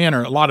lot of men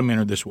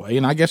are this way,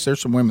 and I guess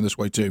there's some women this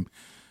way too,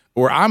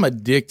 where I'm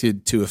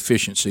addicted to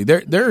efficiency.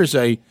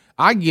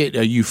 I get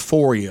a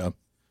euphoria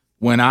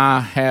when I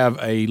have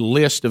a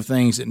list of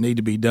things that need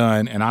to be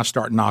done and I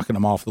start knocking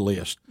them off the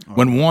list.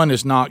 When one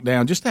is knocked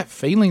down, just that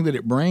feeling that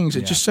it brings,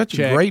 it's just such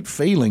a great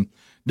feeling.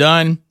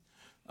 Done.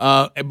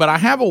 But I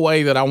have a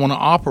way that I want to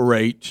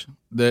operate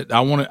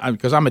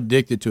because I'm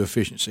addicted to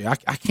efficiency. I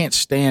can't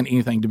stand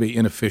anything to be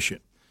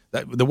inefficient.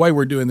 The way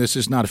we're doing this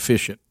is not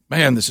efficient.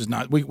 Man, this is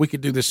not. We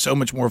could do this so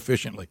much more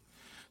efficiently.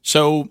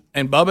 So,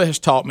 and Bubba has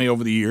taught me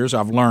over the years.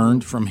 I've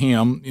learned from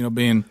him.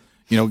 Being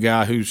a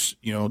guy who's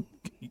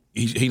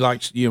he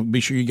likes be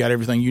sure you got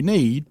everything you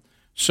need.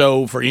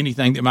 So for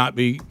anything that might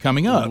be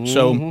coming up. Mm-hmm.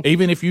 So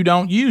even if you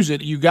don't use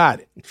it, you got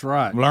it. That's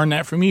right. Learn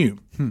that from you.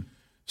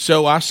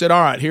 So I said,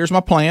 all right, here's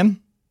my plan.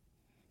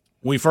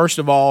 We first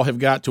of all have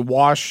got to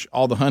wash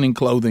all the hunting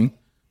clothing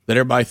that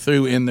everybody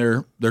threw in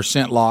their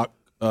scent lock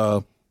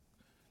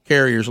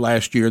carriers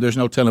last year. There's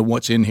no telling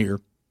what's in here,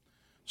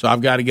 so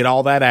I've got to get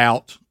all that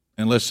out,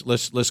 and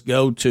let's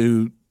go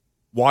to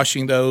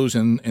washing those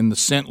in the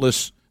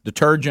scentless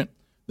detergent.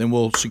 Then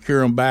we'll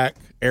secure them back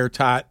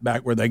airtight,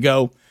 back where they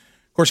go.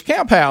 Of course,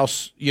 Camp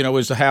House,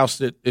 is a house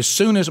that as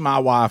soon as my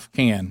wife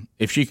can,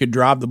 if she could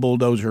drive the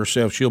bulldozer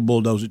herself, she'll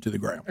bulldoze it to the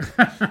ground.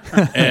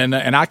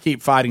 and I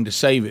keep fighting to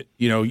save it.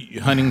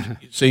 Hunting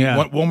season,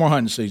 one more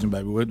hunting season,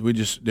 baby. We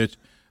just this,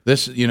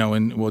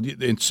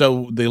 and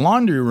so the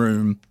laundry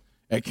room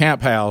at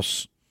Camp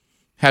House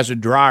has a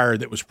dryer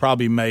that was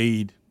probably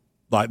made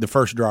like the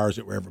first dryers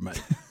that were ever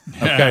made.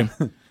 Okay,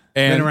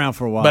 been around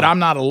for a while, but I'm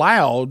not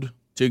allowed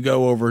to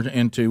go over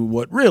into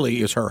what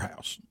really is her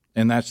house.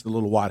 And that's the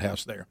little white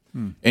house there,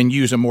 and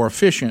use a more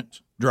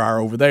efficient dryer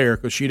over there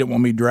because she didn't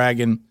want me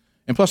dragging.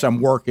 And plus, I'm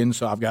working,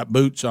 so I've got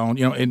boots on.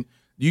 And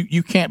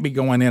you can't be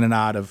going in and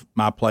out of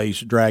my place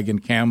dragging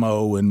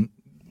camo and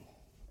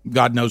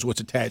God knows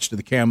what's attached to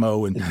the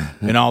camo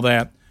and all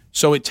that.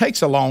 So it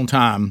takes a long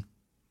time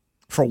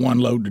for one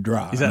load to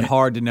dry. Is that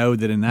hard to know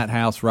that in that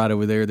house right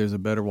over there, there's a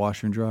better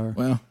washer and dryer?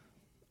 Well,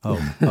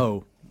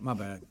 oh. My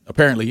bad.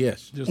 Apparently,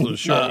 yes. Just a little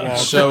short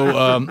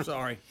walk.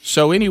 Sorry.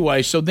 So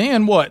anyway,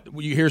 then what?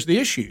 Here's the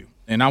issue,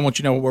 and I want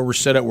you to know where we're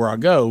set up, where I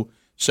go.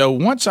 So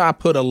once I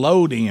put a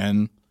load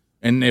in,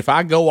 and if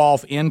I go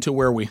off into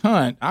where we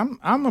hunt,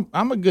 I'm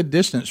a good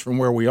distance from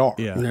where we are.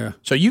 Yeah.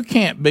 So you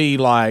can't be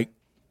like,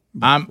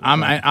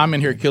 I'm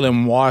in here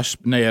killing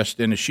wasp nest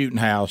in a shooting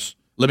house.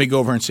 Let me go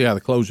over and see how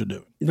the clothes are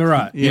doing.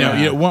 Right.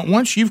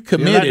 Once you've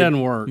committed, that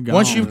doesn't work.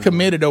 Once you've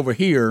committed over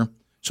here.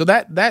 So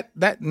that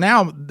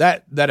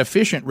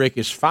efficient Rick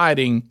is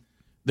fighting.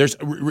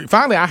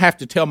 Finally I have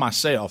to tell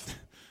myself,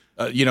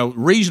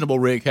 reasonable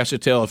Rick has to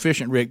tell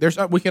efficient Rick.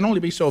 We can only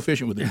be so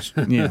efficient with this.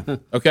 Yeah.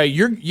 Okay.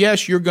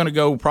 You're going to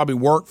go probably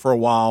work for a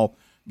while,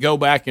 go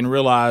back and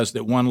realize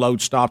that one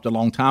load stopped a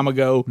long time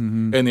ago,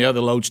 and the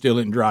other load still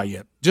isn't dry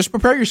yet. Just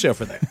prepare yourself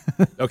for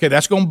that. Okay,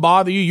 that's going to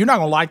bother you. You're not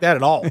going to like that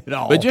at all.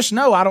 But just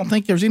know I don't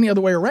think there's any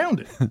other way around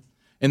it.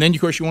 And then,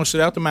 of course, you want to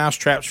set out the mouse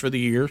traps for the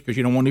year because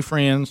you don't want any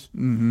friends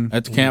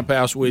at the camp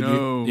house with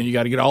you. And you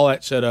got to get all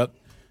that set up.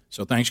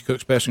 So thanks to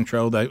Cook's Pest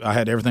Control, I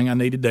had everything I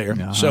needed there.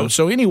 Uh-huh.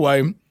 So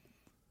anyway,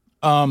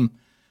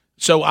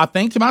 so I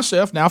think to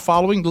myself now,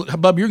 following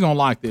Bub, you're going to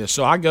like this.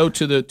 So I go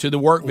to the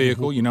work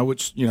vehicle.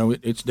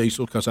 It's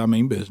diesel because I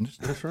mean business.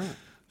 That's right.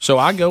 So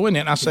I go in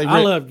there and I say, Rick,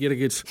 I love to get a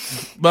good.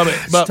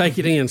 Bubba, take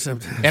it in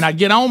sometimes. And I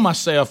get on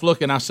myself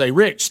looking. I say,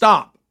 Rick,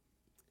 stop,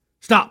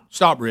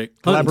 Rick.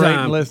 Collaborate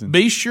and listen.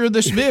 Be sure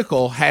this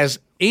vehicle has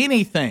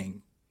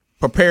anything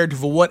prepared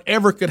for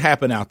whatever could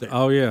happen out there.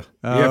 Oh, yeah.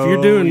 If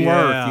you're doing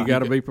work, you got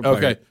to be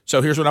prepared. Okay,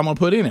 so here's what I'm going to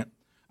put in it.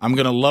 I'm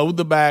going to load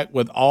the back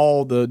with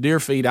all the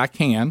deer feed I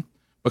can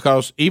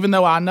because even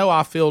though I know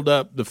I filled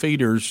up the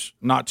feeders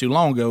not too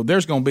long ago,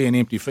 there's going to be an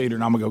empty feeder,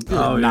 and I'm going to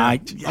go, good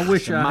night. I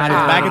wish I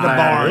had back at the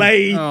barn.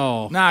 Lay.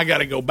 Oh. Now I got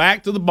to go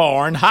back to the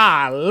barn.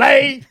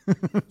 Lay.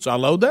 So I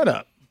load that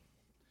up.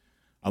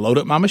 I load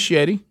up my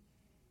machete.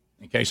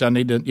 In case I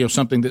need to,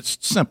 something that's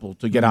simple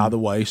to get out of the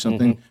way,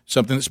 something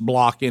that's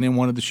blocking in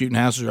one of the shooting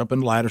houses or up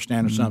in the ladder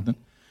stand or something.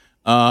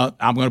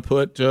 I'm going to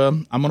put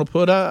a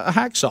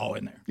hacksaw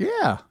in there.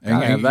 Yeah,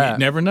 and have that. You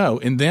never know.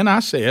 And then I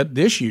said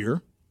this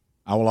year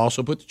I will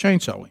also put the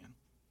chainsaw in.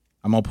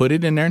 I'm going to put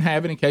it in there and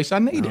have it in case I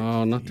need it.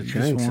 Oh, not the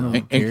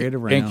chainsaw. Carry it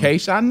around. In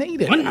case I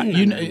need it.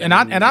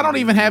 I don't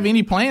even have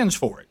any plans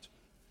for it.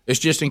 It's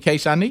just in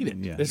case I need it.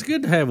 Yeah. It's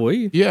good to have with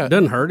you. Yeah. It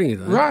doesn't hurt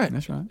anything. Right.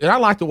 That's right. And I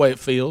like the way it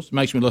feels. It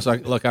makes me look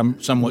like I'm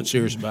somewhat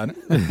serious about it.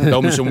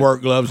 Throw me some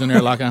work gloves in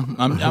there like I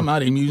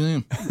might even use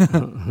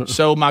them.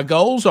 So my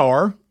goals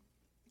are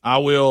I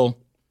will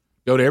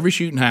go to every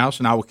shooting house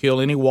and I will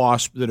kill any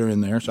wasps that are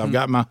in there. So I've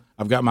got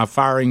my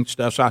firing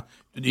stuff. So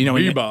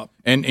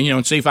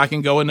and see if I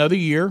can go another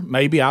year.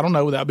 Maybe, I don't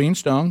know, without being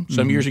stung.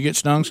 Some years you get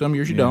stung, some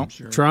years you don't.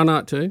 Sure. Try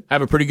not to.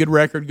 Have a pretty good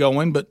record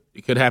going, but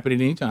it could happen at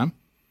any time.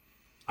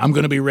 I'm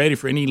going to be ready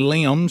for any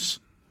limbs,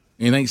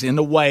 anything's in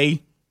the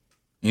way,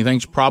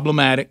 anything's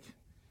problematic.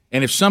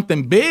 And if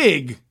something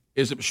big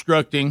is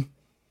obstructing,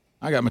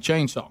 I got my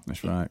chainsaw.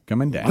 That's right.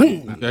 Coming down.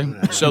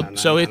 Okay.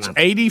 So it's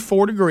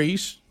 84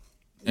 degrees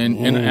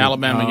in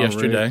Alabama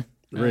yesterday.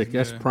 Rick,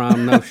 that's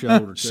prime no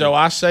shoulder. So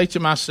I say to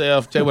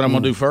myself, tell you what I'm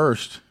going to do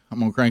first. I'm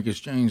going to crank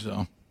this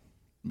chainsaw.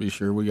 Be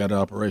sure we got it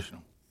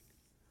operational.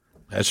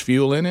 Has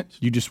fuel in it.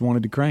 You just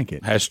wanted to crank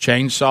it. Has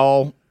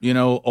chainsaw,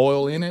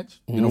 oil in it.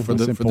 For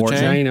the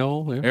chain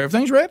oil. Yeah.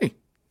 Everything's ready.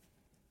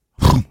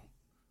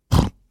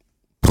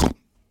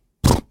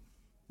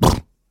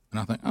 And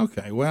I think,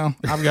 okay, well,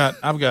 I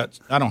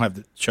don't have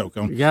the choke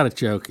on. You got to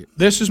choke it.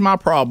 This is my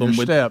problem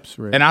with steps,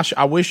 Rick. And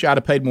I wish I'd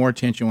have paid more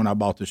attention when I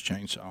bought this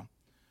chainsaw.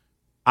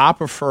 I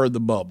prefer the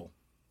bubble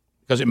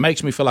because it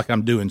makes me feel like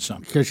I'm doing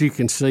something. Because you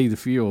can see the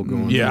fuel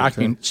going. Yeah, I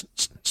can.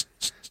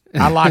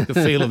 I like the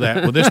feel of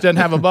that. Well, this doesn't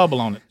have a bubble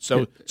on it,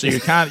 so you're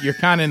kind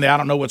of in the I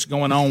don't know what's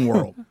going on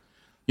world.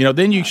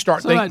 Then you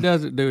start thinking. Somebody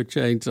doesn't do a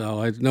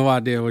chainsaw. I have no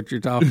idea what you're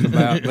talking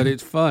about, but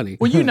it's funny.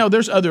 Well,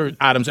 there's other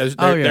items.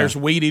 There's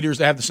weed eaters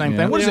that have the same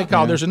thing. What is it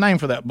called? There's a name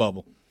for that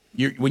bubble.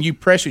 When you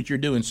press it, you're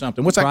doing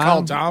something. What's that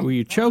called, Tom? Well,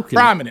 you're choking.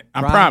 Priming it.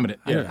 I'm priming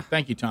it. Yeah.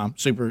 Thank you, Tom.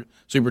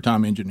 Super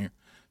Tom engineer.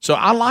 So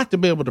I like to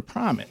be able to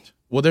prime it.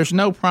 Well, there's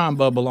no prime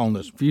bubble on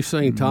this one. Have you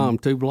seen Tom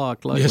 2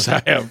 Block lately? Yes,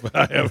 I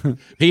have.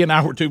 He and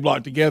I were 2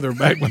 block together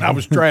back when I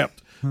was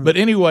trapped. But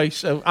anyway,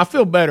 so I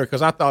feel better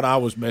because I thought I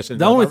was messing.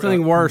 The only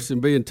thing worse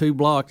than being 2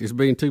 block is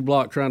being 2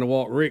 block trying to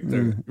walk Rick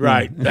through.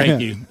 Right. Thank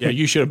you. Yeah,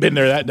 you should have been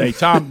there that day.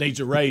 Tom needs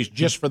a raise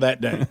just for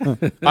that day. All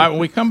right, when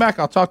we come back,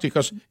 I'll talk to you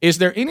because is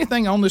there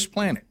anything on this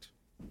planet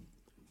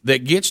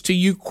that gets to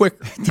you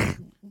quicker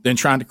than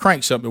trying to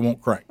crank something that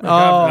won't crank?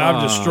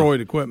 I've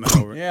destroyed equipment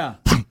over it. Yeah.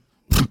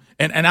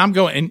 And I'm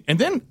going, and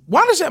then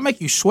why does that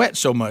make you sweat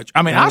so much?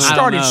 I mean, I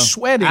started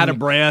sweating out of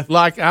breath.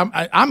 Like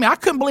I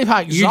couldn't believe how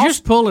exhausted. You're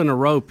just pulling a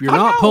rope. You're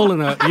not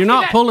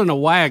pulling a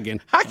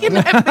wagon. How can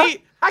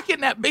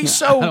that be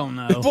so? I don't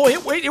know. Boy,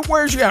 it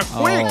wears you out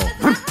quick.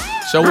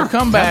 So we'll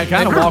come back.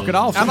 Kind of walk it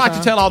off. I'd like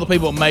to tell all the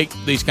people that make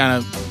these kind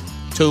of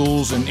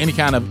tools and any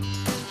kind of.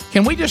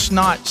 Can we just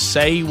not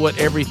say what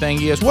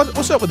everything is?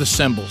 What's up with the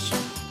symbols?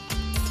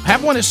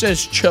 Have one that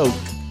says choke.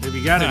 Have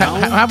you got it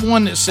on? Have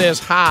one that says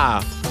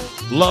high.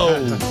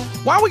 Low.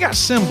 Why we got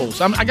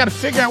symbols? I got to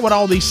figure out what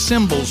all these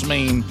symbols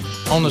mean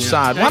on the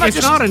side. Why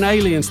it's not an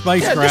alien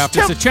spacecraft.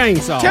 It's a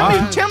chainsaw.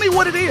 Tell me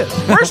what it is.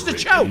 Where's the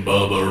choke?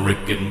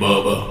 Rick and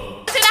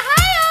Bubba. It's in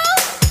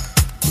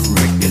Ohio.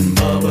 Rick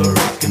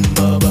and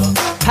Bubba.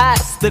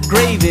 Pass the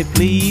gravy,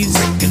 please.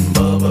 Rick and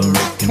Bubba.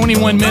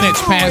 21 minutes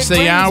past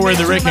the hour of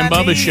the Rick and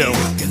Bubba show.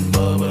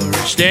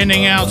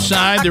 Standing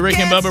outside the Rick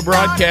and Bubba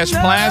Broadcast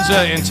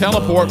Plaza in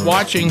Teleport,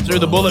 watching through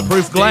the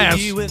bulletproof glass.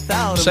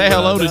 Say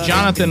hello to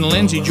Jonathan and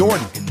Lindsay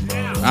Jordan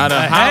out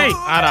of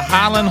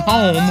Highland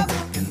Home,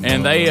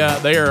 and they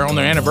are on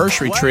their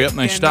anniversary trip, and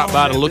they stopped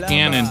by to look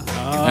in and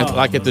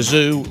at the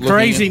zoo.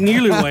 Crazy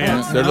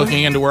newlyweds. They're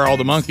looking into where all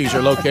the monkeys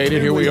are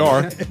located. Here we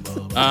are.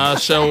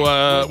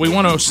 So we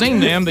want to sing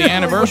them the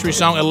anniversary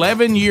song,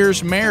 11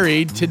 Years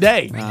Married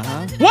Today.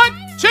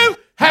 1, 2.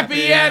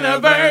 Happy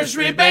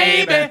anniversary,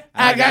 baby.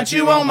 I got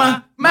you on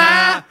my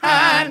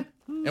mind.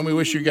 And we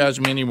wish you guys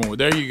many more.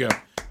 There you go.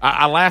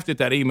 I laughed at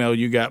that email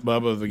you got,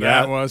 Bubba. The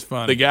guy, that was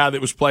funny. The guy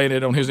that was playing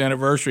it on his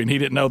anniversary, and he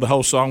didn't know the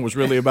whole song was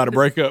really about a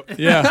breakup.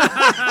 Yeah.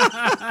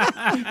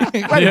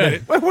 Wait a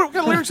minute. What kind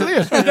of lyrics are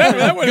this?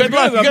 Good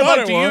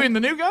luck to you and the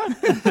new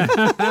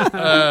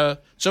guy.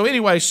 So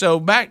anyway,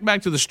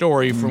 back to the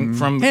story from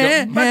going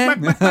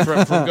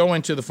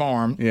to the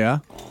farm. Yeah.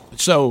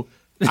 So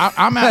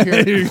I'm out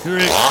here.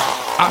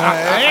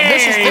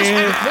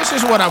 This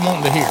is what I'm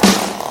wanting to hear.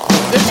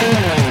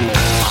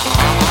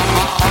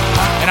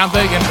 And I'm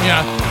thinking,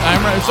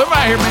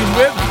 somebody here means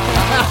with me.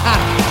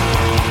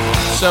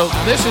 So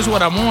this is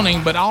what I'm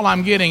wanting, but all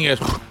I'm getting is.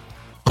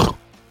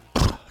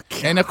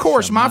 And of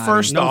course, my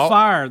first thought. No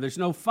fire. There's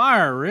no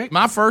fire, Rick.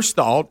 My first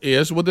thought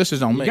is, well, this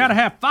is on me. You got to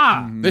have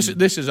fire.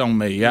 This is on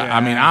me. Yeah. I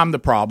mean, I'm the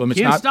problem.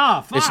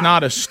 It's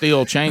not a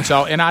steel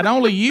chainsaw, and I'd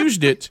only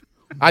used it.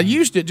 I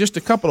used it just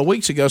a couple of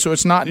weeks ago, so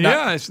it's not.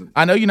 I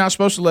know you're not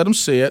supposed to let them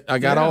sit. I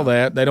got all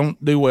that. They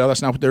don't do well.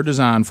 That's not what they're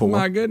designed for.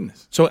 My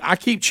goodness. So I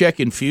keep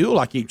checking fuel.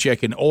 I keep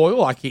checking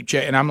oil. I keep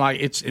checking. And I'm like,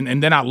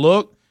 and then I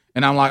look,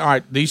 and I'm like, all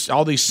right,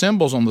 all these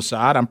symbols on the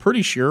side. I'm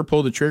pretty sure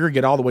pull the trigger,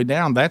 get all the way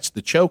down. That's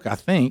the choke, I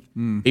think.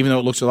 Even though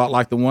it looks a lot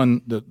like the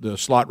one, the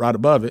slot right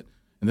above it,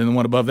 and then the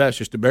one above that's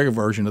just a bigger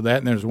version of that.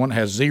 And there's one that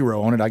has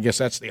 0 on it. I guess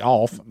that's the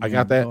off. I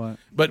got that.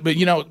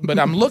 But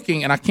I'm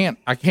looking, and I can't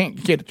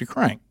get it to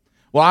crank.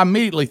 Well, I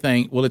immediately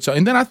think,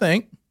 and then I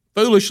think,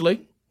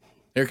 foolishly,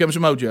 here comes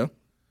Mojo.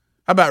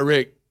 How about,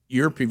 Rick,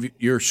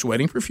 you're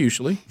sweating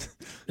profusely,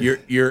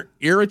 you're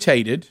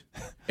irritated,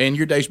 and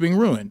your day's being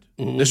ruined.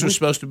 Mm-hmm. This was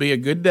supposed to be a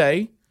good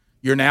day.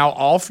 You're now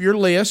off your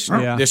list.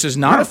 Yeah. This is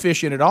not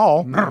efficient at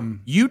all.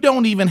 You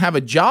don't even have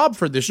a job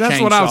for this That's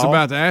chainsaw. what I was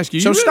about to ask you.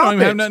 You So really stop don't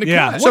even it. have nothing to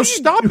Yeah. cut. So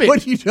stop it.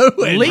 What are you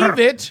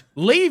doing?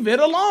 Leave it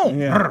alone.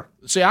 Yeah.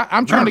 See,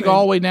 I'm trying to go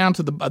all the way down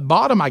to the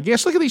bottom, I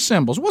guess. Look at these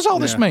symbols. What's all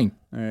this mean?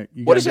 All right,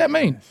 What does that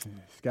mean?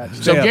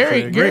 So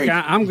Gary, Rick,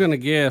 I'm going to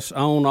guess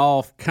on,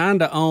 off,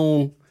 kind of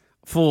on,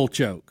 full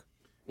choke.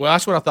 Well,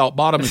 that's what I thought.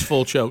 Bottom is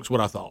full choke's what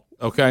I thought.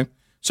 Okay.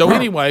 So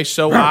anyway,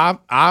 so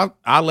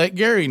I let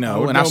Gary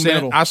know, and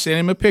I sent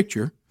him a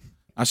picture.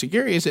 I said,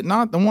 Gary, is it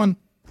not the one?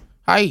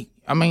 Hey,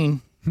 I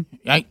mean,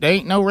 there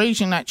ain't no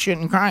reason that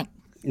shouldn't crank.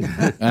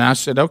 And I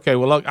said, okay,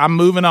 well, look, I'm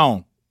moving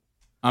on.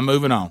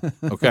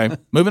 Okay,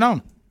 moving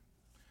on.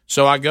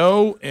 So I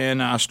go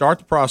and I start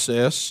the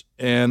process,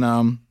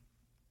 and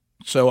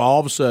so all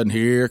of a sudden,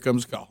 here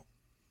comes the call.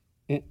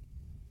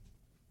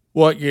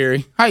 What,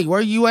 Gary? Hey, where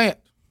you at?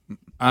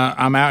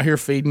 I'm out here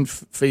filling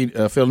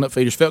up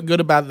feeders. Felt good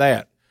about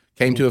that.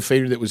 Came to a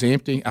feeder that was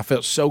empty. I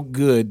felt so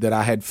good that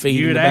I had feed.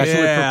 You'd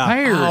actually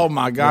prepared. Oh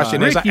my gosh! Right.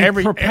 And it's Rick, like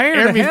you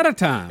prepared ahead of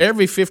time.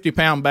 Every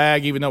 50-pound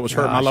bag, even though it was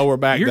hurting my lower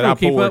back, You're that I gonna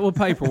keep poured. up with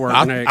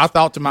paperwork next. I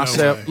thought to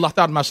myself,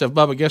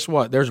 Bubba, guess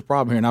what? There's a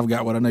problem here, and I've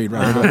got what I need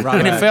right here.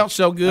 And it felt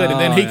so good. And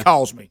then he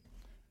calls me.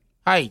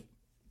 Hey,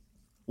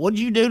 what'd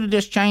you do to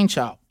this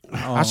chainsaw?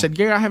 I said,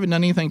 Gary, I haven't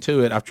done anything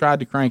to it. I've tried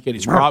to crank it.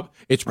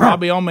 It's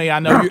probably on me. I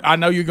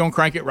know you're going to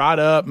crank it right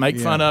up, make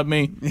fun of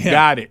me. Yeah.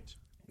 Got it.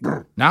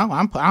 No,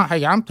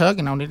 I'm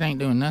tugging on it. Ain't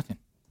doing nothing.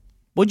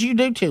 What'd you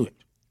do to it?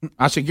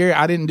 I said, Gary,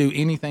 I didn't do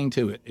anything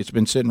to it. It's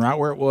been sitting right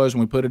where it was when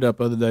we put it up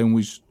the other day when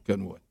we was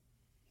cutting wood.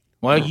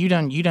 Well, you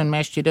done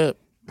messed it up.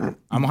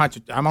 I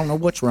don't know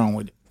what's wrong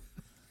with it.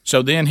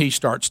 So then he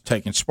starts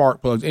taking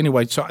spark plugs.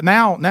 Anyway, so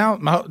now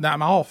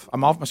I'm off.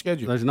 I'm off my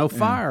schedule. There's no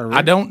fire. Right?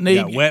 I don't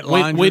need wet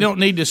we don't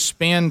need to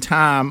spend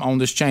time on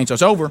this chainsaw.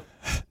 It's over.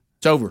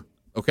 It's over.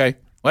 Okay.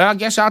 Well, I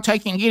guess I'll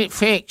take it and get it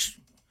fixed.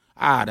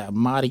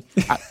 Almighty.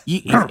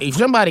 If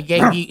somebody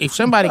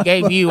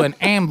gave you an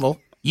anvil,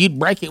 you'd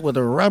break it with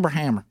a rubber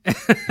hammer. And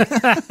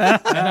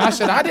I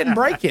said, I didn't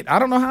break it. I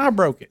don't know how I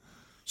broke it.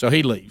 So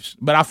he leaves.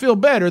 But I feel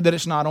better that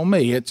it's not on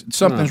me.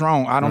 Something's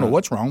wrong. I don't know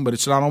what's wrong, but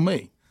it's not on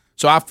me.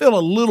 So I feel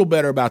a little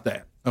better about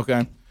that.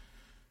 Okay.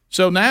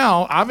 So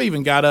now I've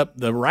even got up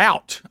the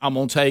route I'm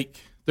going to take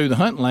through the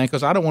hunting land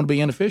because I don't want to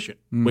be inefficient.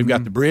 Mm-hmm. We've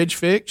got the bridge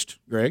fixed.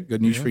 Greg,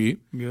 good news for you.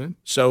 Good.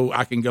 So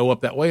I can go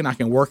up that way and I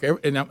can work.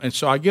 And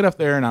so I get up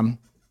there and I'm,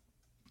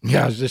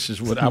 guys, this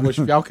is what I wish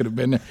y'all could have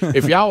been there.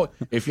 If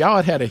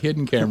y'all had a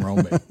hidden camera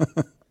on me,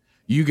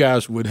 you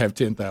guys would have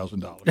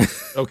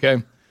 $10,000.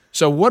 Okay.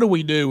 So what do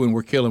we do when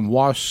we're killing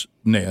wasp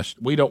nests?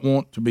 We don't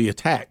want to be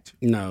attacked.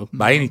 No.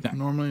 By anything.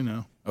 Normally,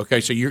 no.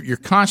 Okay, so you're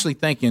constantly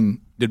thinking,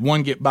 did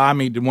one get by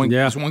me? Is one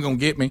going to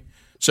get me?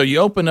 So you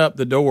open up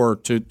the door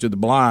to the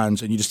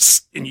blinds and you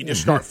just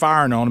start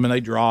firing on them and they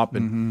drop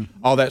and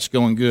all that's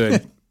going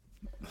good.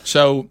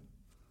 So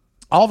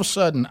all of a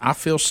sudden I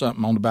feel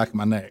something on the back of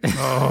my neck.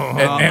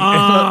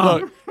 And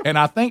look, and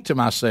I think to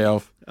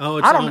myself,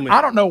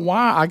 I don't know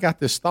why I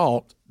got this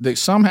thought that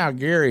somehow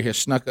Gary has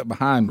snuck up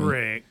behind me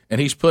Rick. and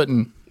he's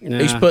putting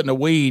a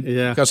weed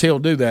because he'll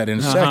do that in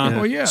a second.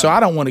 Well, yeah. So I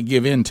don't want to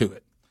give in to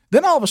it.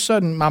 Then all of a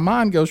sudden, my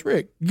mind goes,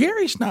 Rick,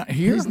 Gary's not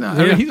here. He's not.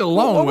 I mean, he's a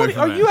long way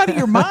from Are you out of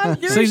your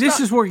mind? See, this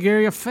is where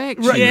Gary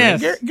affects you.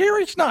 Yes.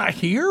 Gary's not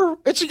here.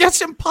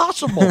 That's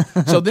impossible.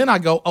 So then I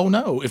go, oh,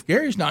 no, if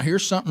Gary's not here,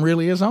 something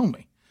really is on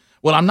me.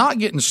 Well, I'm not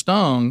getting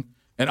stung,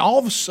 and all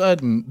of a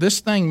sudden,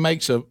 this thing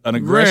makes an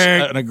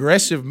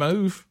aggressive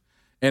move.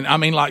 And I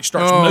mean, like,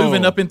 starts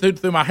moving up and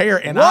through my hair,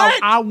 and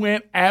I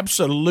went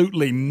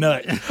absolutely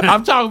nuts.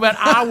 I'm talking about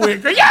I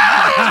went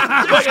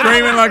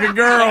screaming like a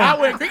girl. I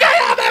went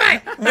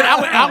and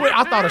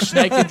I thought a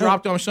snake had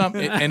dropped on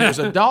something, and it was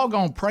a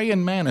doggone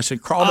praying mantis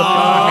had crawled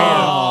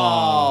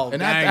up in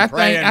my hair. And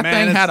that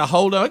thing had a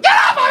hold of it. Get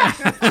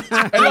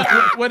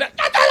off of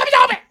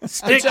it!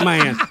 Stick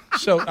man.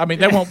 So I mean,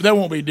 there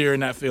won't be deer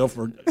in that field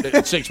for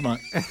 6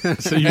 months.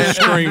 So you're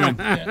screaming.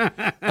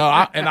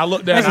 And I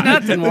looked down.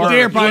 Nothing worse.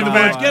 Deer probably the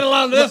best. Get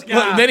along this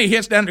guy. Look, then he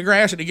hits down the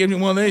grass and he gives me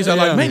one of these. I'm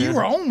like, man, you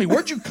were on me.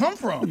 Where'd you come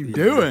from? You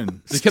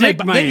doing?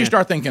 Then you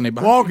start thinking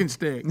about walking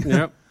stick.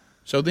 Yep.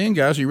 So then,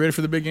 guys, are you ready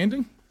for the big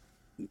ending?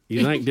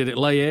 You think did it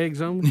lay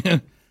eggs on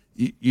me?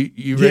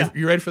 You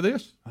ready for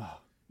this?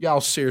 Y'all,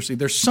 seriously,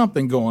 there's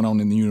something going on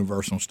in the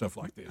universe on stuff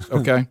like this.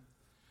 Okay.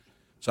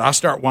 So I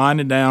start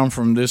winding down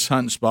from this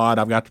hunting spot.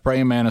 I've got the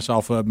praying mantis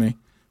off of me.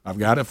 I've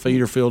got a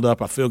feeder filled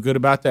up. I feel good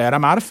about that.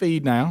 I'm out of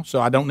feed now, so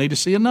I don't need to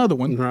see another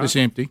one that's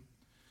empty.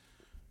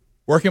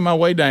 Working my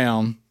way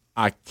down,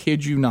 I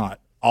kid you not,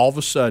 all of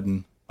a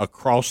sudden,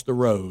 across the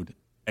road,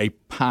 a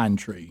pine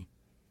tree,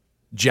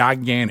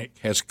 gigantic,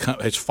 has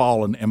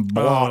fallen and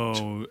blocked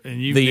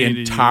the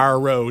entire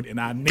road,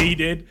 and I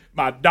needed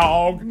my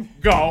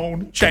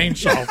doggone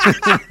chainsaw.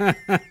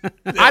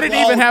 I didn't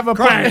even have a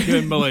plan.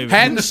 Couldn't believe it.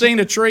 Hadn't seen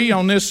a tree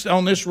on this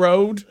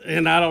road,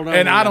 and I don't know.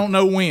 I don't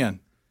know when.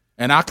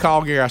 And I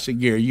called Gary. I said,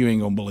 Gary, you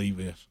ain't gonna believe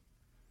this.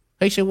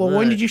 He said, well,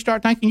 when did you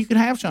start thinking you could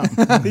have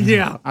something?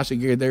 Yeah. I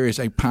said, Gary, there is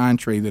a pine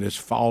tree that has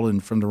fallen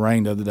from the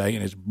rain the other day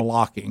and is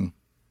blocking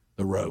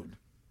the road.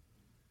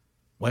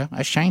 Well,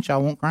 that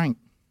chainsaw won't crank.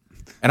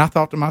 And I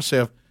thought to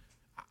myself,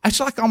 it's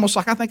almost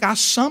like I think I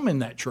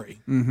summoned that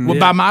tree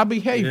by my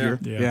behavior.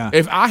 Yeah.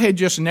 If I had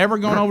just never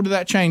gone over to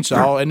that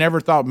chainsaw and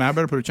never thought, man, I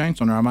better put a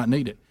chainsaw in there, I might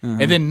need it,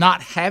 and then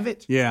not have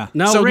it. Yeah.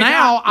 So Rick,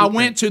 now I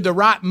went to the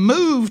right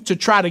move to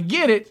try to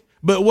get it,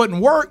 but it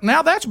wouldn't work.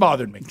 Now that's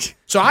bothered me.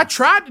 So I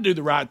tried to do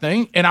the right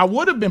thing, and I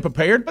would have been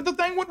prepared, but the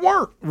thing wouldn't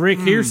work. Rick,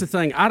 here's the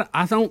thing.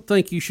 I don't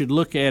think you should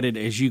look at it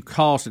as you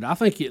caused it. I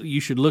think you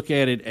should look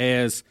at it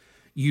as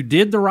you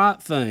did the right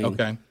thing.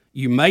 Okay.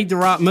 You made the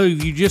right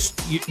move.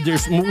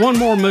 There's one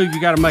more move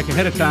you got to make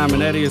ahead of time,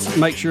 and that is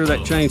make sure that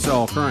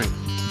chainsaw crank.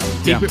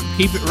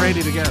 Keep it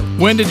ready to go.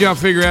 When did y'all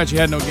figure out you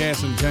had no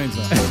gas in the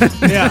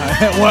chainsaw? Yeah,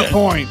 at what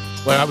point?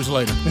 Well, I was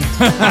later.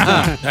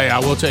 Hey, I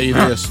will tell you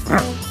this.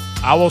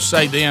 I will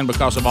say then,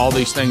 because of all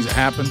these things that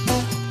happened,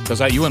 because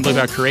you wouldn't believe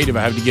how creative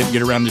I had to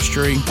get around this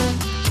tree.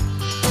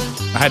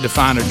 I had to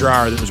find a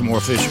dryer that was more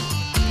efficient.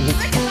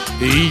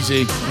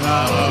 Easy.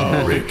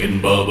 Rick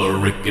and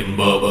Bubba, Rick and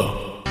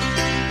Bubba.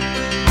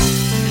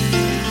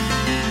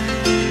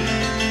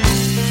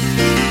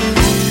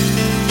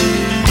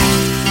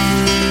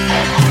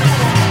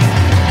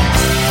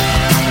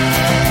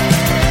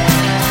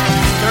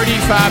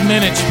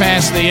 Minutes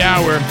past the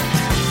hour.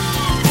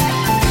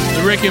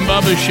 The Rick and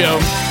Bubba Show.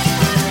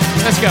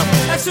 Let's go.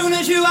 As soon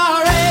as you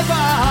are able,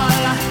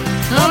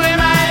 only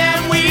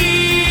man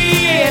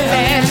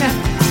willing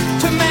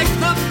to make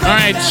the. All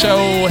right,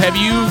 so have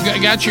you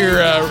got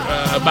your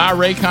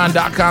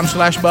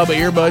buyraycon.com/Bubba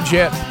earbuds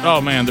yet? Oh,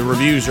 man, the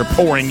reviews are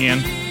pouring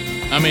in.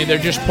 I mean, they're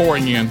just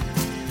pouring in.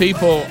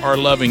 People are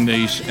loving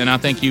these, and I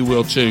think you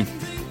will too.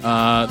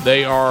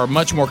 They are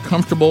much more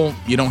comfortable.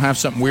 You don't have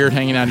something weird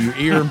hanging out of your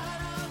ear.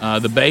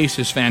 The bass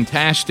is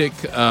fantastic.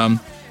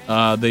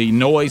 The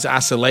noise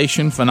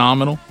isolation,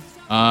 phenomenal.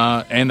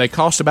 And they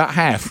cost about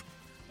half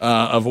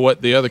of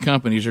what the other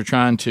companies are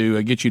trying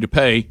to get you to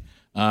pay.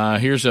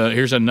 Here's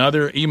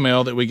another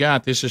email that we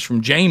got. This is from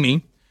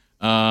Jamie,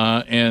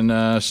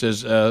 and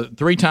says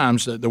 3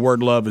 times the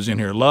word love is in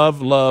here.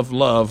 Love, love,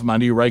 love my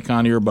new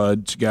Raycon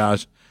earbuds,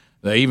 guys.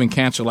 They even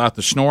cancel out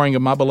the snoring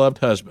of my beloved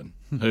husband,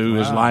 who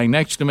is lying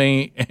next to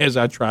me as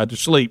I tried to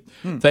sleep.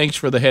 Thanks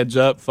for the heads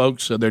up,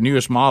 folks. Their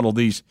newest model,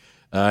 these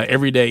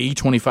everyday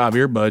E25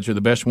 earbuds, are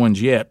the best ones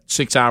yet.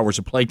 6 hours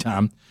of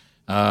playtime.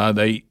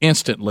 They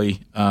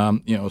instantly,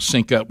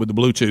 sync up with the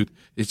Bluetooth.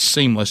 It's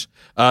seamless.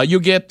 You'll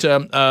get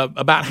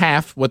about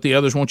half what the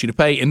others want you to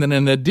pay, and then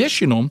an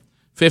additional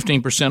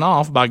 15%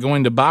 off by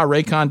going to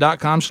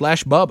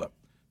buyraycon.com/Bubba.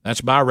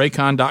 That's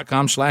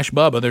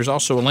buyraycon.com/Bubba. There's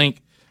also a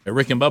link at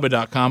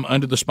rickandbubba.com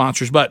under the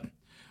sponsors button.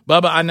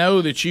 Bubba, I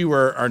know that you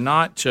are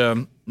not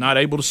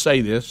able to say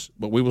this,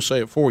 but we will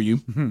say it for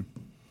you.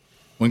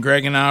 When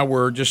Greg and I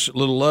were just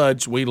little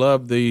luds, we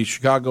loved the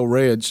Chicago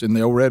Reds and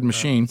the old Red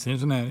Machine.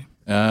 Cincinnati.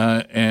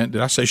 And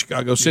did I say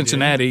Chicago?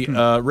 Cincinnati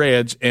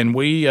Reds. And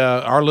we,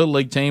 our little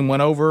league team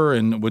went over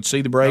and would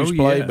see the Braves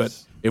play. Yes. But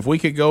if we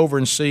could go over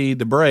and see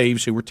the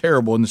Braves, who were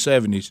terrible in the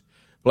 70s,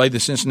 play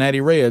the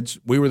Cincinnati Reds,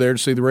 we were there to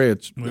see the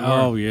Reds.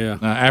 Oh, yeah.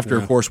 After,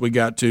 of course, we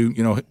got to,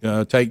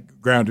 take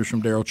grounders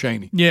from Darrell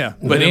Chaney. Yeah.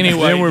 But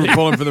anyway. Then we were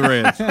pulling for the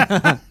Reds.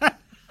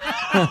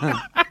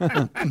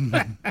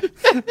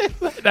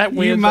 That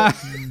wins.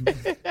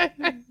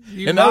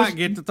 You might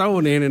get to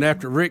throwing in it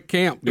after Rick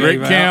Camp.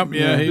 Rick Camp,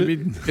 yeah.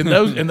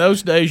 In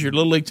those days, your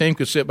little league team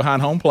could sit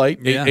behind home plate,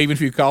 even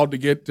if you called to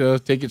get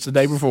tickets the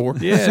day before.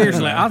 Yeah,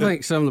 seriously, I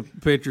think some of the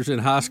pitchers in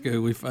high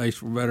school we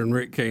faced were better than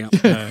Rick Camp.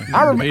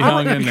 I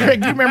remember,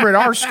 Craig, you remember at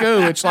our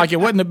school, it's like it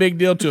wasn't a big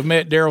deal to have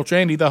met Darrell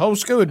Chaney. The whole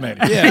school had met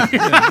him. Yeah,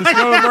 just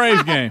go to the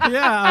Braves game.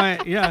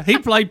 Yeah, he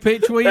played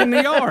pitch wee in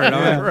the yard.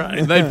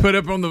 Right. They put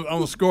up on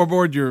the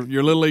scoreboard your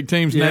little league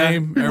team's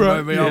name.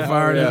 Everybody be all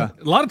fired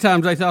up. A lot of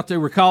times they thought they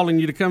were calling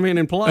you to come in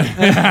and play.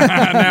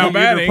 Now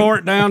batting.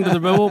 Report down to the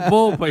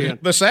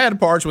bullpen. The sad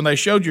part's when they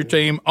showed your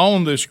team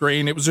on the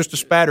screen, it was just a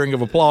spattering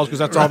of applause because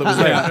that's all that was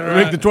there.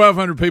 Rick, the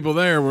 1,200 people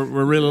there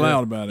were really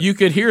loud about it. You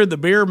could hear the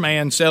beer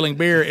man selling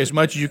beer as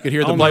much as you could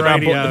hear the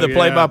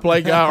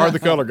play-by-play guy or the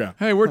color guy.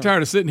 Hey, we're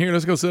tired of sitting here.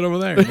 Let's go sit over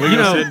there. We sit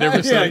in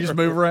different seats. Just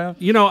move around.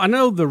 I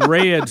know the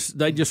Reds,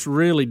 they just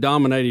really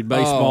dominated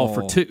baseball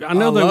for 2. I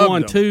know they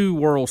won 2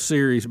 World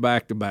Series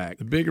back-to-back.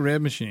 The big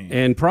red machine.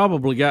 And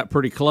probably got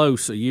pretty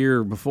close a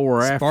year before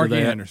or after Sparky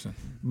that. Anderson.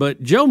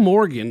 But Joe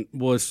Morgan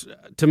was,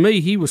 to me,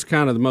 he was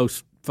kind of the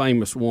most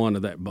famous one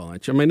of that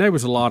bunch. I mean, there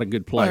was a lot of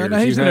good players. Well,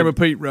 he's there with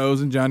Pete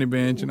Rose and Johnny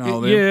Bench and all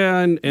that. Yeah,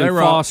 and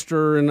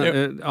Foster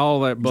and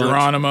all that bunch.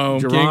 Geronimo.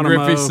 King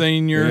Griffey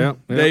Sr.,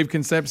 Dave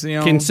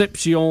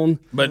Concepcion.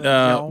 But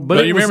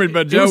you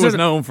remember, Joe was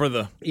known for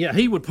the... Yeah,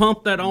 he would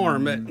pump that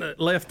arm, that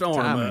left arm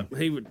up.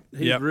 He would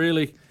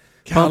really...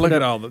 God, look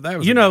at all that. That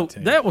was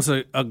that was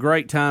a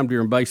great time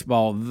during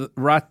baseball.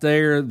 Right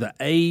there, the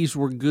A's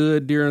were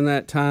good during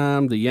that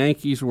time. The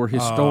Yankees were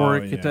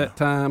historic at that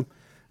time.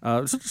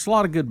 There's just a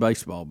lot of good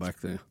baseball back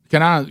then.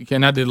 Can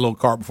I do a little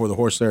cart before the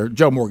horse there?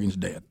 Joe Morgan's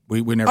dead.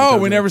 We never.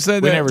 We never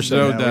said that. We never said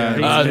Joe that.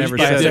 died. Never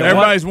Yeah, said that.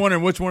 everybody's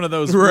wondering which one of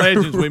those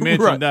legends we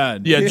mentioned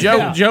died.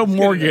 Yeah, Joe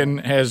Morgan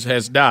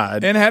has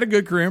died and had a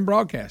good career in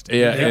broadcasting.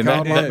 Yeah,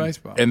 and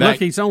baseball. And look,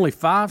 he's only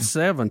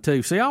 5'7"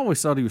 too. See, I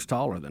always thought he was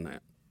taller than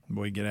that.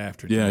 We get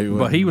after it. Yeah,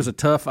 but he was a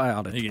tough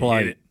out at the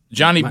plate.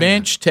 Johnny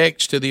Bench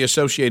texts to the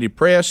Associated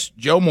Press,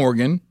 Joe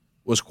Morgan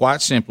was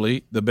quite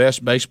simply the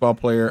best baseball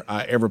player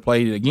I ever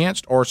played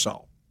against or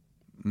saw.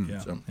 Yeah,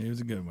 so, he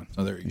was a good one.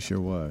 So there you go. He sure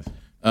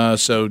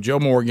was. So Joe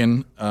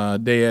Morgan,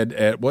 dead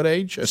at what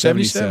age?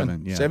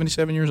 77. Yeah.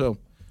 77 years old.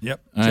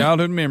 Yep.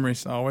 Childhood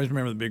memories. I always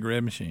remember the Big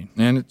Red Machine.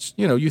 And it's,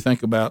 you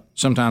think about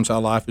sometimes how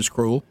life is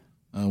cruel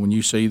when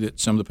you see that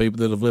some of the people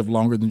that have lived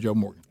longer than Joe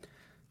Morgan.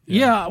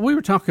 Yeah, we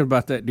were talking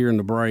about that during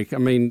the break. I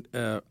mean,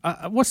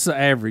 what's the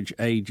average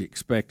age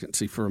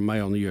expectancy for a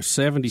male in the U.S.?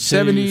 72,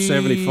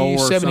 74,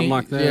 something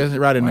like that? Yeah,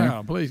 right in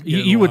there. Please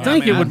you would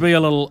think it would be a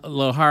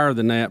little higher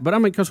than that. But, I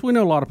mean, because we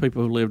know a lot of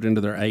people who lived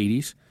into their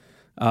 80s.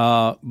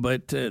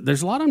 But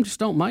there's a lot of them just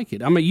don't make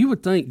it. I mean, you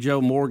would think Joe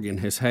Morgan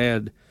has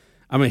had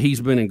 – I mean, he's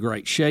been in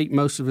great shape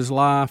most of his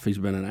life. He's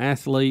been an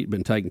athlete,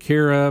 been taken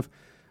care of.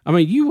 I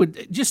mean, you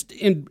would just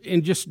in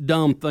just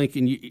dumb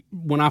thinking.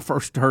 When I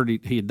first heard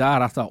he had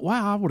died, I thought,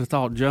 wow, I would have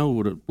thought Joe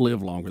would have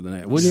lived longer than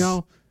that, wouldn't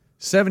y'all?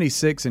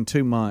 76 in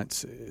 2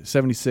 months.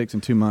 76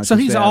 in 2 months. So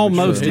he's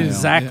almost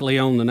exactly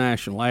on the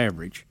national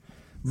average.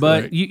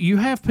 But you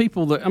have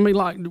people that, I mean,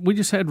 like we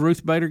just had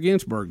Ruth Bader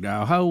Ginsburg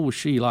die. How old was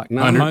she? Like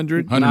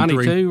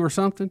 92 or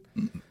something?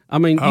 I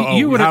mean,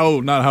 you would how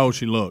old? Not how old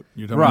she looked.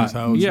 You're talking about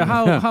how old she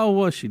how old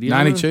was she?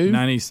 92,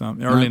 90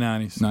 something, early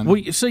 90s.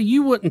 Well, so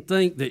you wouldn't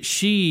think that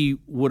she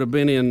would have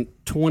been in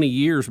 20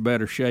 years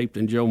better shape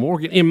than Joe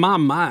Morgan in my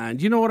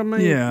mind. You know what I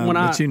mean? Yeah,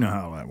 but you know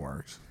how that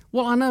works.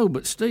 Well, I know,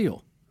 but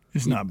still,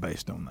 it's not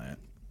based on that.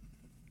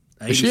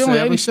 Is she only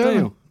 87?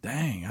 Still.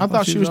 Dang, I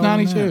thought she was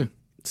 92.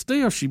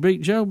 Still, she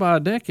beat Joe by a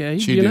decade.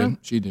 She did.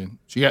 She did.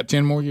 She got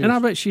 10 more years. And I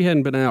bet she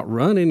hadn't been out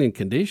running and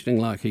conditioning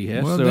like he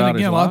has. Well, then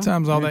again, a lot of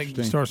times all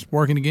that starts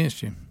working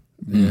against you.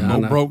 Yeah,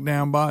 broke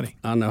down body.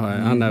 I know.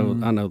 I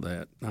know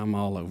that. I'm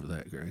all over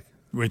that, Greg.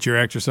 With your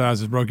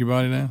exercises broke your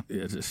body down?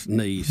 Yeah, just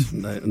knees.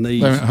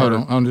 Knees. Hold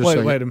on. I'm just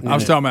saying. Wait a minute. I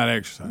was talking about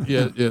exercise.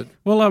 Yeah.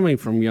 Well, I mean,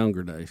 from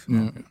younger days.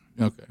 Yeah.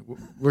 Okay,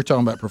 we're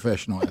talking about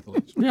professional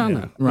athletes. Yeah, I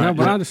know. Right. No,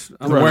 but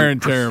I'm wear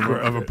and tear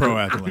of a pro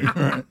athlete.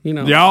 Right. You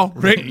know, y'all,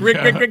 Rick,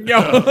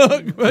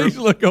 y'all, please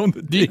look on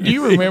the. Do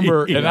you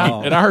remember? And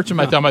I heard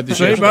somebody talking about this.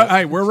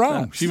 Hey, we're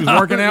wrong. She was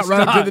working out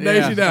right up to the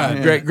day she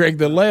died. Greg,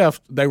 the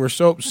left, they were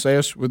so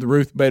obsessed with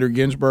Ruth Bader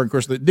Ginsburg. Of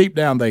course, deep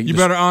down you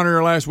better honor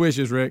her last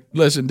wishes, Rick.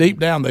 Listen, deep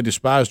down they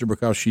despised her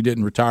because she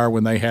didn't retire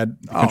when they had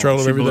control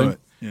of everything.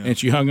 Yeah. And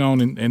she hung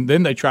on, and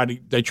then they tried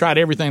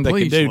everything they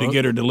could do to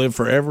get her to live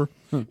forever.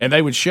 And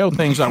they would show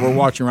things like we're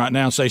watching right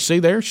now and say, see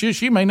there,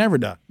 she may never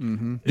die.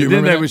 Mm-hmm. And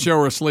then they would show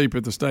her asleep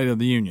at the State of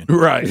the Union.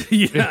 Right.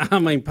 Yeah, I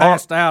mean,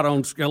 passed out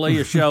on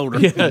Scalia's shoulder.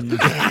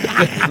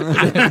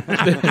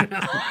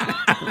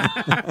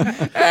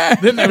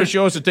 Then they would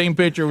show us a team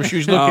picture where she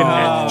was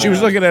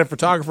looking at a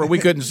photographer we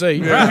couldn't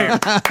see.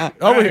 Right here.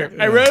 Over here.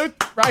 Hey, Ruth,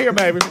 right here,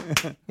 baby.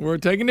 We're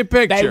taking the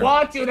picture. They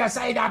want you to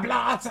say the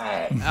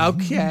blessing.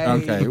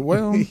 Okay,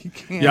 well.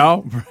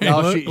 Y'all,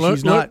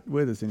 she's not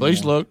with us anymore.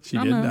 Please look. She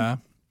did die.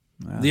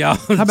 Yeah,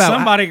 how about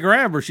somebody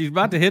grab her? She's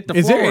about to hit the floor.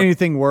 Is there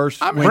anything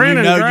worse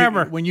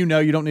when you know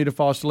you don't need to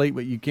fall asleep,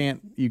 but you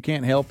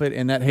can't help it,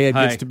 and that head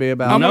gets to be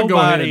about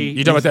nobody?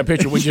 You talking about that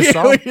picture we just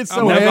saw?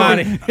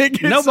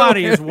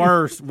 Nobody is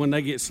worse when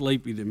they get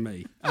sleepy than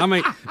me. I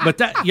mean, but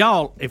that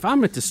y'all, if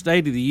I'm at the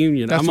State of the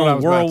Union, I'm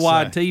on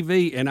worldwide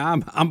TV, and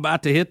I'm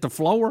about to hit the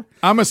floor.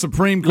 I'm a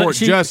Supreme Court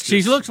justice.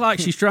 She looks like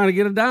she's trying to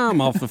get a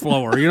dime off the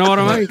floor. You know what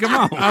I mean? Come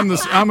on.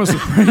 I'm a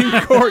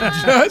Supreme Court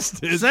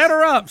justice. Set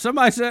her up.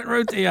 Somebody set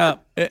Ruthie up.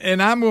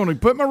 And I'm going to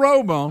put my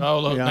robe on. Oh,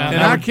 look.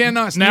 And I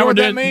cannot. Now what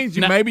that means?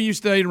 Maybe you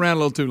stayed around a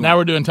little too long. Now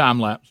we're doing time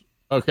lapse.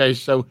 Okay,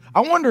 so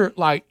I wonder,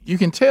 like, you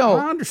can tell.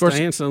 I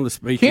understand some of the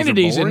speeches.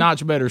 Kennedy's in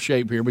much better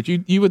shape here, but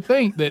you would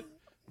think that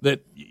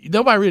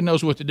nobody really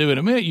knows what to do. In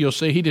a minute, you'll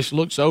see he just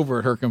looks over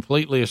at her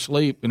completely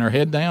asleep and her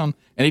head down,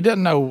 and he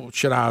doesn't know,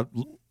 should I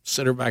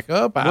sit her back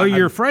up? Well,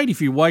 you're afraid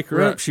if you wake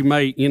her up, she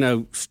may,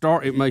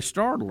 it may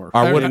startle her.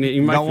 Or would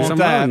you make want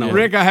that.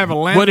 Rick, I have a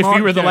landmark. What if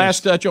you were the case.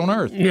 last touch on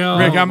Earth? Yeah.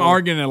 Rick, I'm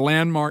arguing a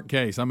landmark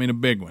case. I mean, a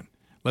big one.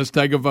 Let's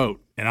take a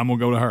vote, and I'm going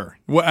to go to her.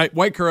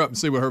 Wake her up and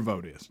see what her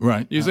vote is.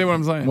 Right. You see what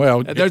I'm saying?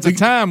 Well, there's a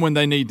time when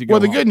they need to go. Well,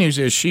 the home. good news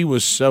is she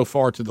was so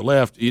far to the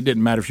left, it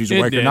didn't matter if she's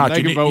awake or not.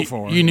 They could vote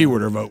for her. You knew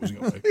what her vote was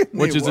going to be.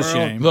 Which is a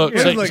shame. Look,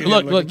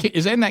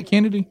 isn't that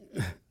Kennedy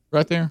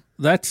right there?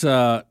 That's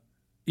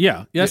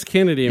Yeah, that's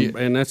Kennedy,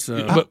 and that's is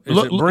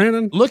it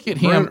Brennan? Look at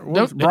him.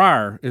 What's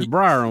Breyer? Is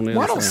Breyer on the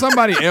Why other don't side?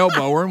 somebody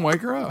elbow her and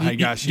wake her up? Hey,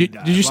 guys,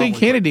 did you see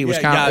Kennedy was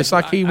kind of? It's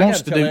like he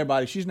wants to do.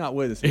 Everybody, she's not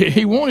with us.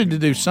 He wanted to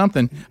do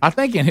something. I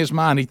think in his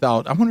mind he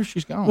thought, I wonder if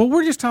she's gone. Well,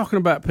 we're just talking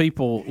about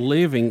people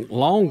living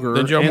longer,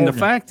 and Morgan. The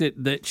fact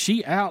that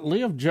she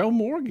outlived Joe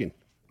Morgan.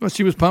 Well,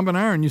 she was pumping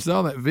iron. You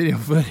saw that video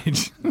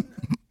footage.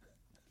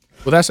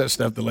 Well, that's that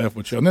stuff the left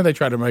would show. And then they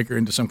tried to make her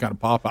into some kind of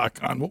pop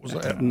icon. What was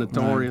that?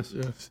 Notorious.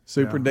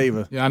 Super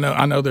diva. Yeah,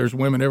 I know there's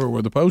women everywhere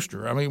with the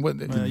poster. I mean,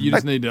 you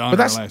just need to honor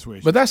her last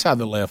wish. But that's how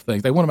the left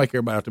thinks. They want to make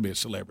everybody out to be a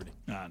celebrity.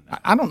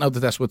 I don't know that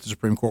that's what the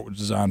Supreme Court was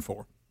designed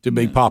for, to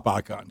be pop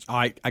icons. All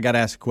right, I got to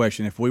ask a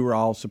question. If we were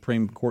all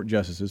Supreme Court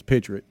justices,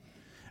 picture it,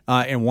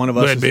 and one of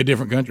us it'd be a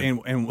different country.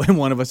 And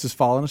one of us is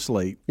falling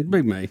asleep. It'd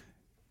be me.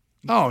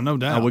 Oh, no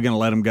doubt. Are we going to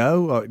let him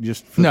go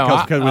just No,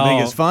 because we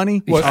think it's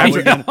funny? Well,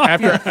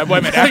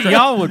 after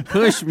y'all would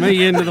push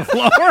me into the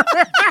floor.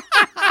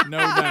 No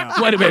doubt.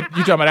 Wait a minute. You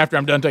talking about after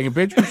I'm done taking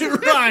pictures?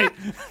 Right.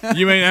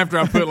 You mean after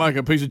I put like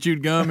a piece of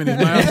chewed gum in his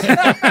mouth?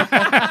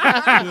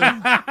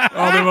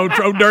 All them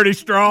old dirty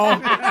straw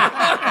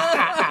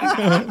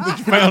that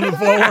you found on the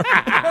floor.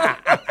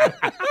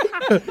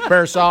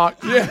 Pair of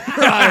socks. Yeah,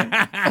 right.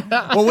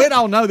 Well, we'd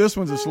all know this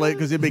one's asleep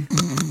because it'd be.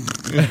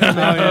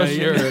 Y'all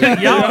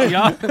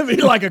it'd be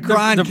like a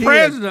crying the kid.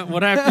 president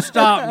would have to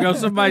stop and go,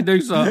 somebody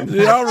do something.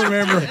 Y'all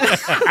remember?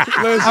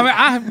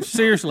 I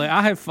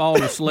have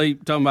fallen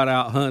asleep talking about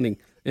out hunting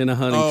in a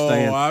hunting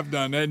stand. Oh, I've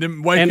done that.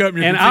 Then wake up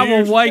and you're I will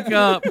confused. wake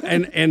up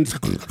and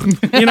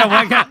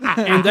wake up,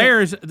 and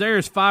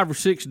there's 5 or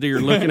 6 deer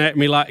looking at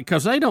me like,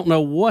 because they don't know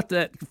what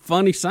that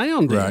funny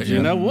sound is. Right,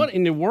 You know, what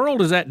in the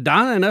world is that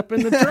dying up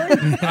in the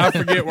tree? I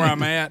forget where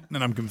I'm at,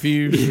 and I'm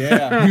confused.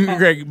 Yeah.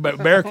 Greg,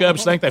 bear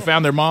cubs think they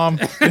found their mom.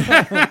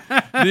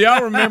 Do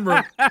y'all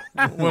remember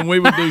when we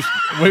would do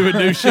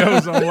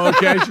shows on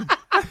location?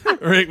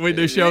 Rick, we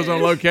do shows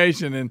on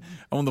location, and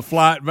on the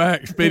flight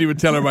back, Speedy would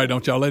tell everybody,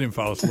 "Don't y'all let him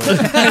fall asleep."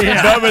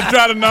 Bubba would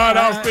try to nod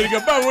off. Speedy go,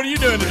 "Bubba, what are you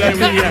doing today?"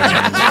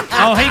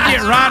 Oh, he'd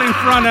get right in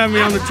front of me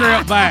on the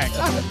trip back.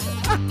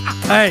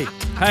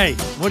 Hey,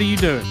 what are you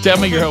doing? Tell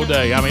me your whole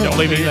day. I mean, don't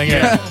leave anything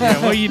out.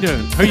 Yeah, what are you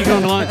doing? Who are you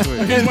going to lunch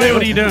with?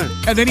 What are you doing?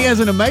 And then he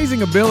has an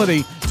amazing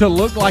ability to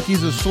look like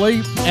he's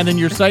asleep, and then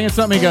you're saying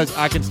something, he goes,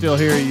 "I can still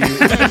hear you."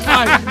 It's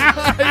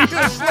like, are you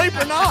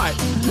asleep or not?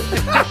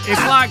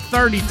 It's like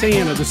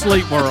 30-10 of the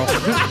sleep world.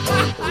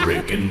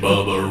 Rick and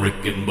Bubba,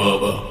 Rick and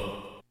Bubba.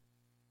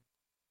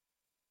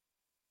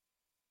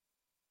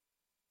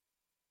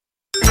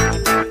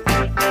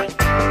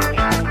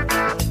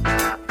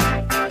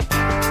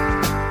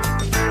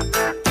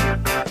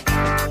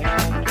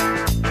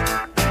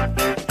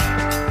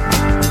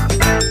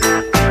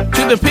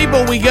 The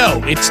people we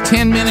go. It's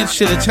 10 minutes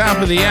to the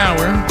top of the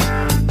hour.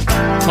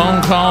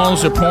 Phone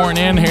calls are pouring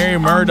in. Harry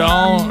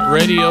Murdahl,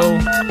 radio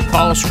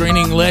call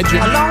screening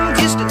legend. A long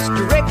distance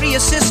directory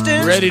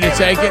assistant. Ready to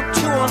take it?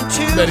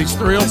 212. Bet he's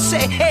thrilled.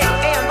 Say, hey,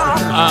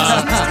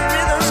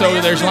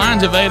 So there's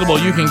lines available.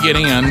 You can get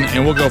in,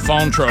 and we'll go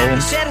phone troll.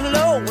 And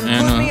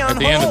at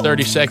the end of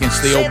 30 seconds,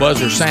 the old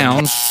buzzer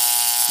sounds.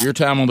 Your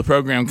time on the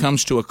program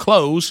comes to a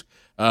close.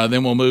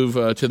 Then we'll move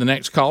to the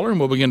next caller, and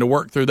we'll begin to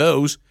work through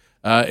those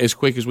as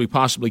quick as we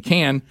possibly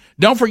can.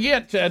 Don't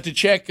forget to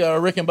check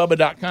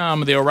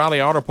rickandbubba.com, the O'Reilly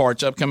Auto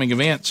Parts upcoming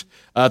events.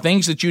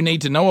 Things that you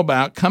need to know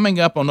about coming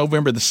up on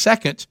November the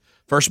 2nd,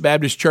 First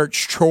Baptist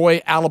Church,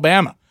 Troy,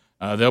 Alabama.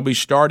 They'll be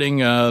starting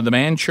the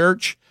Man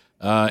Church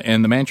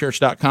and the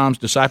manchurch.com's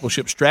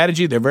discipleship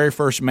strategy, their very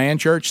first Man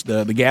Church,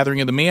 the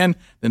gathering of the men.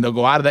 Then they'll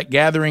go out of that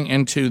gathering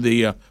into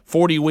the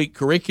 40-week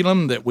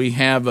curriculum that we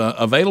have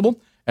available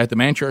at the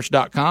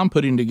manchurch.com,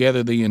 putting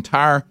together the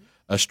entire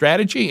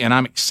strategy. And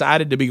I'm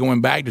excited to be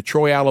going back to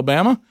Troy,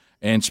 Alabama,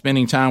 and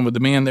spending time with the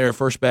men there at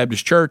First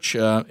Baptist Church.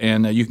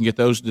 And you can get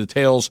those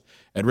details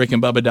at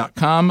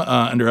rickandbubba.com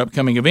under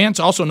upcoming events.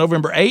 Also,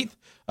 November 8th,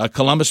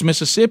 Columbus,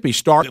 Mississippi.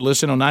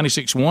 Listen on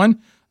 96.1.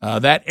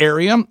 That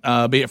area,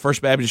 be at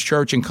First Baptist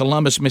Church in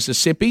Columbus,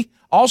 Mississippi.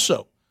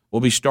 Also,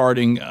 we'll be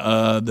starting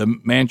the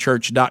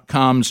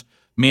manchurch.com's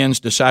men's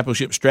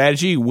discipleship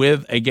strategy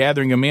with a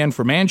gathering of men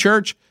for Man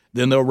Church.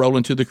 Then they'll roll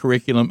into the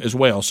curriculum as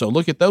well. So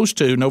look at those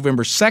two,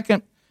 November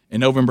 2nd and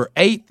November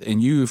 8th.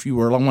 And if you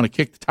want to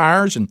kick the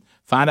tires and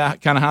find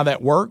out kind of how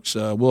that works,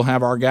 we'll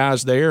have our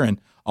guys there and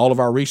all of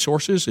our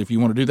resources if you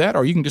want to do that.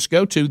 Or you can just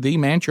go to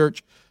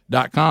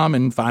themanchurch.com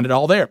and find it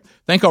all there.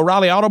 Thank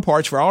O'Reilly Auto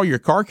Parts for all your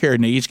car care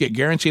needs. Get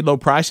guaranteed low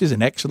prices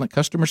and excellent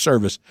customer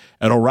service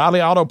at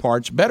O'Reilly Auto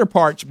Parts. Better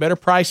parts, better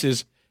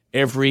prices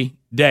every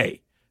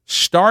day.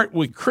 Start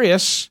with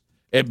Chris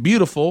at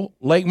beautiful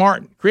Lake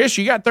Martin. Chris,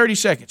 you got 30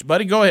 seconds,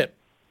 buddy. Go ahead.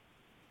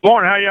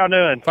 Morning. How y'all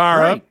doing?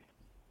 Fire up.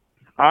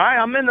 All right.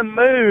 I'm in the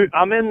mood.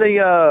 I'm in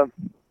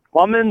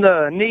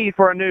the need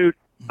for a new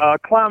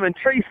climbing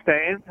tree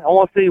stand. I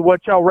want to see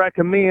what y'all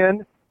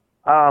recommend.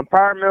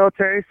 Prior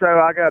military, so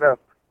I got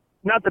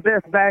not the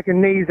best back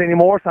and knees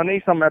anymore, so I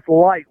need something that's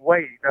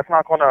lightweight. That's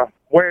not going to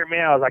wear me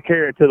out as I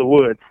carry it to the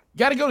woods.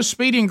 Got to go to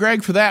Speedy and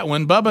Greg for that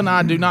one. Bubba and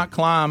I do not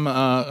climb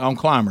on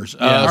climbers.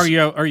 Are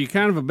you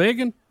kind of a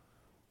biggin?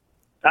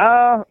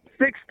 6'2",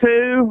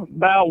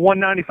 about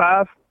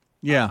 195.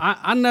 Yeah,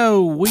 I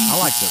know.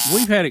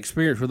 We've had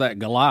experience with that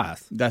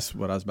Goliath. That's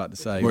what I was about to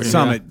say.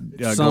 Summit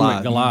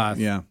Goliath.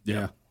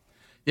 Yeah.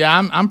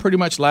 I'm pretty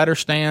much ladder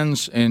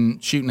stands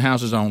and shooting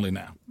houses only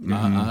now.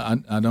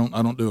 I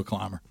don't do a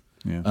climber.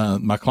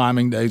 My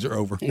climbing days are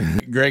over.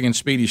 Greg and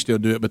Speedy still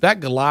do it, but that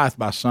Goliath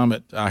by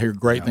Summit, I hear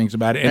great things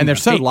about it. And they're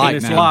so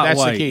light now.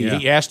 That's the key.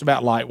 He asked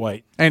about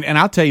lightweight. And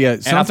I'll tell you,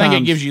 and I think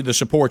it gives you the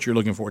support you're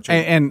looking for, too.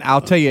 And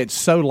I'll tell you, it's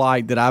so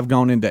light that I've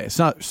gone into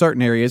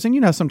certain areas.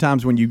 And,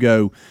 sometimes when you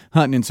go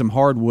hunting in some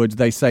hardwoods,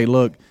 they say,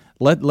 look,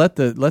 let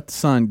the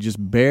sun just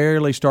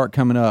barely start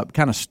coming up,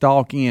 kind of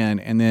stalk in,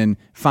 and then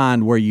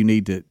find where you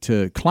need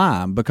to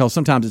climb, because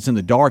sometimes it's in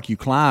the dark. You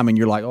climb and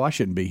you're like, oh, I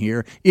shouldn't be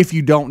here. If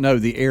you don't know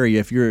the area,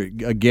 if you're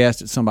a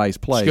guest at somebody's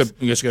place,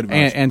 it's good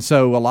advice. And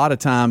so a lot of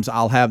times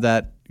I'll have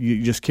that.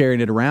 You just carrying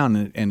it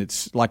around, and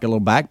it's like a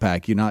little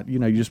backpack.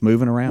 You're just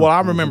moving around. Well,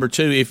 I remember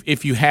too.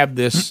 If you have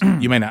this,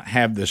 you may not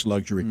have this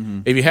luxury.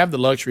 If you have the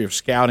luxury of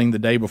scouting the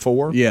day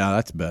before,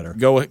 that's better.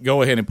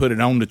 Go ahead and put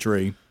it on the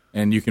tree.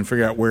 And you can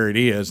figure out where it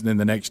is. And then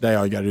the next day,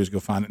 all you got to do is go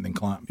find it and then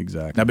climb.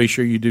 Exactly. Now, be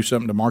sure you do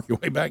something to mark your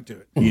way back to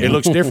it. It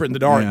looks different in the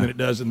dark than it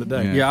does in the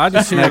day. Yeah, I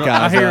just hear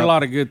a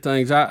lot of good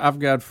things. I've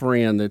got a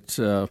friend that's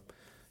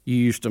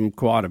used them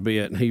quite a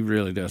bit, and he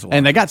really does a lot.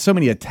 And they got so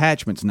many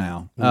attachments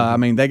now. I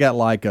mean, they got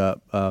like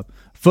a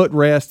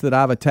footrest that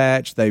I've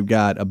attached. They've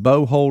got a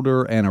bow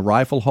holder and a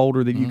rifle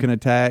holder that you can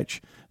attach.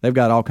 They've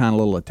got all kind of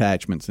little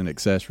attachments and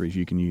accessories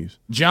you can use.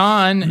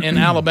 John in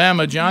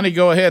Alabama. Johnny,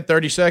 go ahead.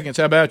 30 seconds.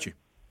 How about you?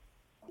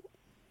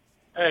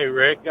 Hey,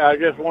 Rick, I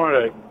just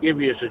wanted to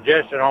give you a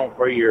suggestion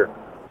for your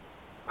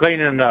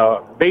cleaning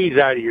the bees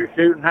out of your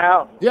shooting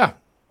house. Yeah.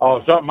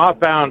 Oh, something I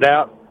found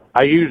out.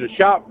 I use a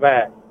shop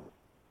vac.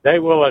 They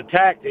will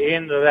attack the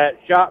end of that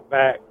shop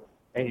vac,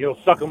 and you'll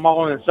suck them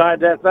all inside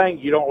that thing.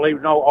 You don't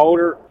leave no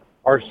odor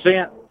or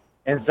scent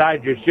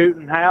inside your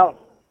shooting house.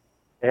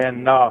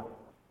 And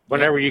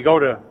whenever you go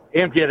to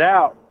empty it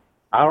out,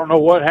 I don't know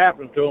what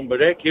happens to them,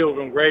 but it kills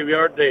them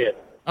graveyard dead.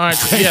 All right,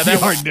 so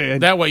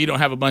that way you don't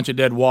have a bunch of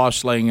dead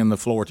wasps laying in the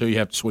floor too. You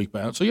have to sweep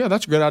out. So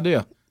that's a good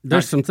idea.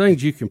 There's some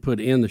things you can put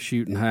in the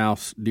shooting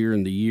house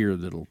during the year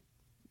that'll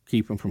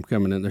keep them from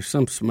coming in. There's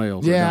some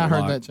smells. Yeah, I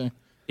heard that too.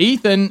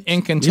 Ethan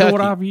in Kentucky. You know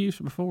what I've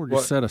used before?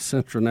 Just set a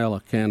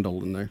Citronella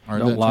candle in there.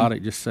 Don't light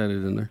it. Just set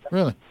it in there.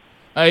 Really?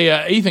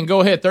 Hey, Ethan,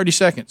 go ahead. 30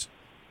 seconds.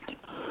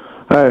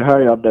 Hey, how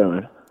y'all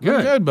doing?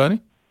 Good,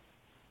 buddy.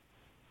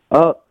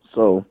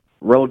 So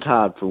Roll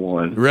Tide for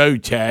one. Roll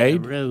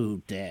Tide.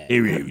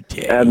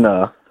 And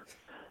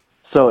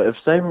so if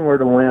Saban were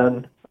to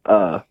win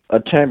a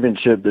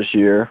championship this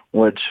year,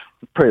 which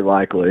is pretty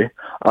likely,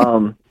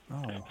 if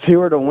he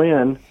were to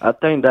win, I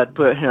think that'd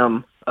put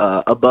him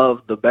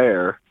above the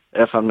Bear,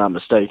 if I'm not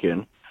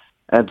mistaken.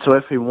 And so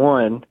if he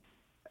won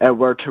and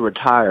were to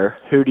retire,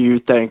 who do you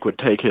think would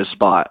take his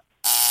spot?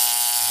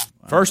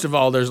 First of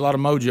all, there's a lot of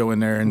mojo in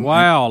there. And a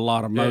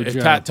lot of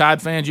mojo.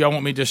 Tide fans, y'all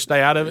want me to just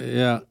stay out of it?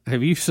 Yeah.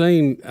 Have you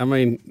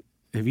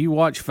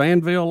watched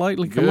Fanville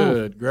lately? Come on.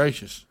 Good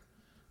gracious.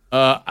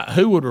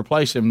 Who would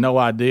replace him? No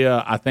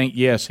idea. I think,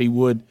 yes, he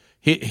would.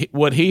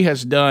 What he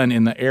has done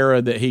in the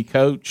era that he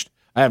coached,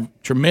 I have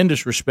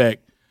tremendous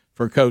respect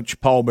for Coach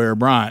Paul Bear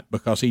Bryant,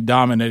 because he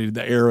dominated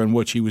the era in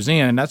which he was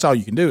in, and that's all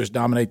you can do is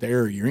dominate the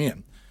era you're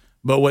in.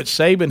 But what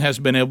Saban has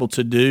been able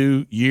to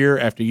do year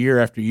after year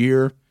after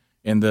year,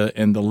 in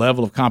the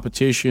level of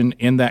competition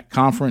in that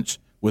conference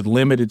with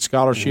limited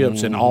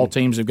scholarships and all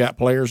teams have got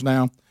players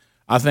now,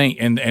 I think,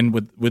 and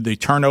with the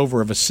turnover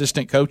of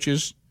assistant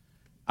coaches,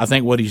 I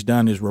think what he's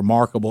done is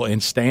remarkable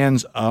and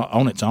stands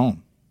on its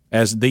own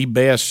as the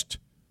best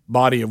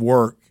body of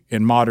work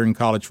in modern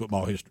college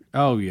football history.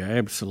 Oh, yeah,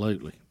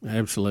 absolutely.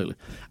 Absolutely.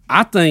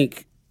 I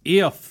think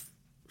if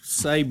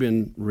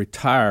Saban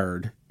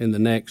retired in the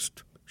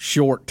next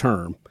short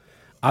term,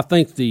 I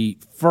think the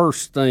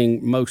first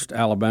thing most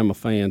Alabama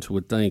fans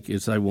would think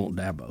is they want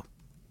Dabo.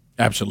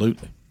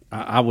 Absolutely.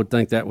 I would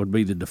think that would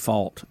be the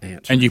default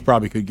answer. And you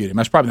probably could get him.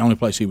 That's probably the only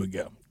place he would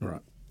go.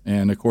 Right.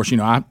 And, of course,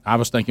 I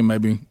was thinking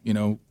maybe,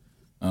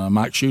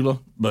 Mike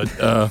Shula.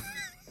 But,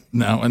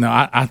 no,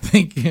 I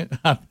think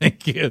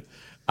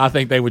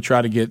they would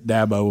try to get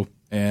Dabo.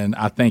 And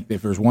I think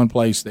if there's one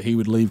place that he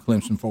would leave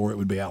Clemson for, it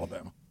would be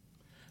Alabama.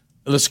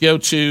 Let's go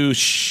to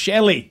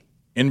Shelley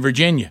in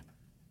Virginia.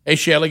 Hey,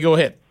 Shelley, go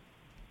ahead.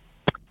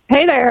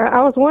 Hey there.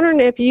 I was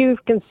wondering if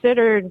you've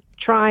considered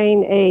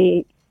trying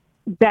a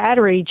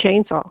battery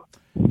chainsaw.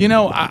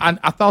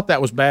 I thought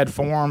that was bad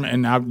form,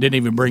 and I didn't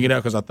even bring it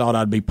up because I thought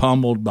I'd be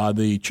pummeled by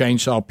the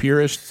chainsaw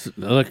purists.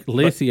 Look,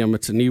 lithium,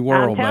 it's a new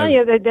world. I'm telling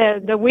you,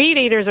 the weed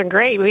eaters are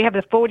great. We have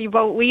the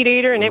 40-volt weed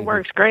eater, and it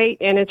works great,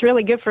 and it's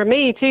really good for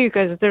me, too,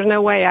 because there's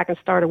no way I can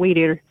start a weed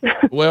eater.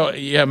 Well,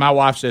 yeah, my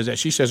wife says that.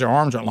 She says her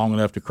arms aren't long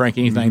enough to crank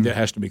anything that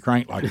has to be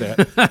cranked like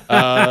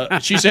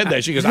that. She said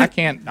that. She goes, I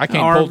can't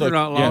pull the...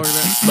 Not long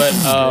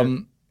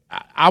but...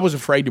 I was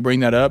afraid to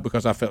bring that up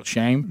because I felt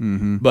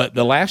shame. But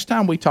the last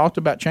time we talked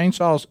about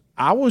chainsaws,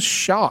 I was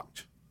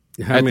shocked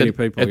at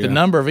the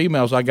number of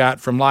emails I got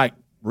from like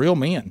real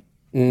men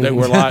that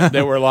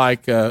were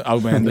like, oh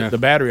man, the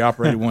battery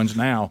operated ones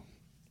now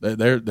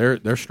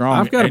they're strong.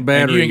 I've got a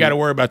battery. And you ain't got to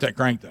worry about that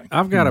crank thing.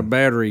 I've got a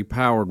battery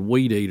powered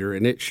weed eater,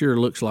 and it sure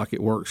looks like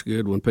it works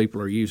good when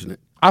people are using it.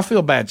 I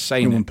feel bad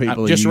saying when it.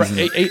 people Just are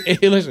using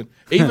listen,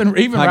 even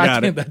I right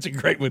got then, it. that's a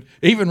great one.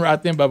 Even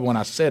right then, Bubba, when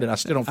I said it, I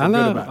still don't feel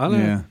good about it. I know.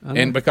 Yeah. I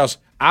know. And because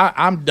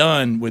I'm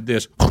done with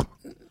this.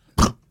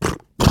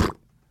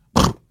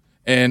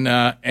 And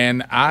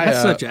I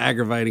that's such an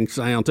aggravating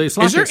sound too. It's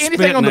like is there it's anything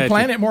spitting on the at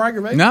planet you. more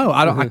aggravating? No,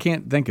 I don't. I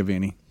can't think of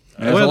any.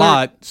 There's Well, a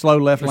lot. Slow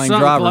left lane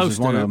something drivers close is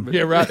one to of it, them.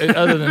 Yeah, right.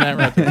 Other than that,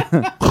 right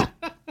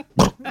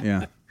there.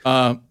 Yeah.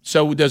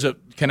 So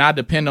can I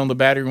depend on the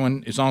battery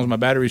when, as long as my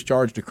battery's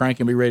charged, to crank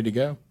and be ready to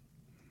go?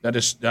 I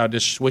just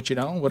switch it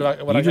on.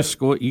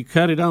 You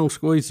cut it on,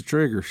 squeeze the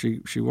trigger.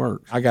 She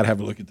works. I got to have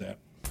a look at that.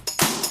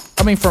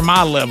 I mean, for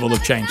my level of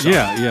chainsaw.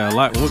 Yeah,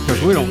 like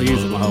because we don't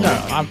use them a whole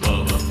lot.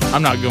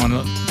 I'm not going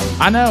to.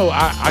 I know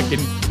I can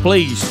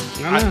please.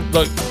 I'm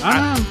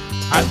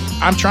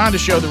trying to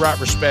show the right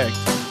respect.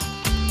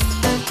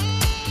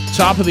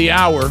 Top of the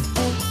hour.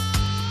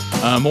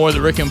 More of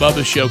the Rick and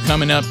Bubba show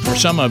coming up for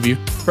some of you.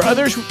 For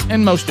others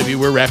and most of you,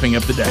 we're wrapping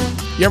up the day.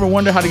 You ever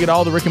wonder how to get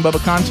all the Rick and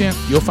Bubba content?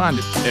 You'll find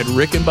it at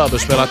Rick and Bubba,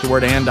 spell out the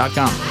word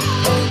and.com.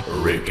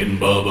 Rick and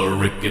Bubba,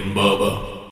 Rick and Bubba.